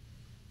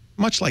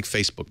 Much like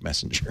Facebook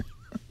Messenger.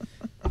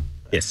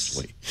 Yes.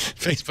 Actually,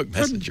 Facebook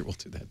Messenger will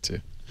do that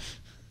too.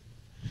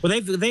 Well,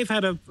 they've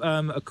had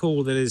a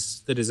call that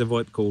is a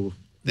VoIP call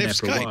They have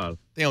for a Skype. while.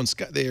 They own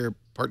Skype. They are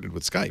partnered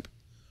with Skype.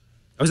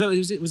 Oh,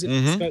 was it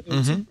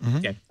Skype?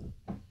 Okay.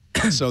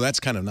 So that's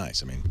kind of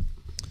nice. I mean,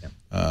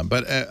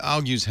 but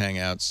I'll use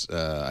Hangouts,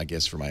 I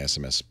guess, for my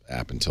SMS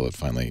app until it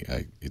finally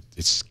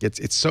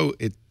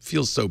it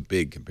feels so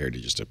big compared to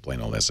just a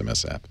plain old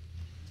SMS app.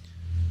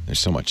 There's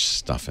so much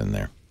stuff in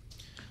there.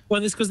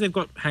 Well, it's because they've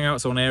got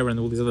Hangouts on Air and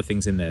all these other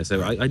things in there.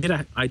 So I did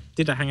a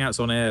Hangouts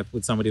on Air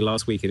with somebody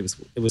last week, and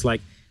it was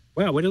like,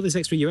 wow, where did all this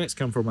extra UX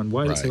come from, and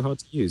why is it so hard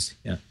to use?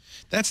 Yeah.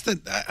 That's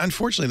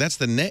unfortunately that's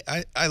the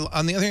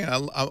on the other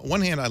hand, on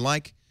one hand I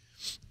like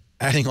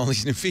adding all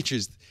these new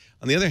features.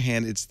 On the other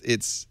hand,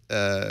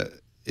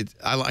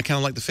 I kind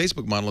of like the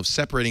Facebook model of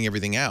separating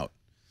everything out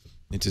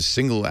into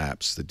single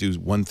apps that do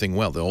one thing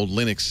well. The old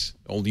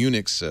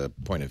Unix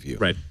point of view.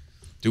 Right.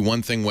 Do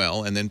one thing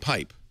well and then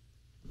pipe.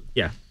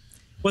 Yeah.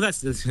 Well,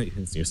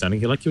 you're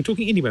sounding like you're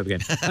talking IndieWeb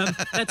again.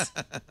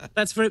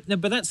 That's very. No,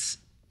 but that's.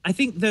 I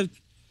think the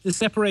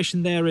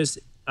separation there is.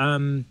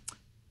 I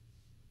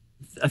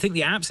think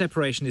the app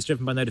separation is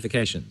driven by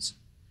notifications.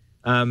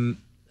 And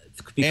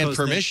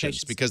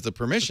permissions, because the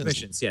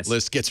permissions yes.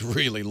 list gets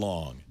really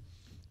long.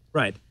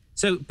 Right.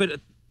 So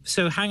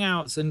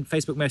Hangouts and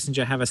Facebook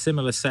Messenger have a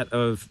similar set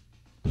of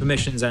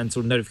permissions and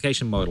sort of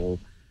notification model,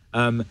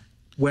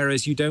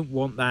 whereas you don't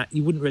want that.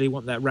 You wouldn't really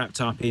want that wrapped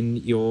up in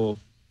your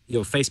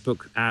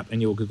Facebook app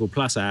and your Google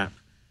Plus app,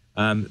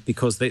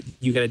 because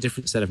you get a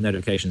different set of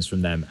notifications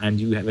from them, and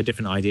you have a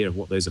different idea of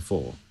what those are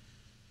for.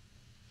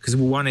 Because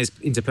one is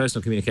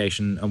interpersonal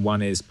communication and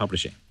one is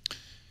publishing.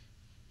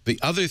 The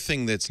other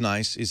thing that's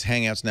nice is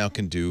Hangouts now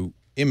can do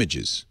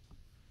images.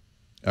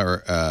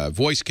 or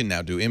voice can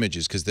now do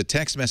images, because the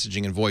text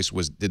messaging and voice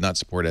did not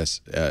support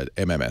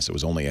MMS. It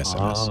was only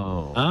SMS.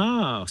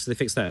 Oh, so they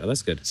fixed that. Oh,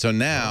 that's good. So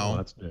now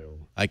that's new.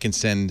 I can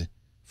send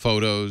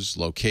photos,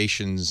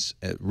 locations,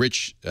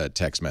 rich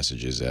text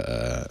messages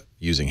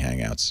using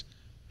Hangouts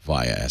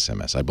via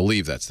SMS. I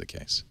believe that's the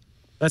case.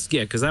 That's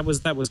because that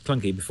was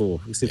clunky before.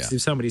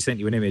 If somebody sent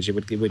you an image, it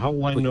would. How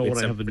will I know when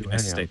I have the new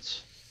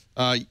Hangouts?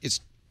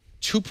 It's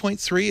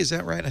 2.3. Is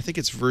that right? I think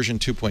it's version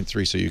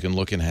 2.3, so you can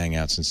look in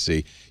Hangouts and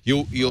see.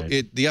 The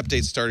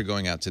update started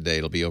going out today.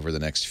 It'll be over the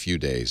next few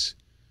days.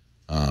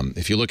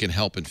 If you look in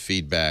help and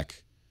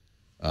feedback,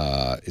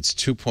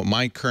 it's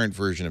my current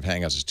version of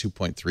Hangouts is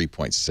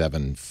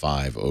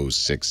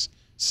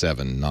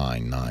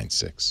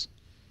 2.3.75067996.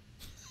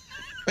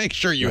 Make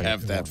sure you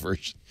have that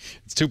version.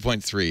 It's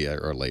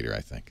 2.3 or later, I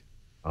think.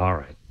 All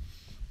right.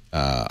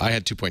 I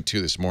had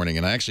 2.2 this morning,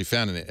 and I actually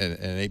found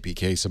an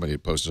APK somebody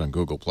had posted on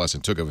Google Plus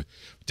and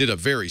did a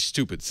very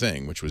stupid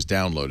thing, which was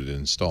downloaded and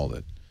installed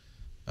it,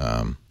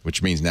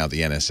 which means now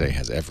the NSA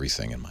has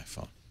everything in my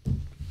phone.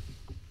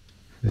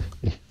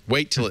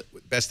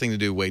 Best thing to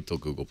do, wait till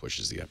Google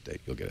pushes the update.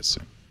 You'll get it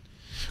soon.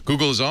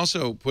 Google is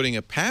also putting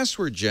a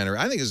password generator.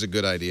 I think this is a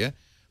good idea.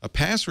 A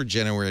password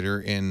generator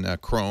in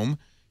Chrome.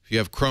 If you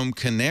have Chrome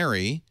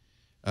Canary,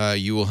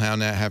 you will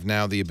have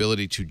now the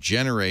ability to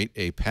generate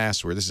a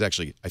password. This is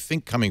actually, I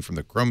think, coming from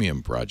the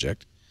Chromium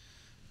project.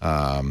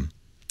 Yeah,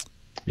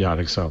 I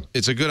think so.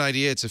 It's a good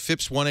idea. It's a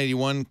FIPS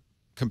 181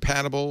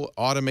 compatible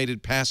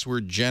automated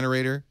password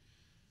generator.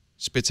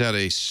 Spits out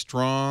a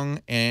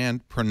strong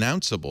and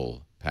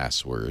pronounceable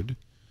password.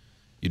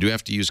 You do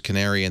have to use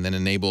Canary and then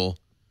enable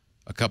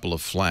a couple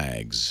of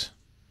flags.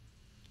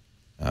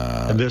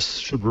 And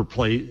this would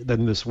replace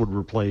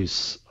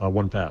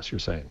 1Pass, you're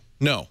saying?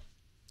 No,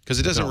 because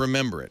it doesn't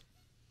remember it.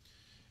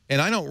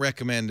 And I don't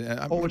recommend...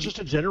 it's just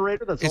a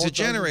generator? It's a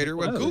generator.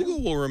 Well,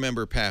 Google will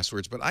remember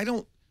passwords, but I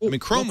don't... I mean,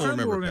 Chrome will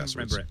remember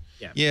passwords.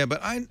 Yeah, but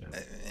I'm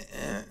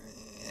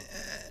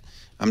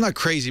not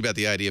crazy about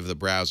the idea of the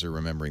browser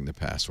remembering the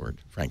password,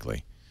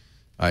 frankly.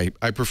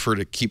 I prefer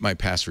to keep my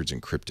passwords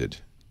encrypted.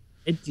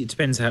 It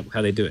depends how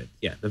they do it.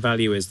 Yeah, the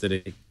value is that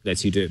it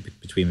lets you do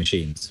it between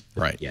machines.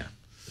 Right. Yeah.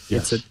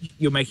 Yes.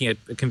 You're making a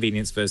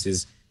convenience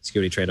versus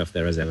security trade-off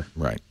there as ever.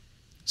 Right.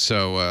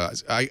 So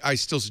I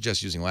still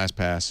suggest using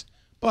LastPass,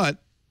 but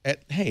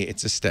hey,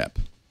 it's a step.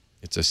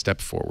 It's a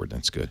step forward.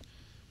 That's good.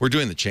 We're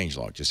doing the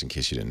changelog just in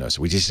case you didn't know.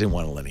 So we just didn't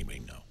want to let anybody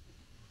know.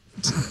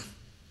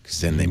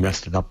 Because then they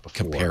messed it up before.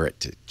 Compare it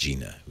to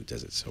Gina, who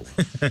does it so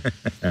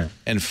well.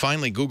 And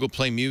finally, Google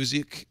Play movies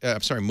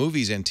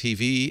and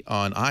TV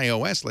on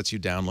iOS lets you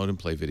download and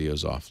play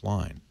videos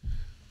offline.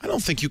 I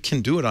don't think you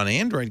can do it on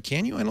Android,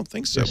 can you? I don't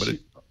think so. Yes, but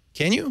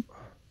can you?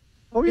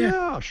 Oh,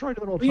 yeah. Sure, I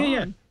do it all the time.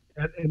 Yeah.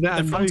 And now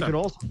you can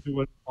also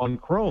do it on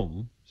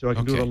Chrome, so I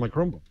can do it on my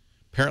Chromebook.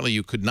 Apparently,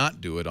 you could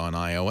not do it on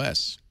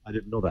iOS. I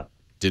didn't know that.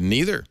 Didn't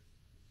either.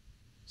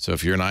 So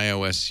if you're an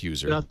iOS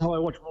user, that's how I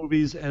watch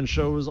movies and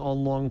shows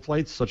on long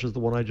flights, such as the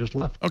one I just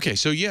left. Okay,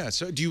 so yeah,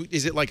 so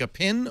is it like a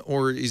pin,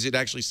 or is it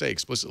actually say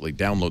explicitly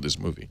download this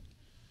movie?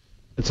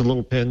 It's a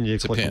little pin. You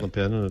click on the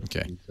pin. And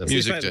okay,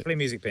 Play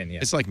Music pin. Yeah,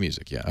 it's like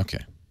music. Yeah,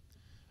 okay.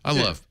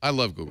 I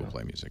love Google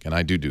Play Music, and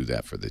I do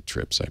that for the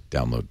trips. I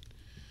download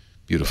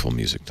beautiful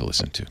music to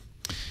listen to.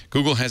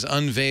 Google has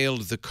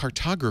unveiled the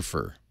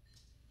Cartographer.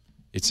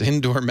 It's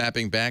indoor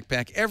mapping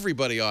backpack.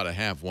 Everybody ought to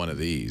have one of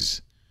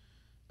these.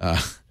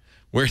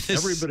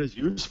 Every bit as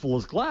useful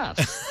as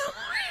glass.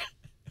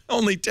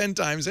 Only 10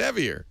 times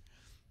heavier.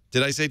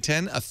 Did I say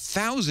 10?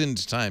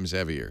 1,000 times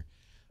heavier.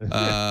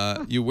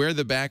 You wear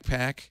the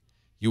backpack.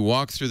 You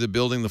walk through the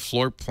building. The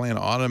floor plan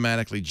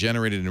automatically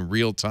generated in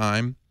real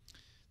time.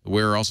 The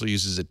wearer also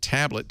uses a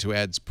tablet to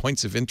add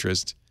points of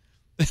interest.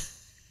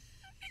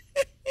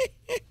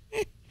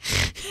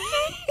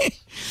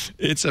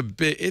 It's a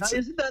bit.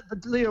 Isn't that,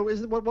 Leo?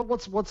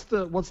 What's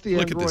the Look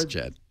Android? At this,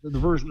 Chad. The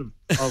version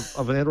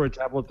of an Android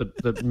tablet that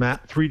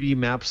 3D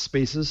maps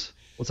spaces.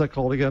 What's that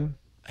called again?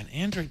 An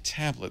Android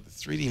tablet, the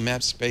 3D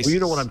map spaces. Well, you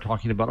know what I'm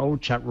talking about. Oh,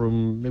 chat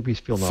room. Maybe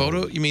feel not.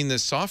 Photo. You mean the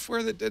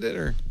software that did it,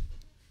 or?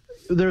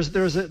 There's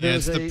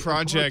the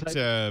Project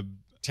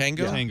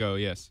Tango. Yeah. Tango,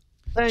 yes.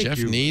 Jeff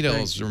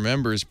Needles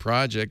remembers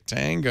Project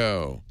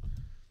Tango.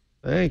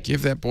 Thank you.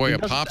 Give that boy a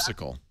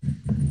popsicle.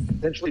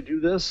 Potentially do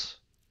this.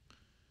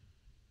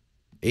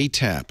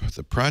 ATAP,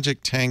 the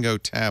Project Tango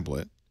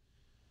tablet.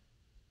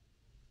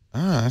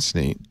 Ah, that's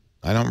neat.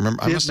 I don't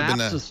remember. I must have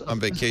been on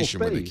vacation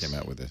when they came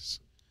out with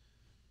this.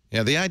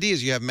 Yeah, the idea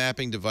is you have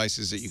mapping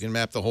devices that you can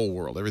map the whole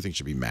world. Everything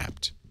should be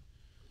mapped.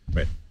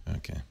 Right.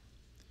 Okay.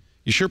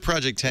 You sure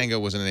Project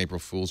Tango wasn't an April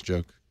Fool's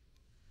joke?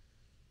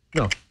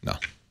 No. No.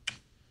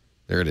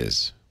 There it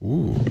is.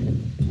 Ooh.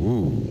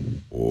 Ooh.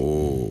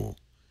 Oh.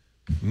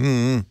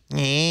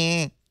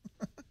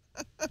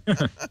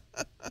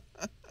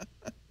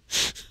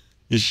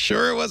 You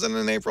sure it wasn't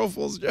an April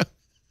Fool's joke?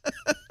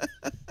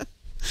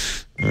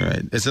 All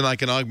right. Is it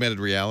like an augmented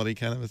reality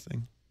kind of a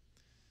thing?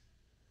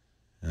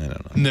 I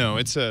don't know. No,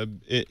 it's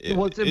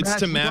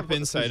to map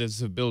inside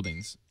of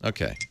buildings.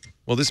 Okay.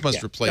 Well, this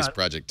must replace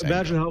Project Tango.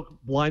 Imagine how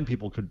blind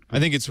people could I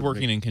think it's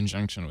working in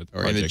conjunction with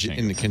Project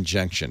Tango. In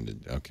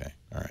conjunction. Okay,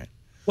 all right.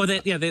 Well,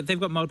 they've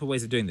got multiple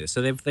ways of doing this.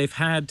 So they've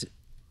had,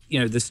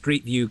 the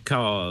Street View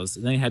cars,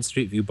 and they had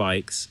Street View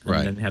bikes,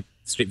 and then they had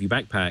Street View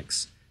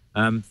backpacks.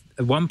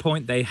 At one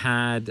point, they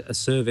had a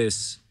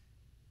service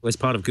as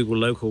part of Google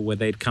Local where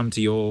they'd come to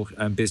your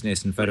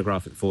business and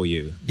photograph it for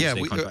you. Yeah,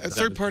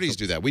 third parties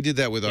do that. We did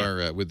that with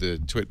our with the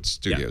Twit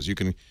Studios. You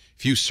can,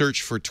 if you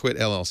search for Twit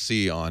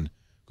LLC on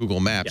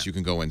Google Maps, you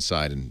can go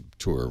inside and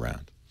tour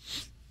around.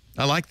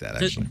 I like that,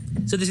 actually.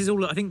 So this is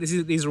all. I think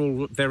these are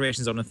all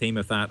variations on a theme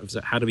of that. Of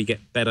how do we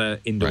get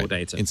better indoor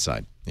data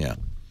inside? Yeah.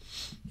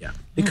 Yeah,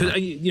 because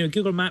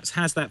Google Maps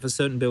has that for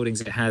certain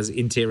buildings. It has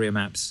interior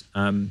maps,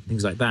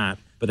 things like that.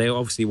 But they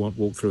obviously want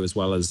walkthrough as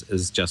well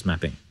as just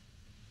mapping.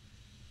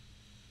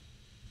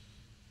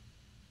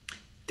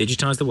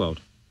 Digitize the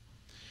world.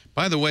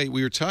 By the way,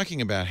 we were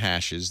talking about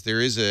hashes. There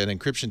is an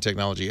encryption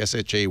technology,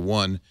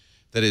 SHA-1,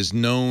 that is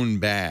known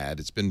bad.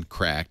 It's been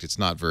cracked. It's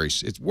not very.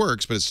 It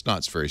works, but it's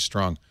not very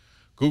strong.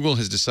 Google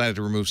has decided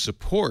to remove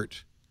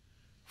support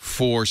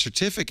for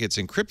certificates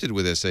encrypted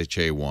with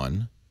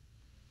SHA-1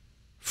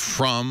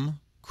 from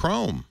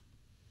Chrome.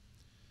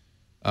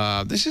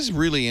 This is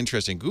really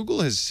interesting.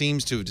 Google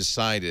seems to have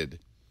decided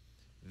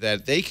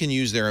that they can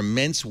use their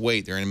immense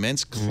weight, their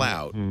immense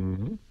clout,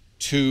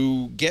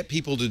 to get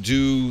people to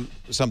do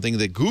something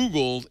that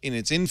Google, in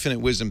its infinite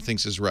wisdom,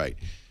 thinks is right.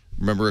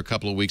 Remember a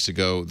couple of weeks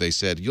ago, they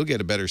said, you'll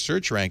get a better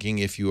search ranking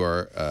if you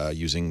are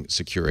using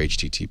secure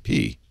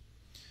HTTP.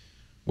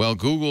 Well,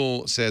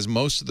 Google says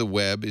most of the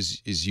web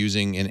is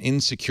using an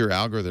insecure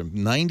algorithm.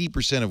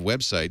 90% of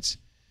websites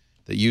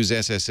that use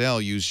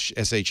SSL use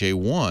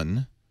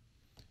SHA-1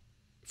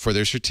 for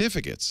their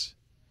certificates.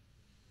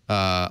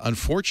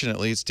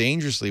 Unfortunately, it's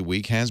dangerously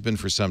weak, has been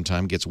for some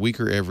time, gets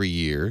weaker every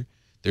year.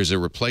 There's a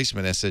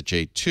replacement,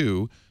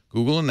 SHA-2.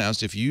 Google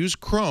announced if you use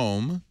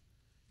Chrome,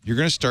 you're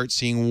going to start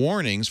seeing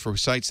warnings for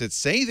sites that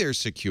say they're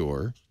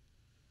secure,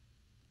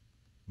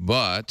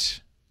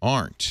 but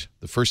aren't.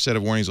 The first set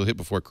of warnings will hit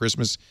before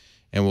Christmas,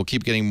 and we'll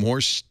keep getting more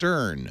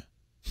stern.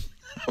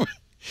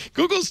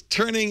 Google's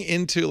turning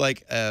into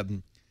like a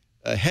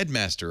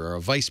headmaster or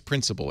a vice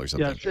principal or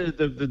something. Yeah,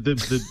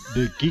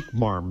 the geek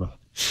marm.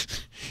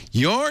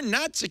 You're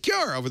not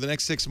secure over the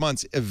next 6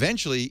 months.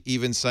 Eventually,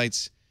 even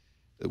sites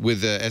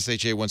with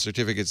SHA-1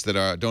 certificates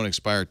that don't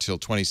expire till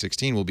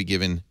 2016 will be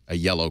given a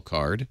yellow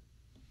card.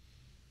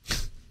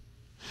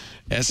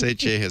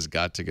 SHA has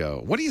got to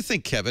go. What do you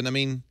think, Kevin? I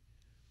mean,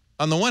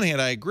 on the one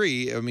hand, I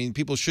agree. I mean,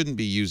 people shouldn't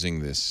be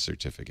using this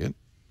certificate.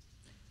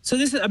 So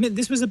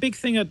this was a big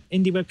thing at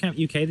Indie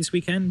Webcamp UK this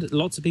weekend.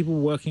 Lots of people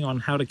working on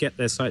how to get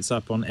their sites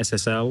up on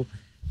SSL,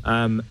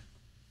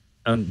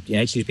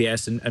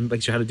 HTTPS, and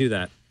making sure how to do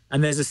that.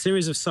 And there's a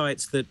series of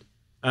sites that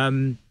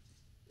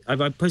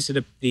I've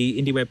posted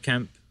the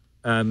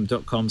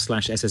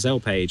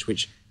indiewebcamp.com/SSL page,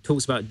 which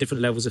talks about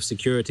different levels of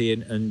security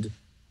and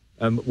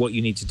what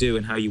you need to do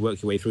and how you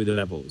work your way through the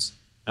levels.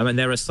 And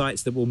there are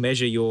sites that will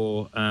measure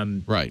your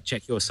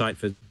check your site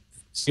for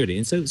security.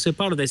 And so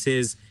part of this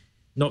is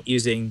not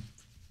using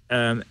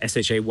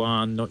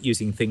SHA-1, not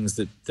using things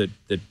that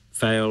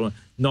fail,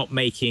 not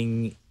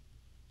making.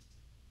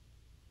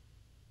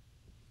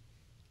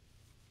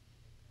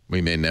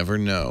 We may never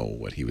know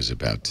what he was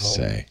about to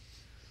say.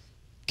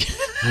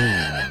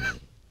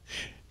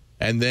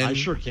 And then I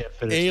sure can't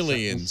finish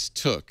aliens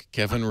took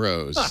Kevin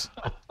Rose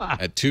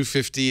at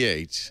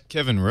 2:58.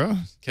 Kevin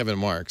Rose? Kevin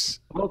Marks.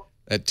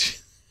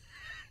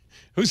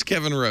 Who's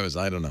Kevin Rose?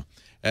 I don't know.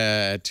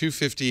 At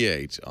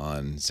 2:58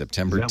 on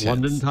September 10th. Is that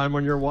London time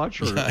on your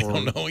watch? Or, I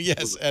don't know.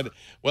 Yes.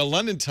 Well,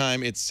 London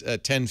time, it's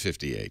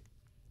 10:58,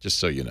 just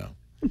so you know.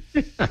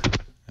 All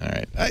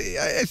right.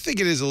 I think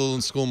it is a little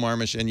school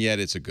marmish, and yet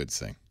it's a good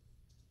thing.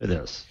 It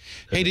is.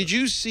 Hey, did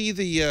you see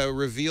the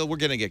reveal? We're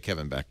going to get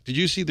Kevin back. Did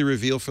you see the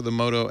reveal for the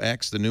Moto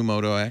X, the new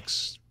Moto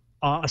X?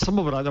 Some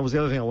of it, that was the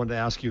other thing I wanted to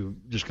ask you,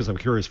 just because I'm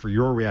curious for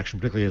your reaction,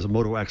 particularly as a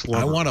Moto X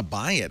lover. I want to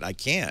buy it. I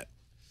can't.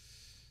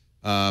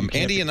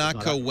 Andy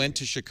Anako went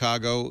to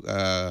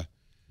Chicago,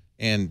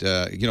 and,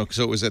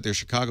 so it was at their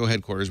Chicago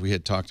headquarters. We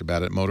had talked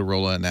about it.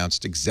 Motorola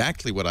announced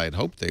exactly what I had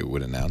hoped they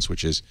would announce,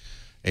 which is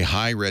a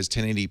high-res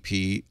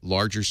 1080p,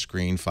 larger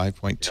screen,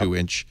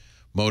 5.2-inch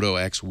Moto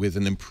X with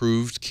an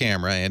improved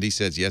camera. Andy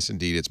says, yes,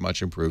 indeed, it's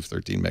much improved,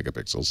 13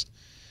 megapixels.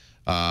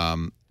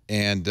 And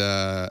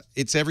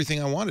it's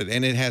everything I wanted.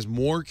 And it has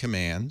more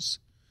commands.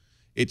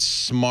 It's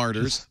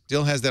smarter.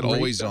 Still has that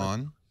always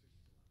on.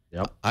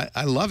 Yep.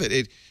 I love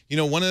it.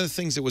 One of the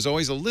things that was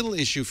always a little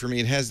issue for me,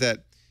 it has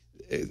that,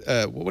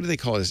 what do they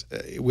call this?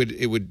 It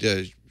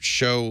would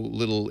show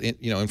little,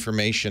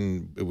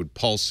 information. It would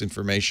pulse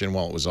information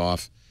while it was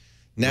off.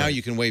 Now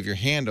you can wave your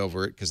hand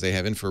over it because they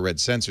have infrared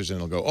sensors, and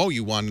it'll go, oh,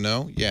 you want to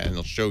know? Yeah, and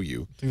it'll show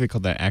you. I think they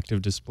call that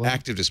active display.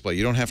 Active display.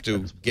 You don't have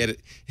to get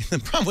it. The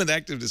problem with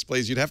active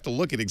displays, you'd have to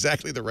look at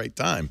exactly the right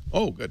time.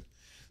 Oh, good.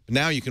 But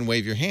now you can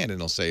wave your hand, and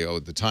it'll say, oh,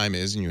 the time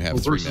is, and you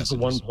have 3 messages.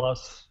 Versus the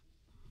OnePlus.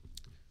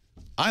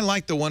 I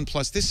like the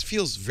OnePlus. This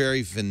feels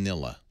very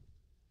vanilla.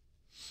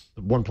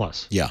 The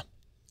OnePlus. Yeah.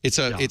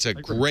 It's a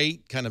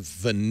great kind of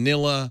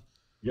vanilla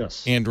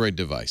Android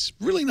device.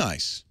 Really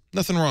nice.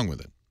 Nothing wrong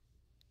with it.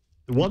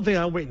 The one thing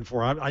I'm waiting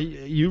for,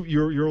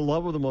 your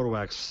love of the Moto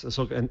X,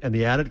 and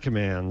the added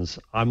commands,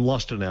 I'm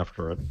lusting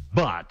after it.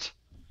 But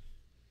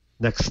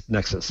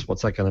Nexus,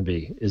 what's that going to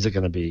be? Is it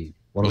going to be?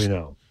 What do we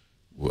know?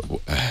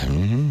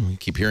 We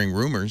keep hearing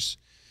rumors.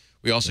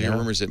 We also hear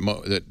rumors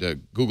that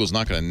Google's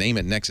not going to name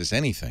it Nexus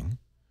anything.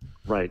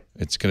 Right.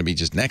 It's going to be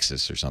just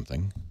Nexus or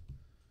something,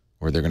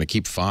 or they're going to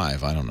keep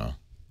 5. I don't know.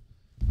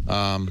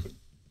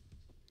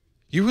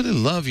 You really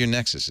love your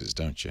Nexuses,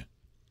 don't you?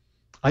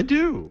 I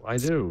do.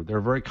 They're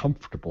very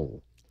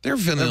comfortable. They're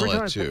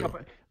vanilla too.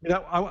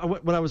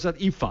 When I was at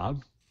IFA,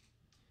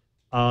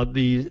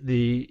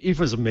 the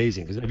IFA is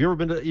amazing. Have you ever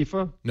been to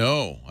IFA?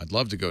 No, I'd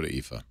love to go to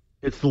IFA.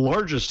 It's the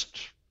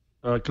largest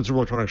consumer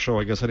electronics show,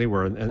 I guess,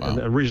 anywhere. And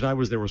the reason I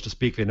was there was to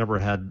speak. They never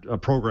had a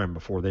program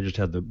before. They just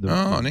had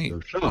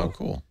the show. Oh,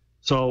 cool.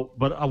 So,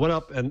 but I went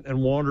up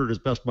and wandered as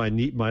best my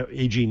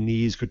aging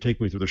knees could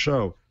take me through the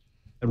show.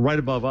 And right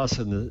above us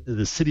in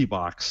the city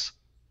box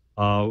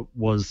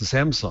was the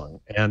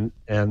Samsung,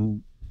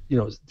 and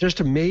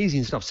just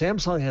amazing stuff.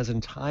 Samsung has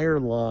entire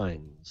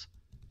lines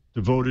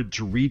devoted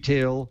to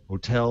retail,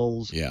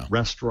 hotels,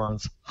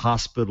 restaurants,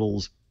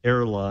 hospitals,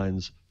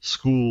 airlines,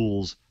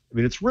 schools. I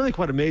mean, it's really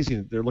quite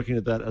amazing. They're looking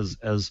at that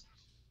as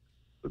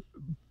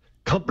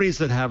companies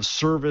that have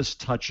service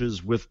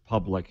touches with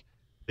public.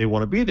 They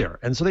want to be there.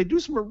 And so they do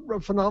some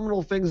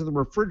phenomenal things, and the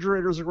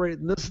refrigerators are great,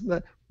 and this and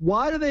that.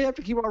 Why do they have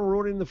to keep on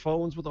ruining the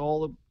phones with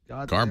all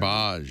the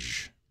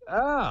garbage?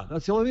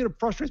 That's the only thing that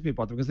frustrates me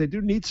about them, because they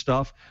do neat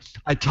stuff.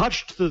 I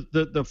touched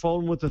the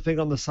phone with the thing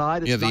on the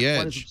side. It's not the edge.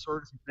 Quite as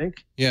absurd as you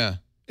think. Yeah.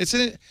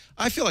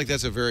 I feel like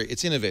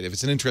it's innovative.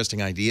 It's an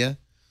interesting idea.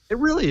 It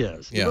really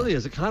is. It really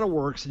is. It kind of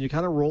works, and you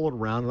kind of roll it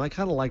around, and I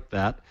kind of like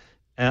that.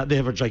 They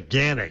have a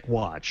gigantic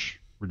watch.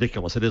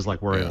 Ridiculous. It is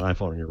like wearing an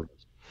iPhone on your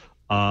wrist.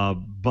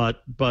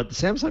 But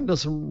Samsung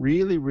does some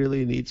really,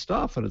 really neat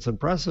stuff, and it's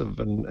impressive.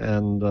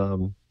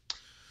 Well,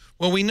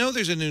 we know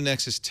there's a new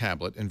Nexus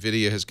tablet.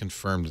 NVIDIA has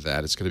confirmed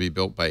that. It's going to be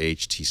built by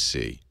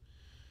HTC.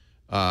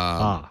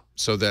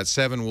 So that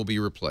 7 will be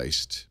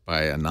replaced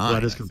by a 9.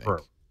 That is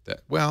confirmed.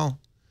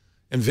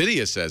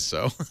 NVIDIA says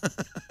so.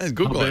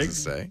 Google doesn't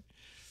say.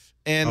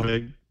 And how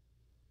big?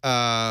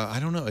 I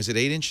don't know. Is it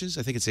 8 inches?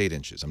 I think it's 8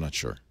 inches. I'm not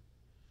sure.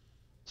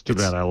 It's too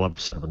bad. I love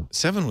 7.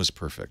 7 was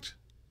perfect.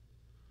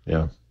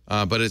 Yeah.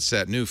 But it's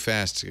that new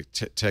fast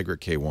Tegra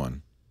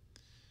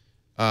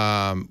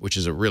K1, which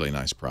is a really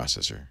nice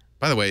processor.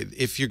 By the way,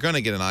 if you're going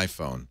to get an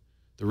iPhone,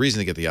 the reason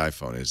to get the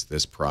iPhone is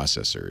this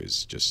processor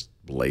is just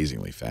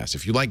blazingly fast.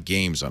 If you like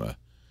games on a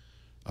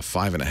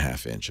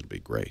 5.5 inch, it'll be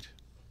great.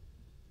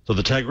 So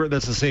the Tegra,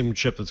 that's the same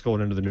chip that's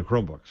going into the new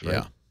Chromebooks,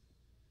 right?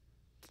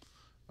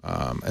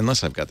 Yeah.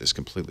 Unless I've got this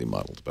completely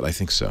muddled, but I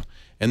think so.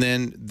 And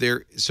then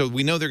so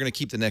we know they're going to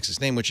keep the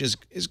Nexus name, which is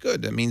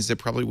good. That means there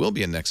probably will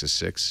be a Nexus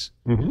 6.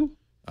 Mm-hmm.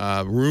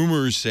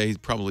 Rumors say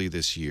probably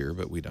this year,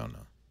 but we don't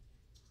know.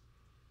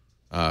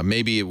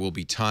 Maybe it will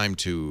be time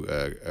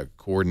to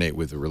coordinate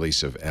with the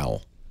release of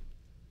L.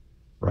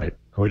 Right.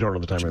 We don't know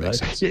the timing of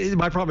that.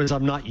 My problem is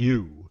I'm not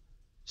you,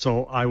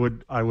 so I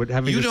would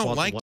have. You don't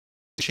like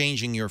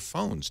changing your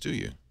phones, do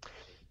you?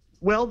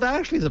 Well, that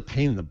actually is a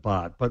pain in the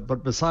butt.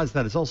 But besides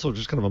that, it's also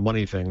just kind of a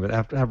money thing.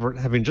 That after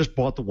having just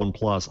bought the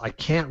OnePlus, I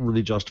can't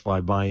really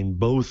justify buying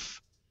both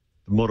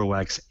the Moto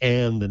X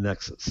and the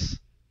Nexus.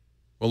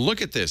 Well,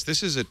 look at this.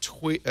 This is a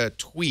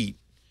tweet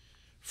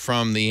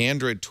from the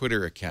Android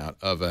Twitter account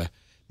of a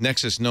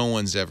Nexus no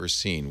one's ever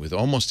seen, with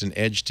almost an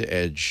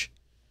edge-to-edge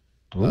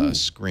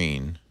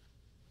screen.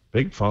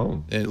 Big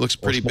phone. And it looks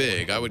pretty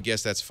big. I would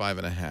guess that's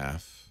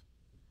 5.5.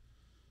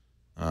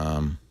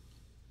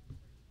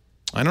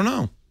 I don't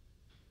know.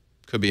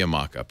 Could be a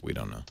mock-up. We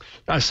don't know.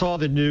 I saw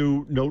the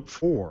new Note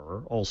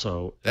 4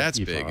 also. That's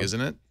big,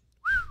 isn't it?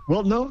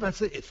 Well, no, it's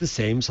the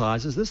same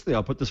size as this thing.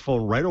 I'll put this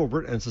phone right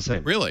over it, and it's the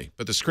same. Really?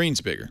 But the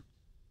screen's bigger.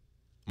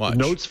 Much. The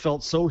Notes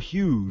felt so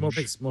huge. More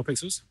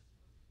pixels?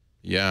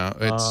 Yeah,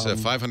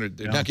 it's 500.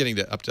 They're not getting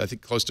up to, I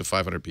think, close to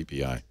 500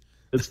 PPI.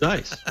 It's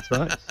nice. It's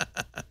nice.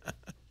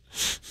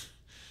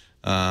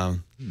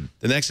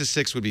 The Nexus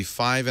 6 would be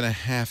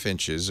 5.5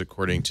 inches,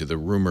 according to the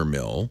rumor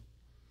mill.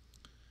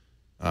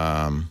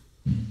 I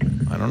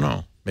don't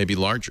know. Maybe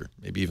larger.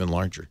 Maybe even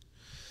larger.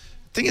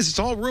 Thing is, it's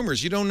all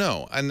rumors. You don't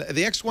know. And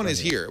the X1 is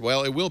here.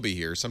 Well, it will be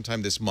here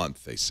sometime this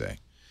month, they say.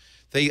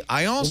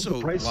 I also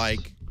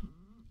like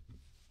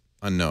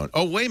unknown.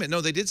 Oh, wait a minute.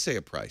 No, they did say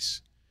a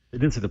price. They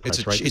did say the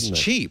price, right? It's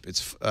cheap.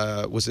 It's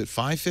was it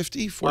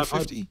 $550,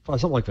 $450?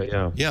 Something like that,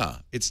 yeah. Yeah,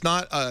 it's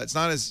not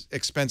as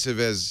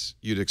expensive as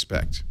you'd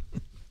expect.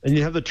 And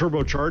you have the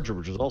turbocharger,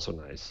 which is also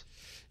nice.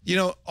 You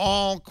know,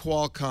 all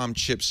Qualcomm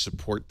chips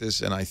support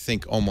this, and I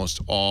think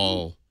almost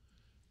all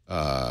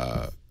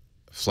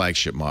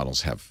flagship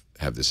models have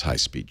this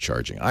high-speed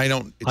charging. I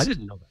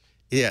didn't know that.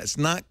 Yeah, it's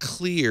not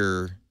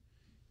clear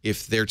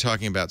if they're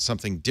talking about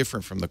something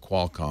different from the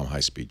Qualcomm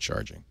high-speed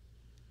charging.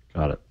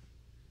 Got it.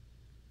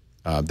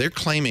 They're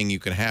claiming you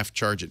can half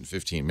charge it in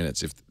 15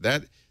 minutes. If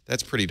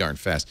that's pretty darn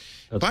fast.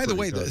 By the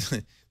way,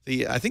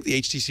 I think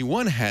the HTC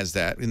One has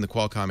that in the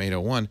Qualcomm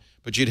 801,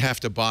 but you'd have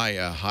to buy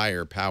a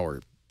higher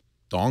power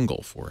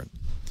dongle for it.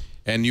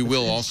 And you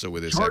will also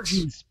with this.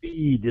 Charging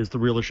speed is the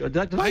real issue.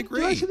 I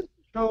agree. Did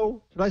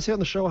I say on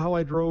the show how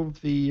I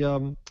drove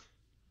the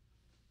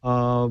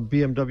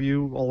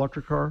BMW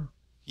all-electric car?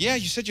 Yeah,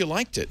 you said you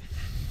liked it.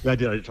 I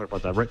did. I did talk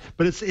about that, right?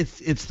 But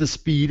it's the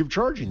speed of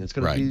charging that's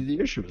going to be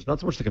the issue. It's not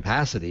so much the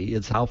capacity;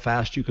 it's how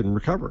fast you can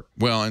recover.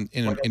 Well, and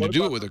to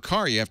do it with a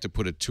car, you have to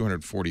put a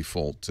 240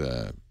 volt.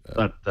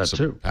 That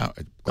too.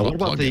 What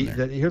about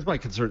here's my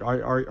concern: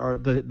 are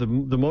the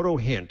Moto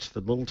Hint, the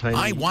little tiny?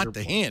 I want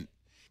the Hint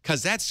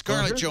because that's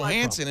Scarlett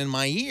Johansson in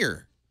my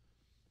ear.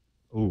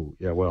 Oh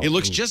yeah, well, it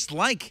looks just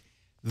like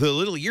the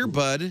little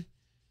earbud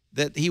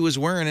that he was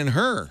wearing in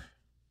her.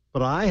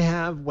 But I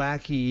have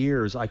wacky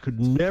ears. I could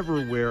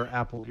never wear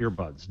Apple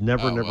earbuds.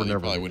 Never.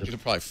 It'll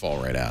probably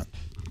fall right out.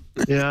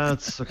 Yeah,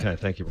 it's okay.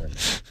 Thank you very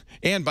much.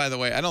 And by the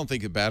way, I don't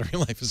think the battery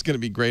life is going to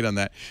be great on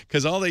that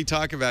because all they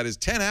talk about is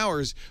 10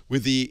 hours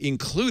with the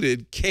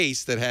included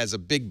case that has a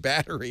big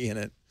battery in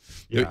it.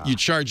 Yeah. You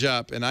charge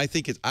up, and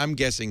I'm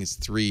guessing it's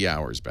 3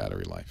 hours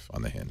battery life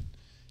on the Hint.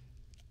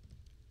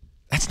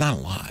 That's not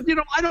a lot.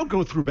 I don't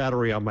go through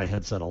battery on my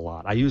headset a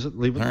lot. I use it,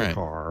 leave it in the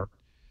car.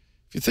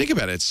 If you think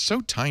about it, it's so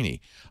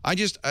tiny. I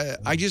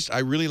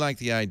really like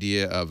the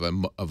idea of a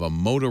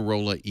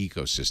Motorola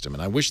ecosystem,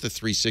 and I wish the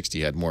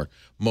 360 had more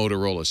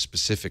Motorola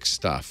specific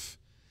stuff,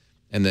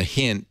 and the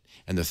Hint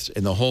and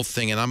the whole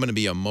thing. And I'm going to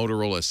be a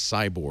Motorola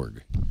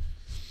cyborg,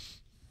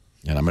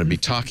 and I'm going to be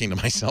talking to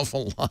myself a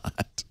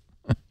lot.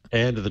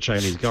 And to the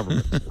Chinese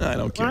government. I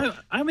don't care. Well,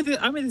 I'm in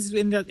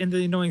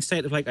the annoying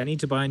state of I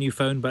need to buy a new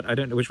phone, but I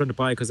don't know which one to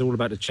buy because they're all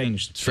about to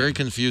change. It's very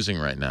confusing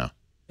right now.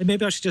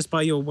 Maybe I should just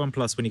buy your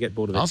OnePlus when you get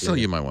bored of it. I'll sell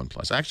you my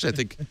OnePlus.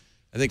 Actually,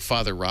 I think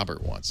Father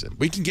Robert wants it.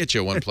 We can get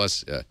you a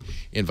OnePlus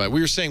invite.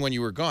 We were saying when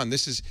you were gone,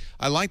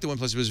 I like the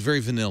OnePlus. It was very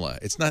vanilla.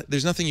 It's not.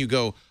 There's nothing you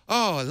go,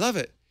 oh, I love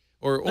it,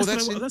 or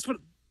that's what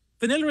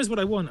vanilla is what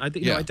I want. I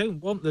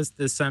don't want the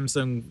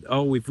Samsung.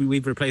 Oh,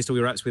 we've replaced all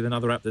your apps with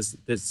another app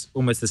that's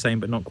almost the same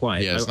but not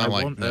quite. Yeah, it's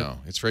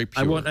it's very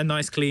pure. I want a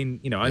nice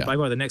clean. I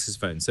buy the Nexus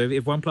phone. So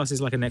if OnePlus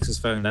is like a Nexus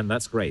phone, then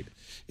that's great.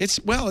 It's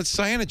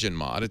cyanogen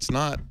mod. It's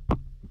not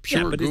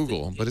pure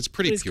Google, but it's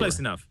pretty pure. It's close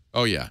enough.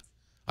 Oh yeah,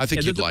 I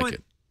think you'd like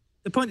it.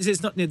 The point is,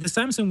 it's not the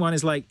Samsung one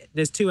is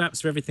there's two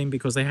apps for everything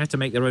because they had to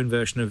make their own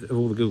version of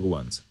all the Google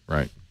ones.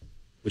 Right.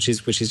 Which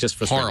is just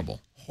frustrating.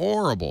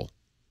 Horrible.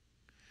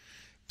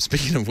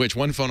 Speaking of which,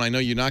 one phone I know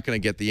you're not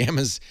going to get, the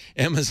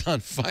Amazon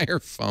Fire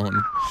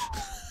phone.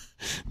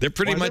 They're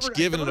pretty much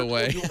giving it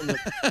away.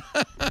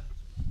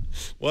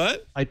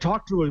 What? I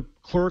talked to a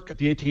clerk at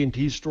the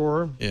AT&T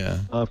store a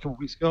couple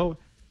weeks ago,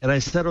 and I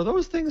said, "Are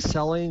those things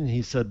selling?" And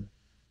he said,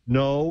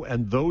 "No,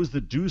 and those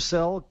that do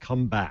sell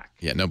come back."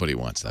 Yeah, nobody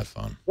wants that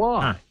phone.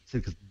 Why? He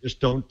said, "Because they just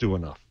don't do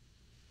enough."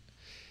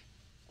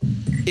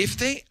 If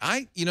they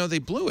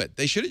blew it.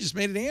 They should have just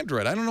made it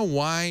Android. I don't know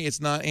why it's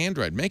not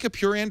Android. Make a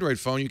pure Android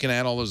phone. You can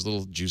add all those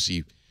little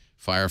juicy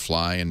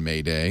Firefly and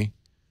Mayday.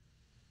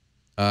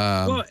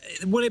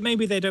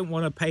 Maybe they don't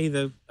want to pay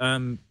the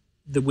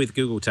with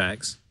Google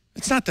tax.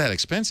 It's not that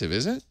expensive,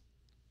 is it?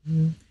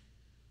 No.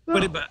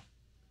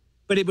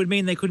 But it would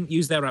mean they couldn't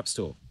use their App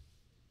Store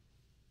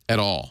at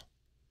all.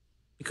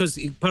 Because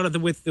part of the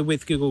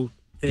with Google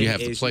thing you have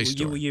the Play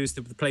Store. You will use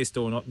the Play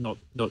Store, not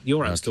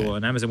your App Store,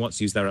 and Amazon wants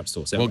to use their App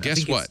Store. So well,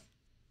 guess what?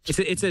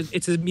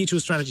 It's a mutual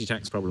strategy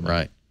tax problem.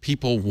 Right.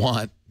 People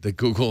want the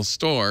Google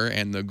Store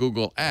and the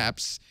Google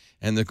apps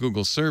and the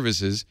Google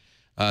services.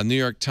 New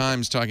York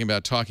Times talking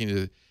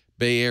to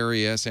Bay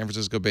Area, San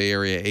Francisco Bay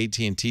Area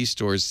AT&T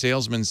stores.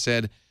 Salesman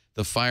said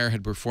the fire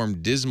had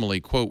performed dismally.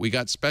 Quote, "We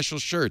got special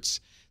shirts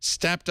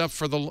staffed up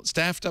for the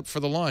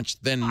launch,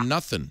 then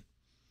nothing."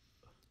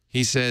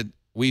 He said,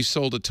 "We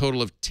sold a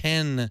total of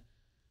 10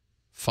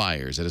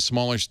 fires at a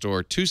smaller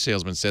store. 2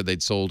 salesmen said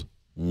they'd sold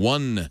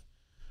 1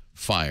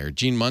 fire."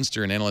 Gene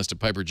Munster, an analyst at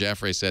Piper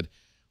Jaffray, said,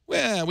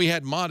 "Well, we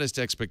had modest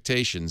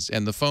expectations,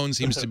 and the phone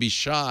seems to be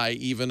shy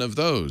even of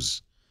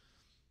those."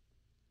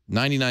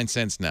 99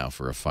 cents now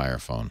for a Fire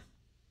phone.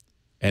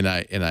 And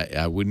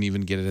I wouldn't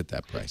even get it at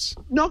that price.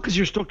 No, because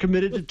you're still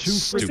committed to 2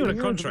 Stupid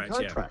contracts.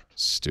 Yeah.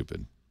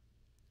 Stupid.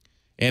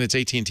 And it's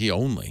AT&T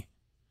only.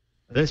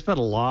 They spent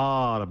a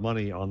lot of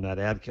money on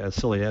that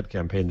silly ad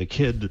campaign. The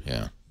kid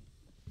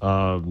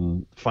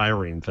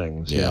firing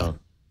things. Yeah.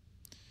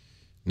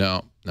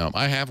 No,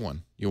 I have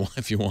one.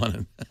 If you want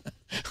it,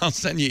 I'll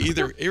send you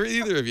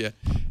either of you.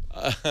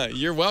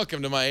 You're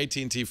welcome to my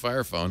AT&T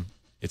Fire phone.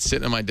 It's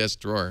sitting in my desk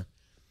drawer.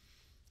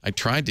 I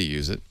tried to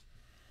use it.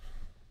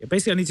 Yeah,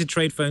 basically, I need to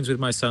trade phones with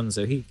my son,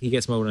 so he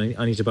gets more.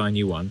 I need to buy a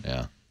new one.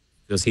 Yeah.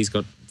 Because he's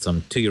got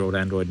some 2-year-old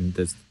Android and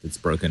that's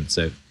broken.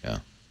 So yeah,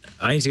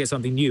 I need to get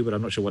something new, but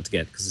I'm not sure what to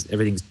get because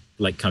everything's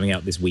coming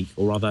out this week,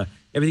 or rather,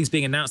 everything's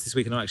being announced this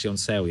week and not actually on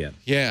sale yet.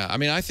 Yeah, I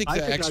mean, I think the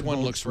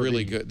X1 looks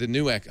really good. The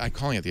new X, I'm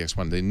calling it the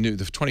X1. The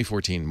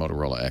 2014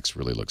 Motorola X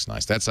really looks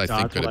nice. That's I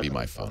think going to be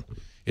my phone.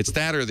 It's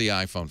that or the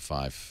iPhone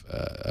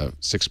 5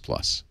 6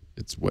 Plus.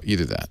 It's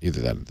either that or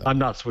that. I'm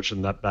not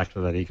switching that back to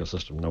that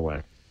ecosystem. No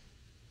way.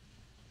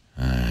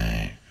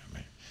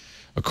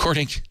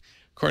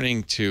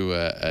 According to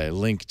a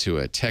link to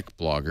a tech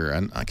blogger,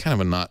 and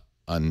kind of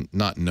a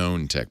not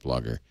known tech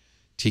blogger,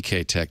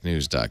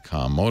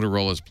 tktechnews.com,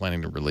 Motorola is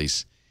planning to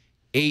release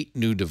 8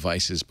 new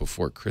devices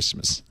before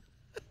Christmas.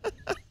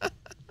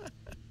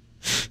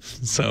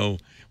 So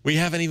we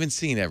haven't even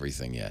seen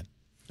everything yet.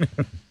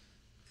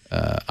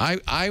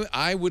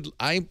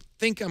 I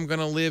think I'm going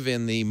to live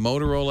in the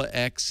Motorola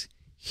X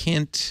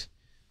hint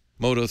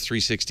Moto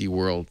 360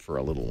 world for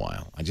a little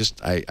while.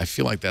 I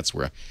feel like that's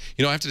where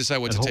I have to decide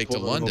what to take to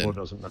London.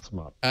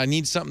 I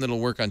need something that'll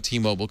work on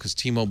T-Mobile because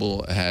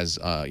T-Mobile has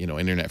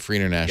free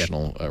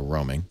international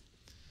roaming.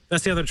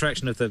 That's the other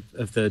attraction of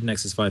the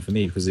Nexus 5 for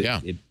me because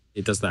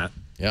it does that.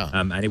 Yeah.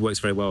 And it works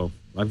very well.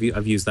 I've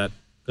used that.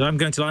 I'm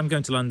going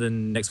to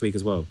London next week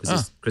as well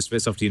because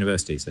it's off to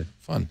university. So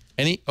fun.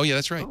 Oh yeah,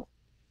 that's right. Oh.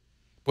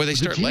 Boy, they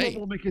start late.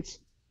 T-Mobile make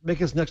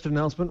its next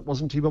announcement?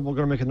 Wasn't T-Mobile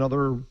going to make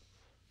another?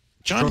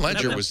 John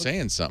Ledger was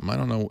saying something. I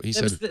don't know. He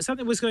said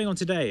something was going on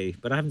today,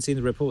 but I haven't seen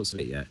the reports of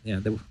it yet. Yeah.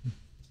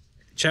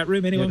 Chat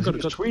room. Anyone got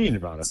tweeting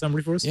about it?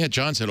 Summary for us? Yeah.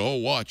 John said, "Oh,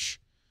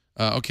 watch."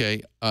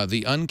 Okay.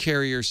 The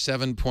Uncarrier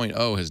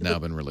 7.0 has now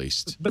been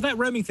released. But that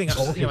roaming thing, I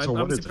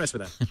was impressed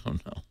with that. I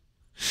don't know.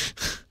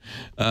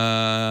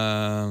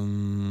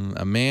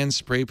 A man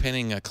spray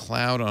painting a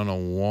cloud on a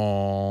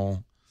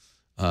wall.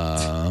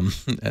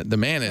 The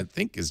man, I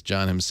think, is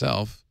John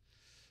himself.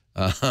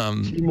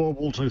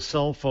 T-Mobile to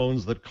cell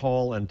phones that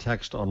call and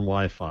text on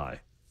Wi-Fi.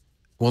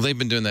 Well, they've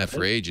been doing that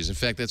for ages. In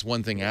fact, that's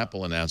one thing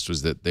Apple announced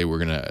was that they were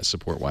going to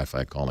support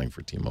Wi-Fi calling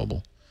for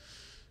T-Mobile.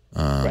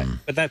 Right.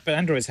 But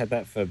Android's had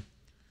that for a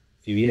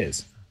few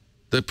years.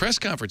 The press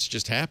conference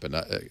just happened.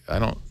 I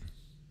don't.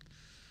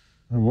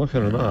 I'm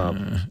looking it up.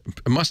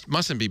 It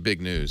mustn't be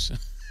big news.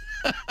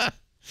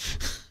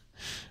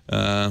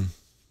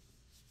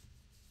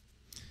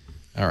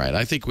 All right,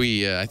 I think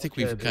we've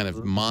kind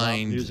of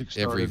mined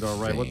every vein. All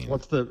right,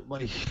 what's the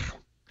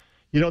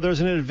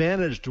there's an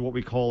advantage to what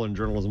we call in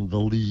journalism the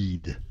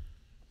lead,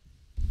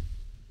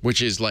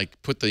 which is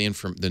like put the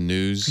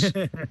news up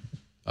the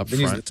front.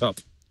 News at the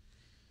top.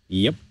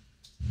 Yep.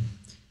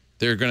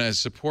 They're going to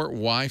support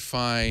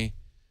Wi-Fi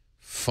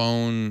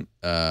phone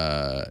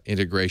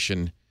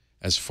integration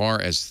as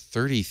far as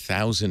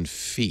 30,000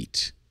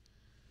 feet.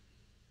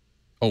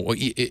 Oh,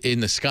 in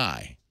the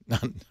sky.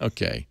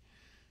 Okay.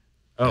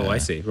 Oh, I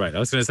see. Right. I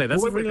was going to say,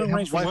 that's a really long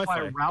range for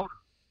Wi-Fi. Router.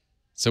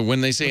 So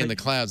when they say in the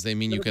clouds, they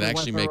mean you can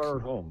actually make...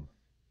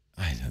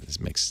 This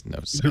makes no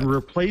sense. You can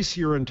replace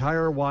your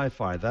entire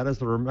Wi-Fi. That is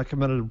the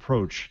recommended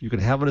approach. You can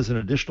have it as an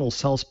additional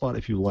cell spot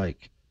if you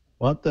like.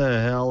 What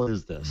the hell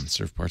is this?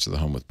 Serve parts of the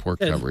home with poor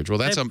coverage. Well,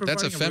 that's a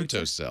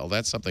femtocell.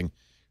 That's something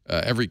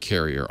every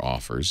carrier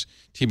offers.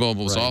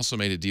 T-Mobile has also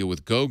made a deal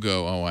with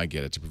GoGo. Oh, I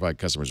get it. To provide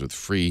customers with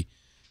free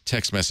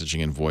text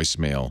messaging and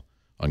voicemail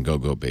on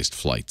GoGo-based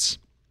flights.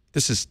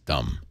 This is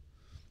dumb.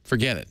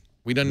 Forget it.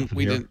 We don't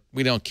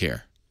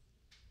care.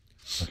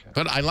 Okay.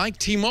 But I like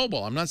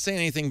T-Mobile. I'm not saying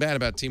anything bad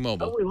about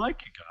T-Mobile. Oh, we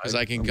like you guys.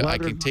 Because I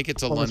can take it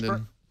to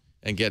London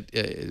and get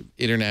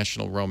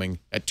international roaming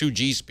at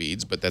 2G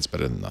speeds, but that's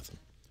better than nothing.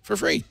 For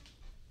free.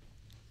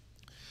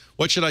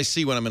 What should I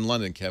see when I'm in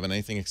London, Kevin?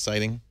 Anything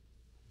exciting?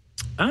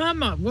 Is there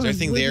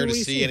anything there to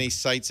see? Any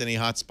sights, any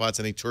hot spots,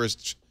 any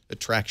tourist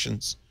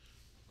attractions?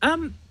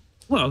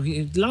 Well,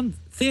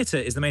 theatre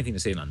is the main thing to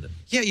see in London.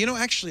 Yeah,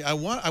 actually, I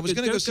was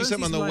going to go see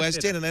something on the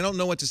West End, and I don't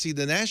know what to see.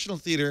 The National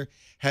Theatre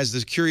has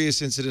this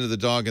curious incident of the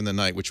dog in the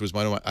night, which was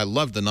I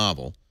loved the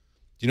novel.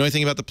 Do you know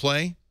anything about the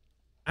play?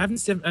 I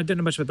don't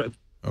know much about it.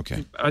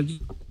 Okay. I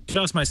should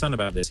ask my son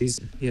about this.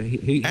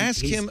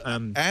 Ask him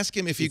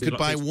if you could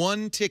buy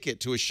one ticket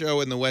to a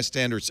show in the West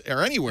End or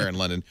anywhere in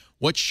London.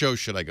 What show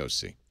should I go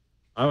see?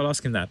 I will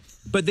ask him that.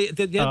 But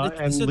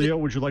Leo,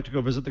 would you like to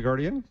go visit the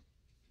Guardian?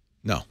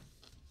 No.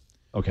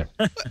 Okay.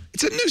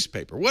 It's a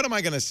newspaper. What am I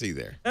going to see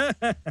there?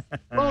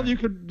 Well, you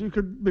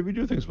could maybe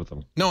do things with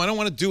them. No, I don't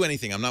want to do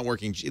anything. I'm not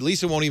working.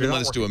 Lisa won't even let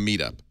us do a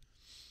meetup.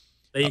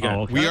 There you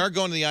go. Okay. We are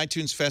going to the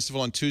iTunes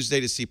Festival on Tuesday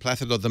to see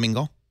Plácido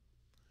Domingo.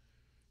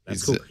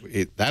 That's cool.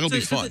 That'll be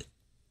fun.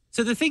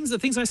 So the things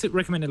I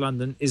recommend in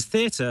London is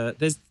theatre.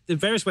 There's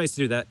various ways to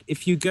do that.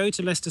 If you go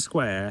to Leicester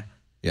Square,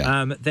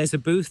 there's a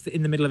booth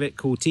in the middle of it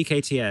called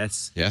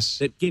TKTS. Yes.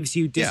 That gives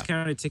you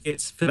discounted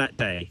tickets for that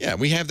day. Yeah,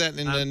 we have that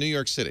in New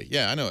York City.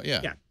 Yeah, I know.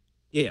 Yeah.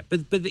 Yeah,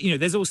 but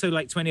there's also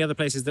like 20 other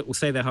places that will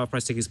say they're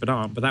half-price tickets but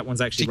aren't. But that one's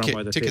actually run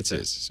by the Tickets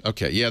theatre. is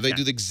okay. Yeah, they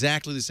do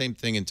exactly the same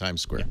thing in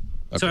Times Square.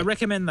 Okay. So I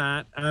recommend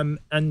that.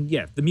 And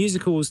yeah, the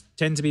musicals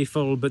tend to be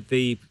full, but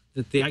the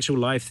actual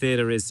live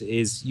theatre is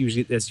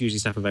usually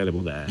stuff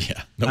available there.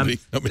 Yeah,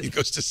 nobody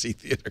goes to see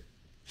theatre.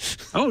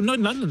 Oh, not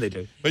in London they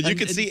do. But you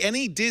can see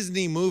any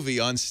Disney movie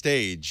on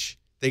stage.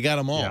 They got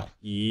them all.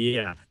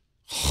 Yeah.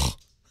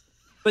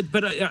 But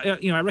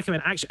I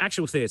recommend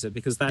actual theatre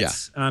because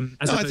that's.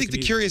 I think the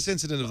curious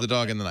incident of the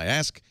dog in the night.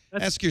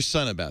 Ask your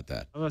son about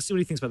that. Oh, I'll see what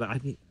he thinks about that. I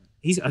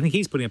think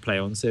he's putting a play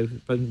on, so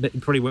but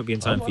it probably won't be in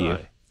time for you.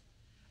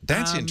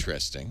 That's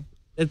interesting.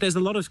 There's a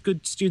lot of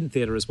good student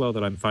theatre as well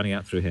that I'm finding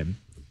out through him.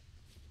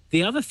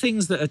 The other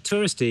things that are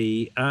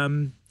touristy,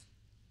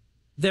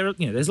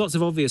 there's lots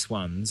of obvious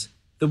ones.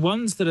 The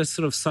ones that are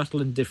sort of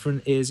subtle and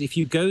different is if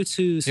you go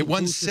to... It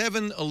won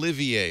 7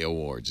 Olivier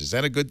Awards. Is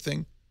that a good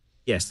thing?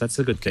 Yes, that's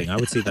a good thing. I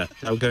would see that.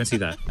 I would go and see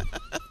that.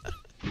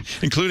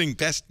 Including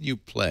Best New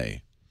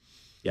Play.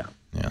 Yeah.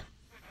 Yeah.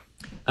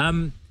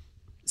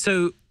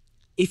 So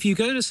if you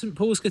go to St.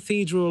 Paul's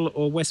Cathedral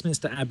or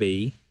Westminster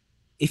Abbey,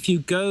 if you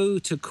go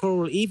to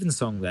Choral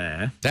Evensong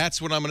there... That's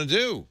what I'm going to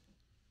do.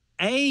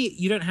 A,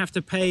 you don't have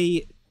to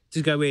pay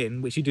to go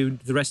in, which you do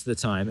the rest of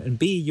the time, and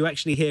B, you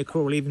actually hear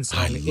choral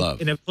evensong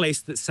in a place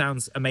that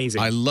sounds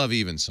amazing. I love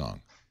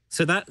evensong.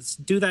 So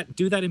do that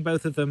in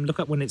both of them.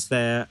 Look up when it's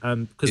there,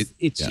 because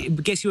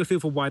it gets you a feel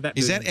for why that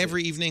is. That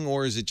every evening,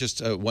 or is it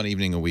just one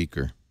evening a week?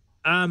 Or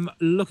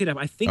look it up.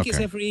 I think it's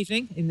every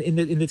evening in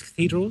the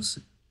cathedrals.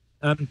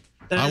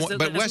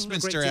 But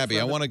Westminster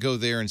Abbey, I want to go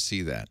there and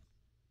see that.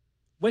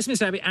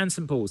 Westminster Abbey and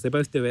St. Paul's, they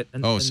both do it.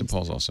 And St.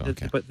 Paul's also.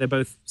 Okay, but they're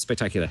both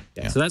spectacular.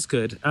 Yeah. So that's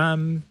good.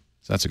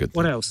 So that's a good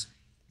thing. What else?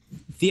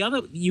 The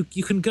other, you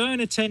can go and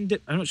attend,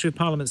 I'm not sure if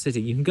Parliament's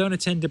sitting, you can go and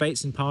attend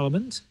debates in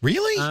Parliament.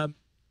 Really?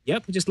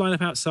 Yep, just line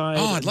up outside.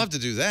 Oh, I'd love to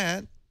do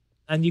that.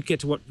 And you get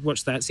to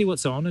watch that, see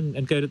what's on,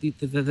 and go to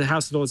the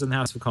House of Lords and the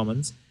House of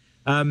Commons.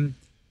 Wow.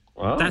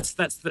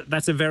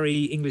 That's a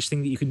very English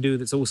thing that you can do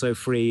that's also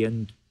free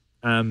and,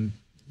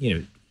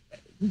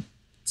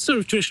 sort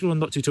of traditional and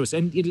not too tourist.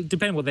 And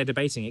depending on what they're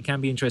debating, it can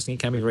be interesting, it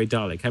can be very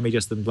dull, it can be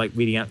just them like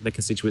reading out their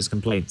constituents'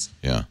 complaints.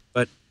 Yeah.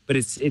 But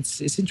it's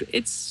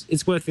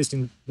worth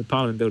visiting the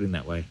Parliament building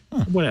that way.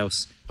 Huh. What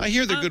else? I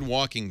hear they're good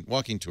walking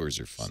tours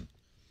are fun.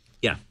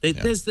 Yeah,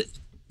 there's the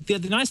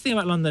nice thing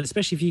about London,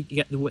 especially if you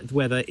get the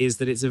weather, is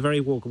that it's a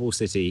very walkable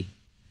city.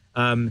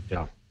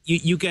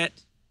 You get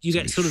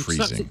sort of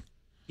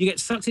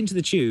sucked into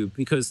the tube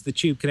because the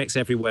tube connects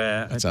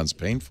everywhere. That sounds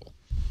painful.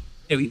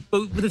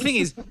 But the thing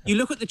is, you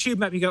look at the tube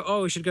map and you go,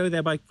 oh, we should go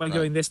there by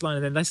going this line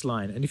and then this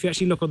line. And if you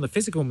actually look on the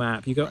physical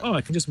map, you go, oh,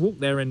 I can just walk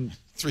there in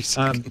 3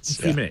 seconds.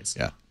 3 minutes.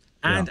 Yeah.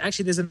 And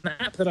actually, there's an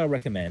app that I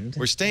recommend.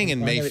 We're staying in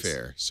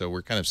Mayfair, so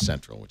we're kind of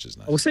central, which is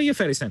nice. We'll say you're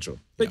fairly central.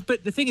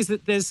 But the thing is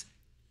that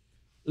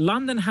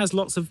London has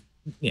lots of,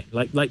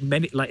 like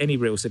any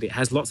real city, it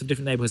has lots of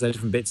different neighborhoods that have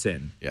different bits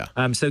in. Yeah.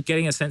 So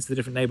getting a sense of the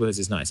different neighborhoods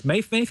is nice.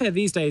 Mayfair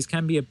these days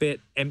can be a bit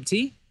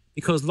empty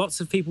because lots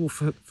of people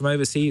from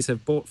overseas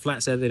have bought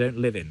flats there they don't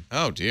live in.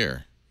 Oh,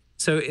 dear.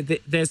 So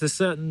there's a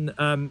certain,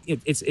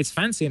 it's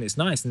fancy and it's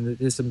nice and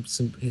there's some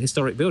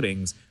historic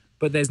buildings,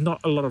 but there's not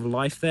a lot of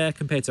life there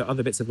compared to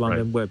other bits of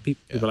London where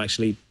people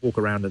actually walk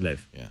around and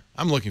live. Yeah,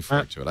 I'm looking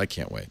forward to it. I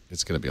can't wait.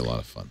 It's going to be a lot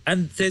of fun.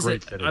 And there's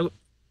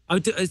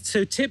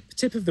so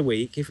tip of the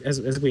week,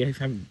 as we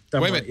haven't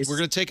done. Wait a minute, we're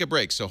going to take a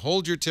break. So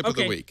hold your tip of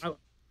the week.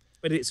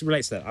 But it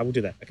relates to that. I will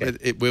do that.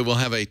 Okay. We will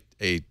have a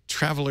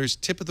traveler's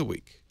tip of the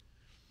week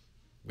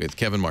with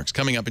Kevin Marks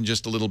coming up in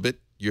just a little bit.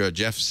 You have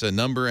Jeff's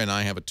number, and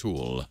I have a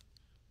tool.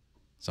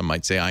 Some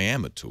might say I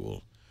am a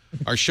tool.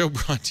 Our show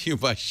brought to you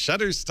by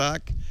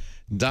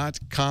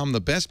Shutterstock.com,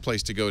 the best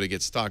place to go to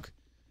get stock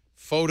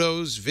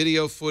photos,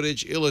 video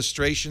footage,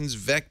 illustrations,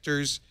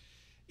 vectors.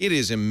 It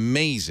is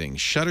amazing.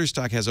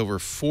 Shutterstock has over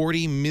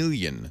 40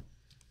 million.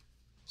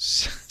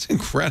 It's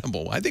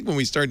incredible. I think when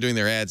we started doing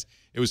their ads,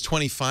 it was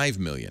 25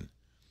 million.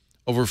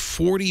 Over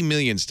 40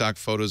 million stock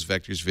photos,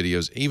 vectors,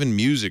 videos, even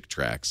music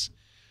tracks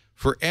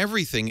for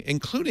everything,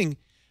 including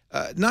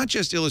not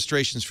just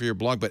illustrations for your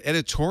blog, but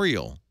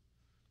editorial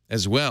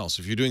as well.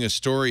 So if you're doing a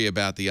story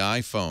about the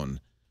iPhone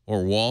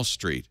or Wall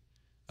Street,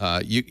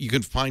 you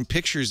can find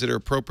pictures that are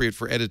appropriate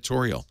for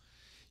editorial.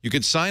 You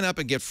can sign up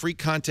and get free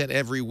content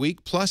every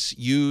week, plus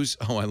use,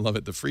 oh, I love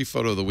it, the free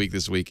photo of the week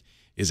this week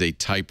is a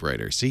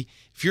typewriter. See,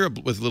 if you're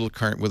with little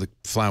with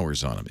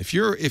flowers on them, if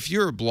you're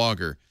a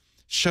blogger,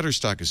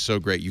 Shutterstock is so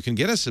great. You can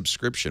get a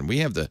subscription. We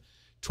have the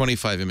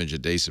 25 image a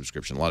day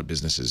subscription. A lot of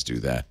businesses do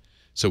that.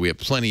 So we have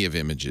plenty of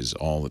images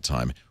all the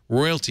time.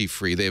 Royalty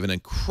free. They have an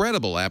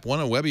incredible app. Won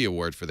a Webby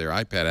Award for their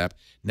iPad app.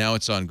 Now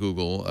it's on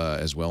Google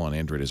as well, on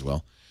Android as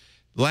well.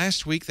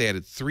 Last week, they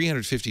added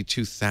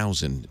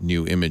 352,000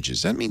 new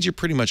images. That means you're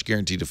pretty much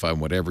guaranteed to find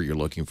whatever you're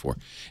looking for.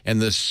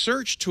 And the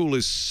search tool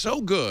is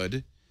so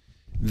good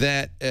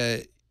that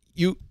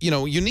you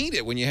need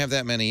it when you have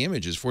that many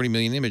images, 40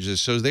 million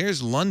images. So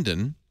there's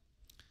London,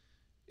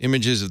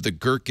 images of the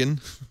Gherkin.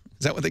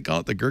 Is that what they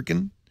call it, the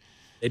Gherkin?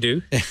 They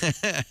do.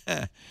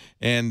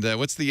 And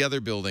what's the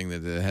other building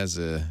that has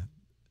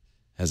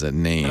a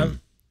name?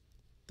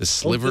 The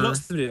Sliver.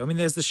 Lots to do. I mean,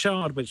 there's the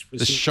Shard, which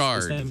was the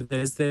Shard.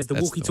 There's the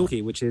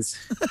Walkie-Talkie, which is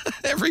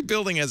every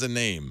building has a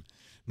name.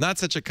 Not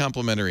such a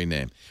complimentary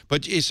name.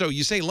 But so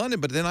you say London,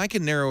 but then I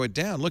can narrow it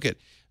down. Look at,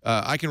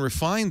 I can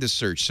refine the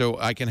search, so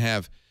I can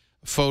have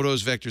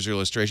photos, vectors, or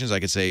illustrations. I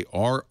could say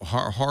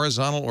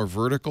horizontal or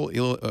vertical.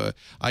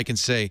 I can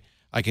say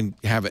I can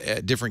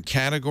have different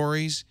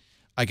categories.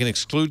 I can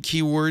exclude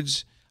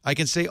keywords. I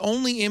can say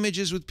only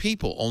images with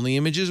people, only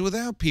images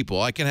without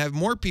people. I can have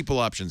more people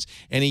options.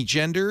 Any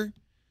gender,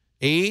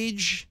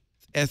 age,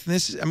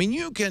 ethnicity. I mean,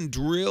 you can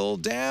drill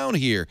down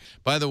here.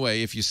 By the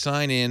way, if you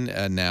sign in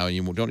now,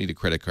 you don't need a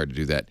credit card to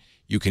do that.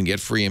 You can get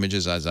free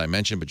images, as I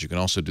mentioned, but you can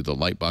also do the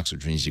Lightbox,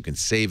 which means you can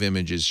save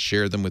images,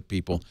 share them with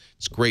people.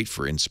 It's great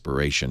for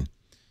inspiration.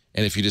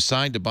 And if you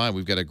decide to buy,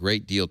 we've got a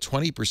great deal,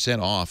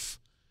 20% off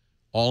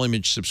all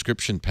image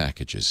subscription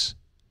packages.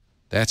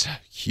 That's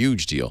a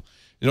huge deal.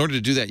 In order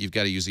to do that, you've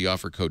got to use the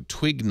offer code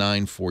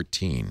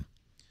TWIG914.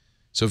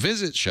 So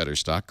visit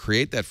Shutterstock,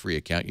 create that free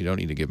account. You don't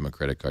need to give them a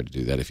credit card to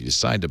do that. If you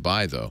decide to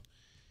buy, though,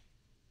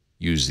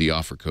 use the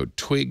offer code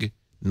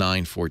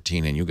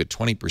TWIG914, and you'll get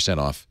 20%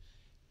 off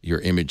your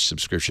image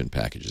subscription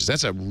packages.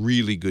 That's a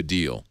really good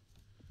deal.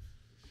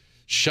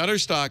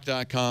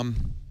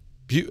 Shutterstock.com.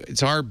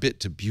 It's our bit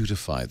to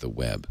beautify the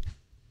web.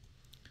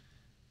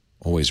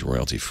 Always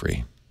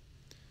royalty-free.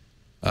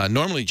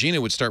 Normally,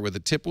 Gina would start with a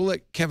tip. We'll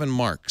let Kevin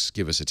Marks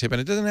give us a tip, and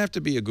it doesn't have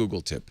to be a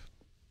Google tip.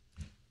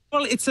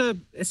 Well, it's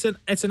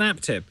an app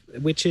tip,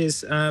 which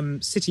is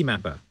City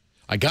Mapper.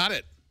 I got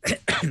it.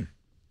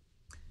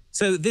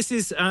 So this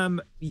is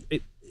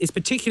it's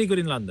particularly good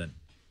in London.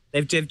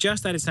 They've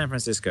just added San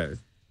Francisco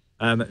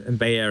and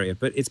Bay Area,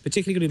 but it's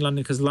particularly good in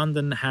London because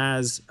London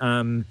has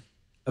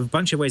a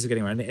bunch of ways of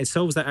getting around. It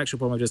solves that actual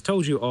problem I just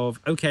told you of,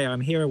 okay,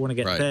 I'm here, I want to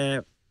get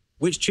there.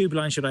 Which tube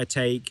line should I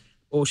take?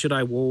 Or should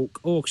I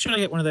walk? Or should I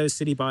get one of those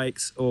city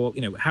bikes? Or,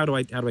 you know, how do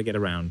I get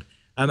around?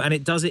 And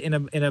it does it in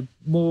a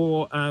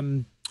more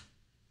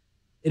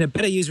in a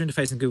better user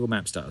interface than Google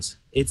Maps does.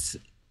 It's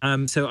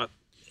so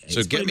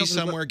get me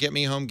somewhere, get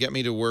me home, get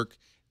me to work,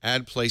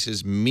 add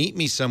places, meet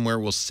me somewhere.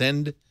 We'll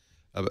send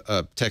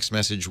a text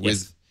message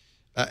with,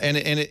 and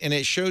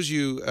it shows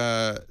you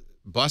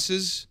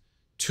buses,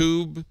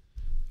 tube,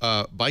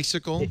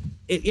 bicycle.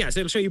 So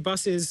it'll show you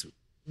buses,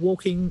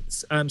 walking,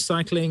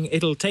 cycling.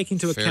 It'll take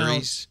into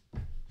account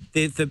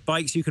the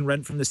bikes you can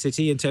rent from the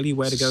city and tell you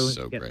where to go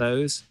and get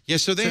those. Yeah,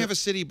 so they have a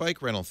city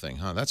bike rental thing,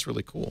 huh? That's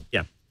really cool.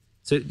 Yeah.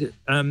 So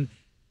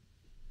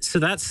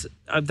that's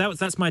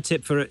my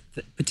tip for it,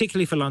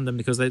 particularly for London,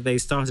 because they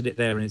started it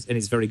there and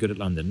it's very good at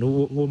London.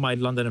 All my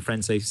Londoner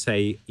friends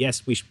say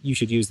yes, you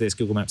should use this.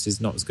 Google Maps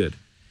is not as good,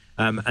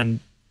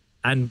 and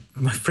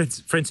my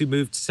friends who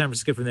moved to San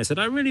Francisco from there said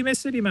I really miss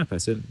City Mapper.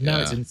 So now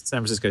it's in San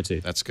Francisco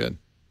too. That's good.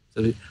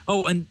 So,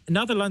 and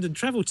another London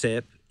travel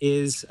tip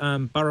is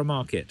Borough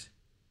Market.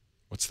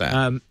 What's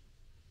that?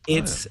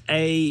 It's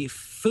a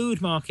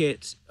food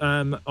market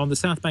on the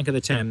south bank of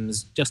the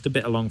Thames, just a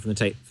bit along from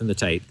the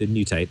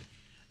new Tate.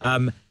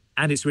 And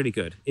it's really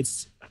good.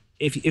 It's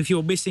if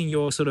you're missing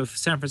your sort of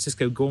San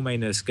Francisco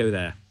gourmetness, go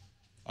there.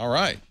 All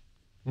right.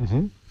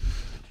 Mm-hmm.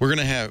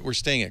 We're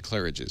staying at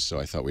Claridge's, so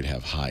I thought we'd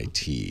have high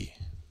tea.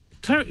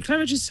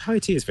 Claridge's high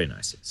tea is very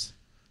nice. It's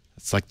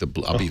like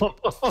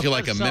feel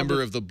like a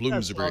member of the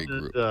Bloomsbury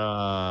group.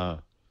 Huh?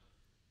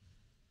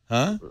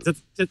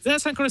 Does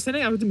that sound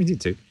condescending? I didn't mean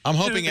to. I'm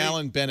hoping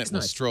Alan Bennett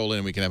will stroll in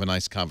and we can have a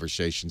nice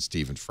conversation.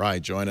 Stephen Fry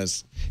join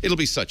us. It'll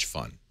be such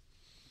fun.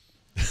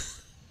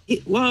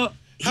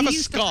 Have a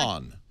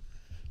scone.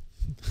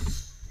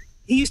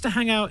 He used to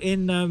hang out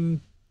in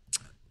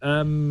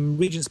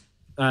Regent's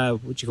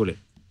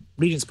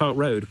Regent's Park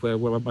Road,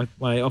 where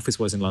my office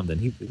was in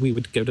London. We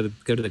would go to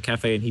the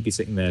cafe and he'd be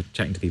sitting there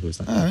chatting to people. It's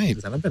like,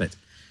 it's Alan Bennett.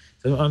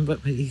 So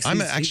he's sort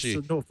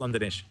of North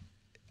Londonish.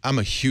 I'm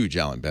a huge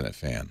Alan Bennett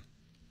fan.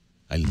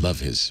 I love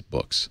his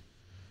books.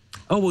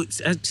 Oh well,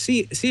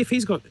 see if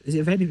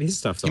any of his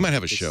stuff's on. He might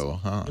have a show,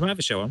 huh? He might have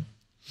a show on.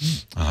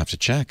 I'll have to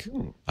check.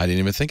 I didn't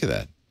even think of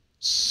that.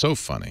 So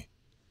funny.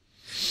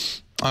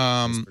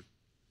 Former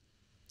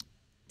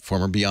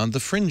Beyond the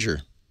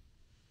Fringer.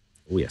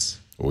 Oh yes.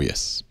 Oh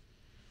yes.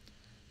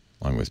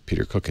 Along with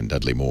Peter Cook and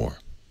Dudley Moore.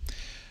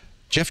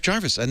 Jeff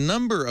Jarvis, a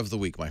number of the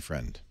week, my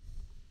friend.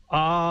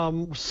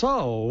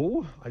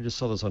 So I just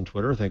saw this on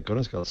Twitter. Thank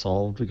goodness, got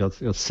solved. We got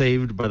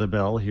saved by the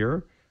bell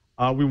here.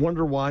 We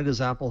wonder, why does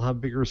Apple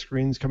have bigger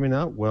screens coming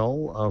out?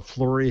 Well,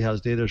 Flurry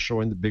has data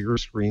showing the bigger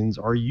screens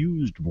are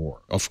used more.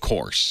 Of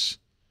course.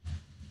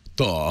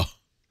 Duh.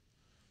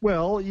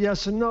 Well,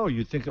 yes and no.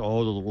 You think, the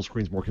little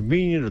screen's more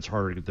convenient. It's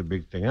harder to get the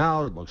big thing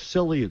out. It looks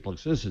silly. It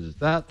looks this, it's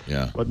that.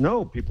 Yeah. But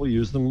no, people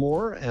use them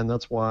more, and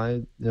that's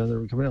why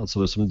they're coming out. So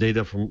there's some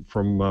data from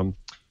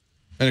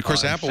and of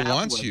course, Apple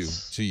wants you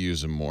to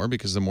use them more,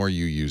 because the more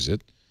you use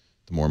it,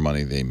 the more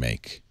money they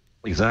make.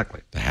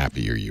 Exactly. The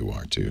happier you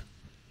are, too.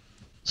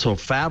 So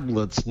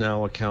phablets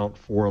now account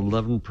for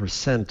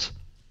 11%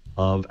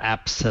 of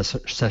app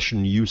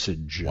session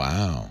usage.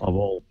 Wow. Of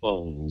all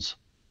phones.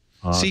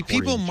 See,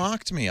 people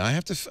mocked me. I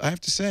have to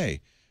say,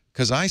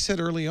 because I said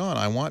early on,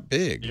 I want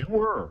big. You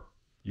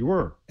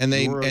were. And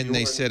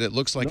they said it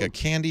looks like a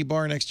candy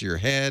bar next to your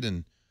head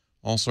and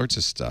all sorts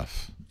of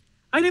stuff.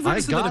 I never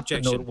got the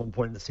Note at one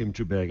point that seemed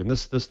too big, and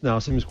this now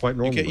seems quite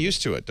normal. You get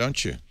used to it,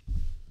 don't you?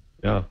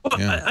 Yeah. Well,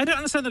 yeah. I don't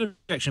understand that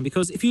objection,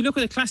 because if you look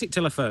at a classic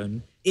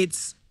telephone,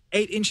 it's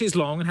 8 inches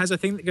long and has a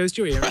thing that goes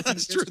to your ear.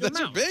 That's true.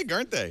 They're big,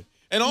 aren't they?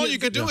 And all you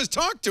could do is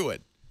talk to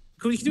it.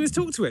 All you can do is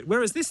talk to it.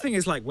 Whereas this thing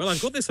is like, well,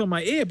 I've got this on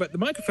my ear, but the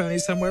microphone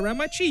is somewhere around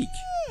my cheek.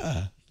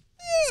 Yeah.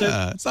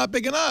 It's not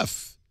big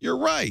enough. You're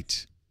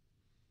right.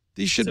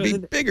 These should be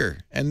bigger,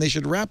 and they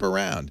should wrap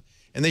around,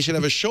 and they should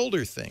have a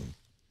shoulder thing.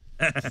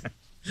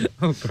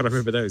 Oh, God, I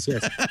remember those,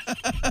 yes.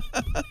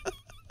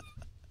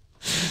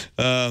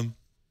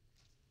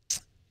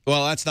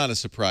 Well, that's not a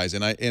surprise,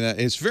 and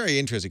it's very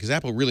interesting because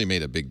Apple really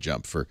made a big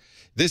jump for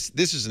this.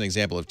 This is an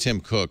example of Tim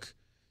Cook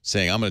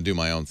saying, "I'm going to do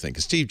my own thing."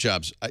 Because Steve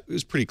Jobs, it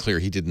was pretty clear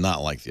he did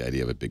not like the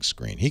idea of a big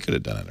screen. He could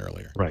have done it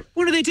earlier. Right.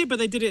 Well, they did, but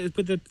they did it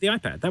with the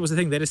iPad. That was the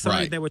thing. They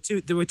decided there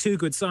were two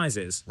good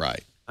sizes.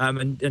 Right.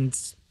 And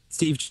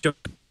Steve Jobs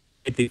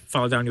did the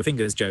file down your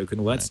fingers joke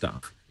and all that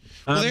stuff.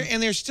 Well,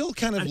 they're still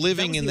kind of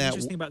living in that. The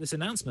interesting thing about this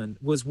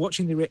announcement was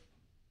watching the.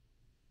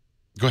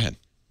 Go ahead.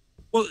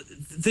 Well,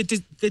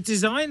 the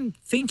design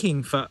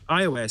thinking for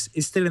iOS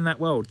is still in that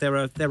world. There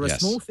are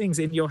small things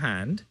in your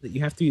hand that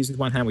you have to use with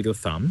one hand with your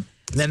thumb,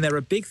 and then there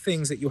are big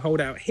things that you hold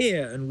out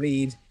here and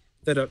read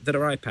that are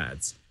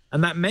iPads.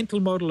 And that mental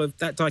model of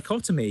that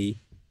dichotomy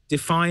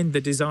defined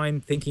the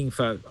design thinking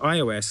for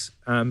iOS,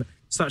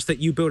 such that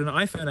you build an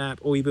iPhone app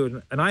or you build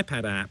an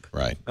iPad app,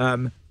 right?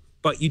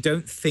 But you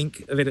don't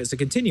think of it as a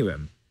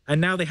continuum.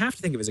 And now they have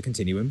to think of it as a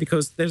continuum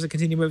because there's a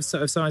continuum of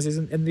sizes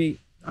in the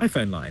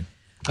iPhone line.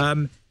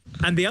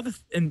 And the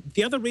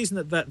other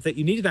reason that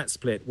you needed that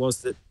split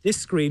was that this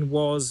screen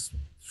was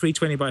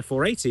 320 by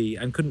 480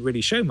 and couldn't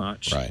really show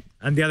much, right?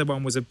 And the other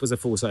one was a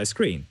full size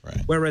screen,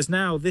 right? Whereas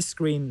now this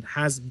screen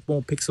has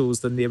more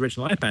pixels than the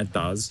original iPad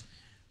does,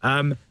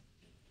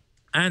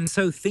 and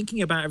so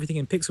thinking about everything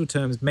in pixel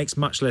terms makes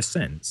much less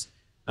sense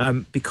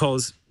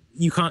because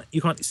you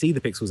can't see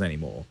the pixels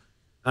anymore.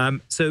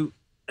 So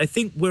I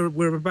think we're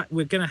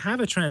going to have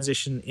a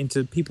transition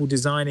into people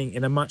designing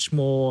in a much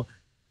more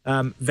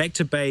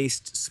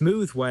vector-based,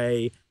 smooth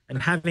way,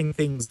 and having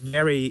things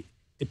very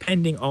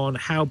depending on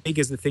how big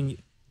is the thing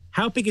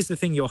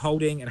you're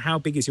holding and how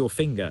big is your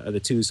finger are the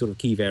two sort of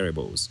key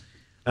variables,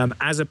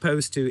 as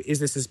opposed to is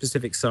this a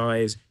specific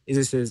size,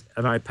 is this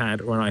an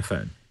iPad or an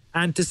iPhone?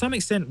 And to some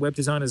extent, web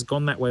design has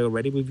gone that way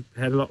already. We've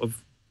had a lot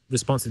of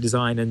responsive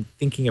design and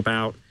thinking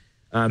about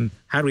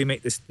how do we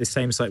make this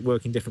same site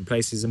work in different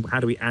places and how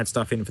do we add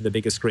stuff in for the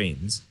bigger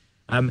screens.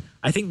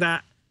 I think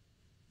that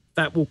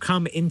will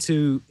come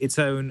into its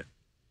own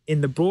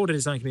in the broader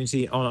design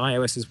community on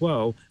iOS as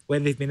well, where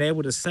they've been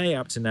able to say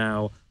up to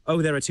now,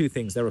 oh, there are two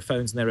things. There are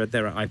phones and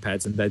there are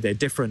iPads, and they're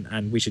different,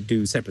 and we should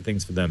do separate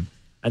things for them.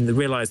 And they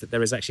realize that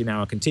there is actually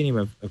now a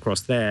continuum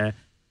across there,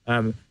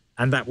 and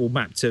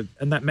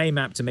that may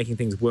map to making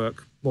things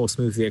work more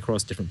smoothly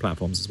across different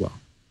platforms as well.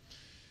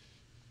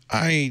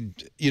 I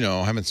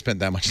haven't spent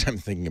that much time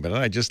thinking about it.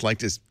 I just like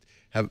to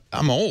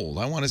I'm old.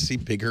 I want to see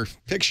bigger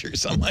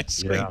pictures on my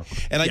screen. Yeah.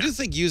 And I do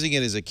think using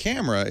it as a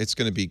camera, it's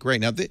going to be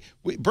great. Now,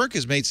 Burke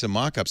has made some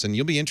mock-ups, and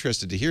you'll be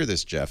interested to hear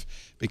this, Jeff,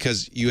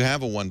 because you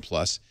have a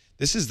OnePlus.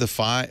 This is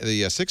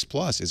the 6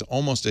 Plus is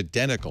almost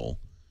identical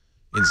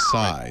in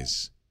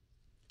size.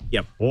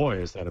 Yep. Boy,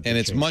 is that a big And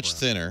it's change much for us.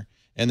 thinner.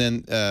 And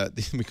then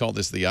we call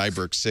this the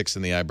iBurke 6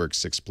 and the iBurke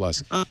 6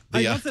 Plus. I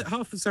love that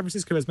half of San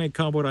Francisco has made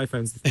cardboard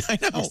iPhones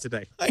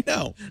yesterday. I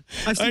know.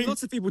 I've seen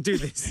lots of people do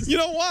this. You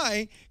know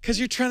why? Because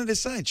you're trying to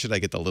decide, should I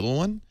get the little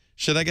one?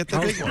 Should I get the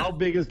big one? How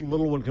big is the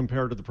little one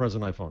compared to the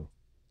present iPhone?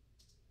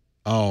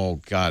 Oh,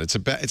 God.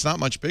 It's not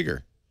much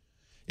bigger.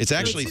 It's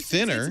actually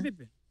thinner.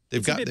 They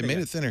made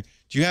it thinner.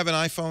 Do you have an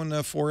iPhone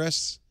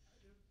 4S?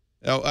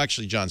 Oh,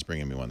 actually, John's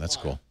bringing me one. That's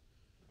cool.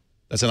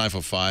 That's an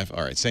iPhone 5.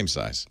 All right, same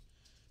size.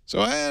 So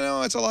I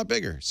know it's a lot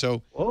bigger.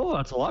 So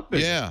that's a lot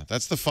bigger. Yeah,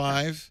 that's the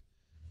 5.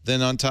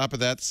 Then on top of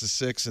that, it's the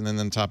 6, and then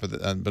on top of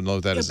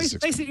below that is the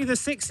 6. Basically, the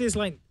 6 is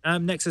like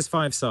Nexus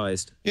 5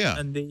 sized. Yeah,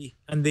 and the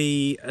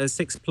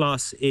 6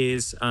 Plus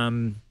is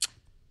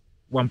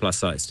OnePlus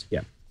sized.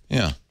 Yeah.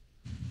 Yeah,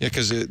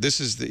 because this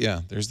is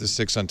there's the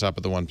 6 on top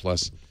of the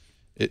OnePlus.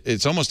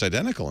 It's almost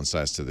identical in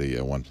size to the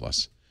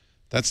OnePlus.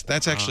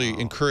 That's actually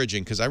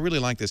encouraging because I really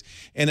like this.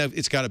 And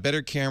it's got a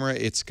better camera.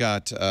 It's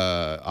got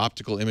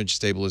optical image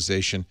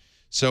stabilization.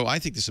 So I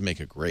think this would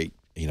make a great,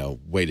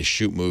 way to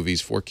shoot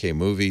movies, 4K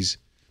movies,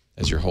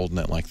 as you're holding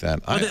it like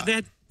that.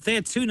 They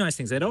had two nice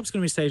things. They had optical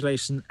image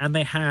stabilization, and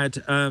they had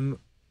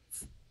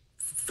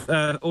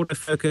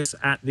autofocus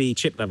at the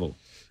chip level.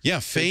 Yeah,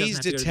 phase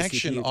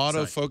detection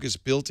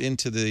autofocus built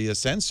into the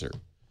sensor.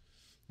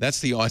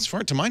 That's as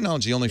far to my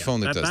knowledge, the only phone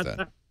that does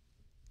that.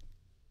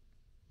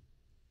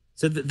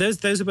 So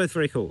those are both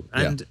very cool,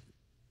 and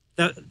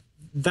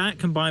that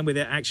combined with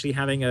it actually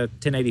having a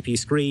 1080p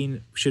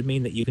screen should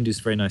mean that you can do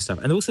some very nice stuff.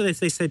 And also they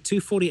said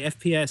 240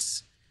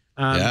 FPS.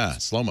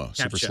 Slow-mo,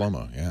 super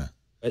slow-mo,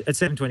 at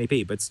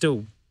 720p, but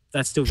still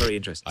that's still very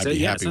interesting. I'd be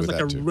happy it sounds with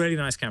like that a too. really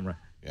nice camera.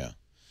 Yeah.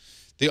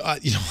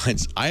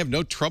 I have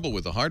no trouble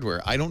with the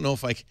hardware. I don't know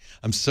if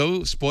I'm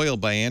so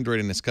spoiled by Android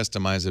and its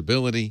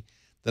customizability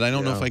that I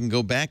don't know if I can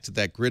go back to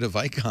that grid of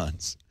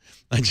icons.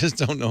 I just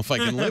don't know if I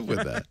can live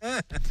with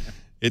that.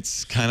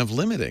 It's kind of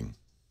limiting.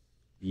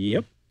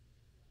 Yep.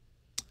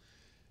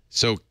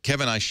 So,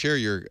 Kevin, I share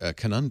your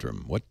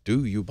conundrum. What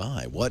do you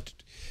buy?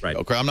 Right.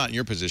 Okay, I'm not in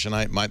your position.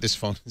 This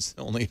phone is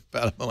only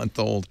about a month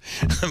old,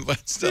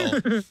 but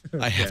still,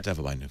 I have to have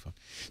a new phone.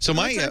 So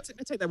I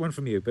take that one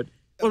from you, but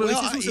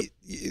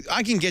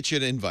I can get you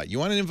an invite. You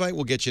want an invite?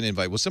 We'll get you an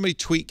invite. Will somebody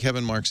tweet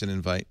Kevin Marks an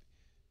invite?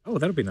 Oh,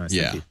 that'll be nice.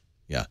 Yeah.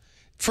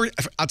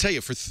 I'll tell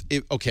you.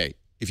 Okay,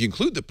 if you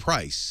include the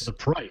price.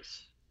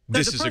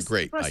 This is a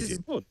great idea.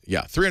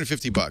 Yeah,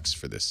 $350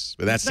 for this.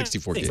 But that's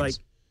 64 gigs.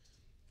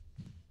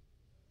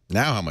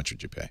 Now, how much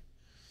would you pay?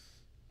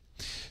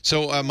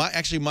 So,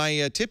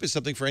 my tip is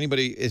something for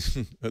anybody,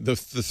 the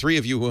three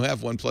of you who have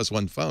OnePlus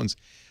One phones.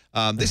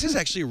 This is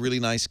actually a really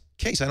nice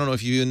case. I don't know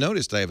if you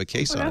noticed I have a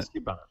case on it.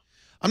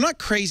 I'm not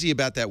crazy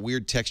about that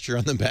weird texture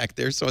on the back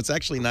there, so it's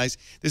actually nice.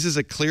 This is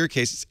a clear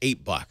case. It's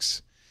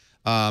 $8.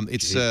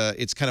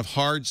 It's kind of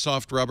hard,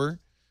 soft rubber,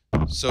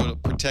 so it'll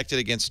protect it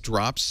against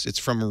drops. It's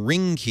from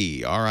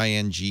Ringkey,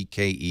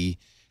 R-I-N-G-K-E.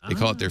 They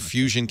call it their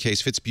Fusion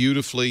case. Fits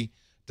beautifully.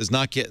 Does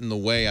not get in the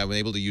way. I've been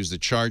able to use the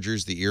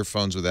chargers, the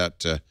earphones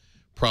without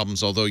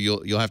problems. Although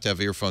you'll have to have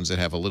earphones that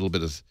have a little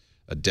bit of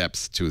a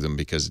depth to them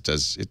because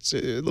it's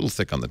a little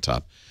thick on the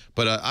top.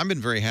 But I've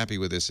been very happy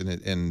with this,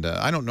 and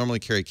I don't normally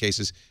carry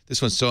cases.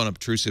 This one's so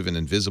unobtrusive and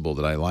invisible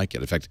that I like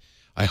it. In fact,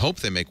 I hope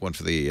they make one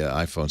for the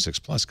iPhone 6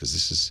 Plus because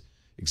this is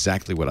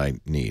exactly what I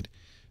need.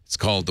 It's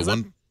called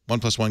the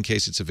OnePlus One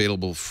case. It's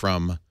available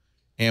from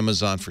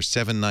Amazon for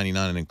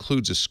 $7.99 and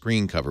includes a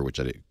screen cover, which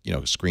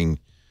screen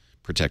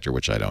protector,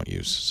 which I don't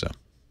use. So,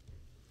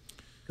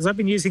 because I've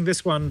been using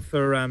this one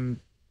for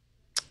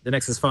the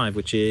Nexus 5,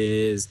 which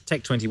is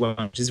Tech 21,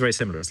 which is very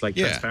similar. It's like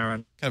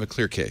transparent, kind of a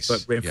clear case,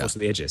 but reinforced at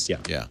the edges.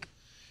 Yeah.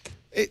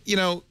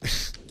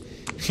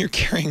 You're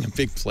carrying a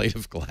big plate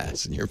of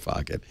glass in your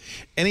pocket.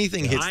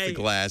 Anything hits the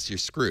glass, you're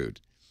screwed.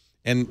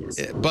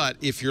 But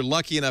if you're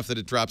lucky enough that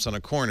it drops on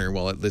a corner,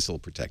 well, this will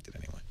protect it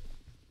anyway.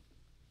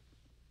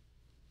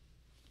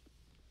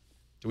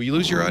 Did we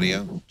lose your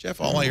audio,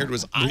 Jeff? All I heard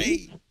was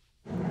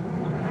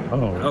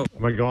Oh,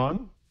 am I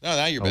gone? No,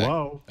 now you're back.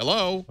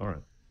 Hello. All right.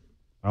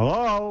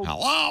 Hello.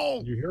 Hello.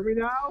 Can you hear me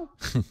now?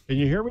 Can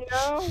you hear me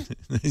now?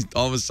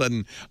 All of a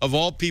sudden, of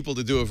all people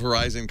to do a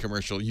Verizon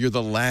commercial, you're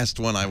the last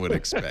one I would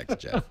expect,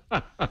 Jeff.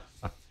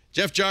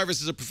 Jeff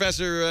Jarvis is a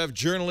professor of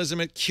journalism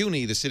at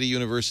CUNY, the City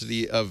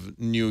University of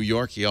New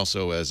York. He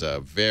also is a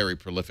very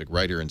prolific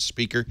writer and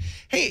speaker.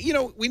 Hey,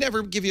 we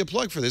never give you a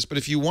plug for this, but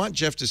if you want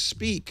Jeff to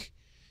speak,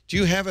 do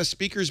you have a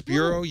speakers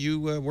bureau you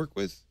work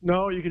with?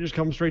 No, you can just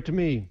come straight to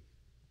me.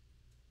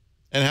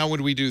 And how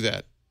would we do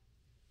that?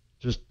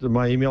 Just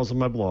my email's on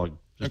my blog.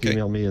 Just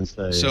email me and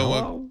say,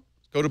 hello.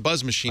 Go to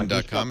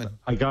buzzmachine.com.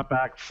 I got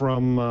back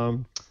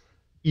from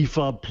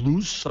IFA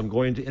Plus. I'm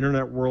going to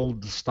Internet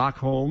World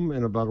Stockholm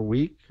in about a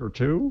week or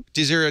two.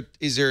 Is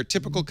there a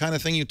typical kind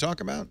of thing you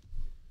talk about?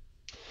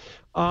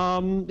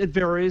 It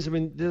varies. I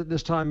mean,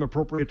 this time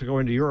appropriate to go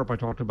into Europe, I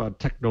talked about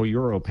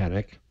techno-Euro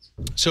panic.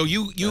 So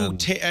you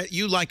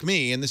like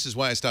me, and this is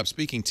why I stopped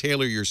speaking,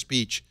 tailor your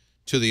speech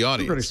to the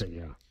audience.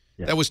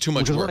 Yeah. That was too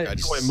much work. What I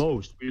enjoy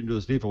most, we didn't do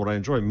this deep, but what I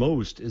enjoy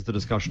most is the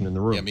discussion in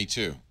the room. Yeah, me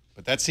too.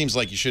 But that seems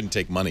like you shouldn't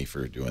take money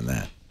for doing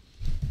that.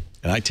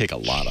 And I take a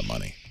lot of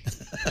money.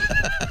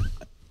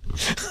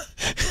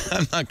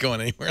 I'm not going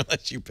anywhere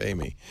unless you pay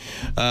me.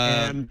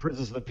 And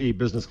Princess of the P,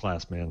 business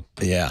class, man.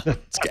 Yeah,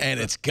 and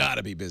it's got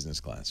to be business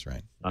class,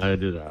 right? I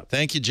do that.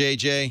 Thank you,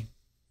 JJ.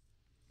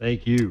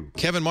 Thank you.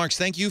 Kevin Marks,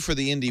 thank you for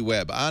the indie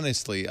web.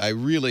 Honestly, I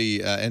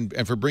really, and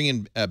for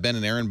bringing Ben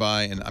and Erin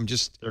by, and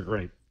they're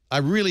great. I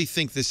really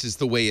think this is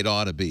the way it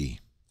ought to be.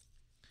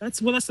 That's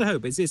the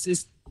hope. It's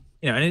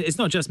and it's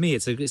not just me.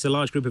 It's a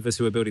large group of us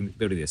who are building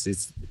this.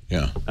 If you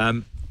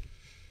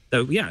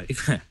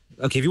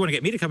want to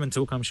get me to come and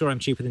talk, I'm sure I'm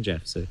cheaper than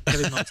Jeff. So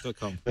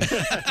kevinmarks.com.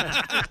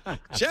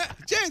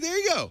 Jay, there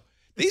you go.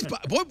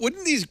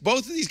 Wouldn't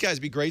both of these guys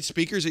be great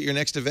speakers at your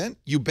next event?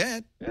 You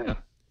bet. Yeah.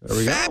 There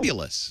we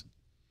Fabulous. Go.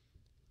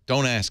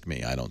 Don't ask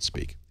me. I don't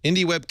speak.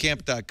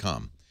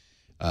 IndieWebCamp.com.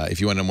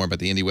 If you want to know more about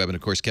the indie web, and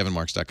of course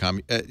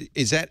kevinmarks.com.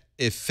 Is that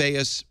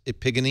Epheus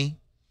Epigony,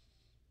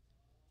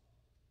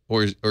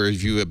 or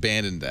have you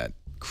abandoned that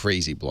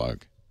crazy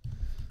blog?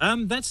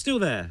 That's still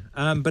there,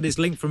 but it's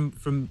linked from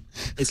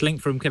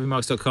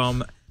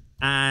kevinmarks.com,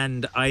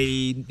 and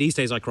these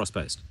days I cross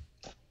post.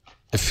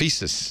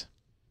 Ephesus.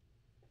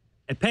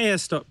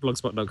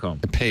 Epeus.blogspot.com.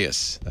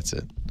 Epeus, that's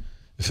it.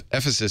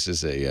 Ephesus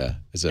is a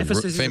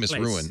famous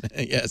ruin,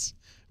 yes,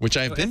 which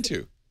I have been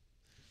to.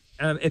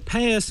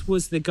 Epeus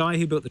was the guy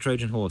who built the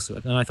Trojan horse,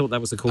 and I thought that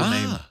was a cool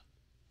name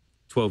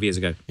 12 years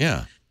ago.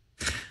 Yeah.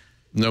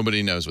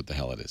 Nobody knows what the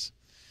hell it is.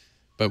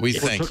 But we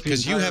think,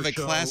 because you have a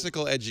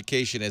classical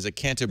education as a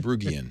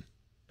Cantabruggian.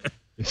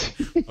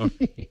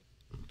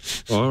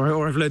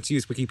 or I've learned to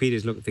use Wikipedia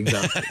to look things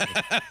up.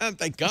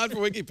 Thank God for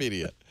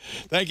Wikipedia.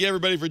 Thank you,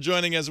 everybody, for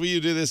joining us. We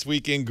do this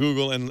week in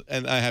Google, and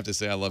I have to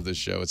say I love this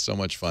show. It's so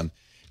much fun.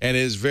 And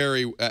it is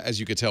very, as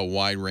you could tell,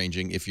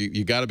 wide-ranging. If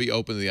you got to be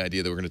open to the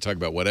idea that we're going to talk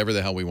about whatever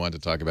the hell we want to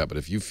talk about. But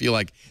if you feel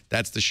like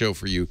that's the show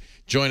for you,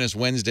 join us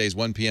Wednesdays,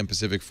 1 p.m.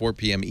 Pacific, 4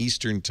 p.m.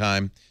 Eastern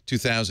Time,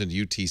 2000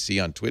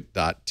 UTC on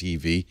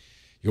twit.tv.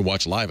 You'll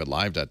watch live at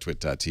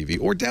live.twit.tv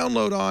or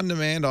download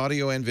on-demand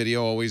audio and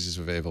video. Always is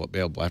available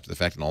after the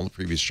fact, and all the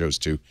previous shows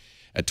too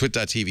at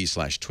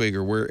twit.tv/twig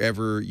or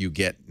wherever you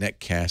get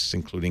netcasts,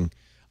 including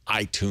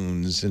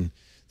iTunes and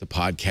the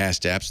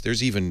podcast apps.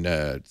 There's even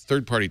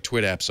third-party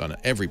Twit apps on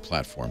every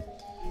platform.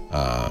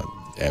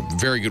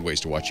 Very good ways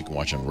to watch. You can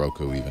watch on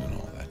Roku even and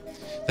all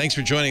that. Thanks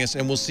for joining us,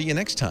 and we'll see you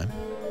next time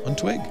on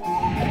Twig.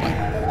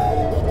 Bye.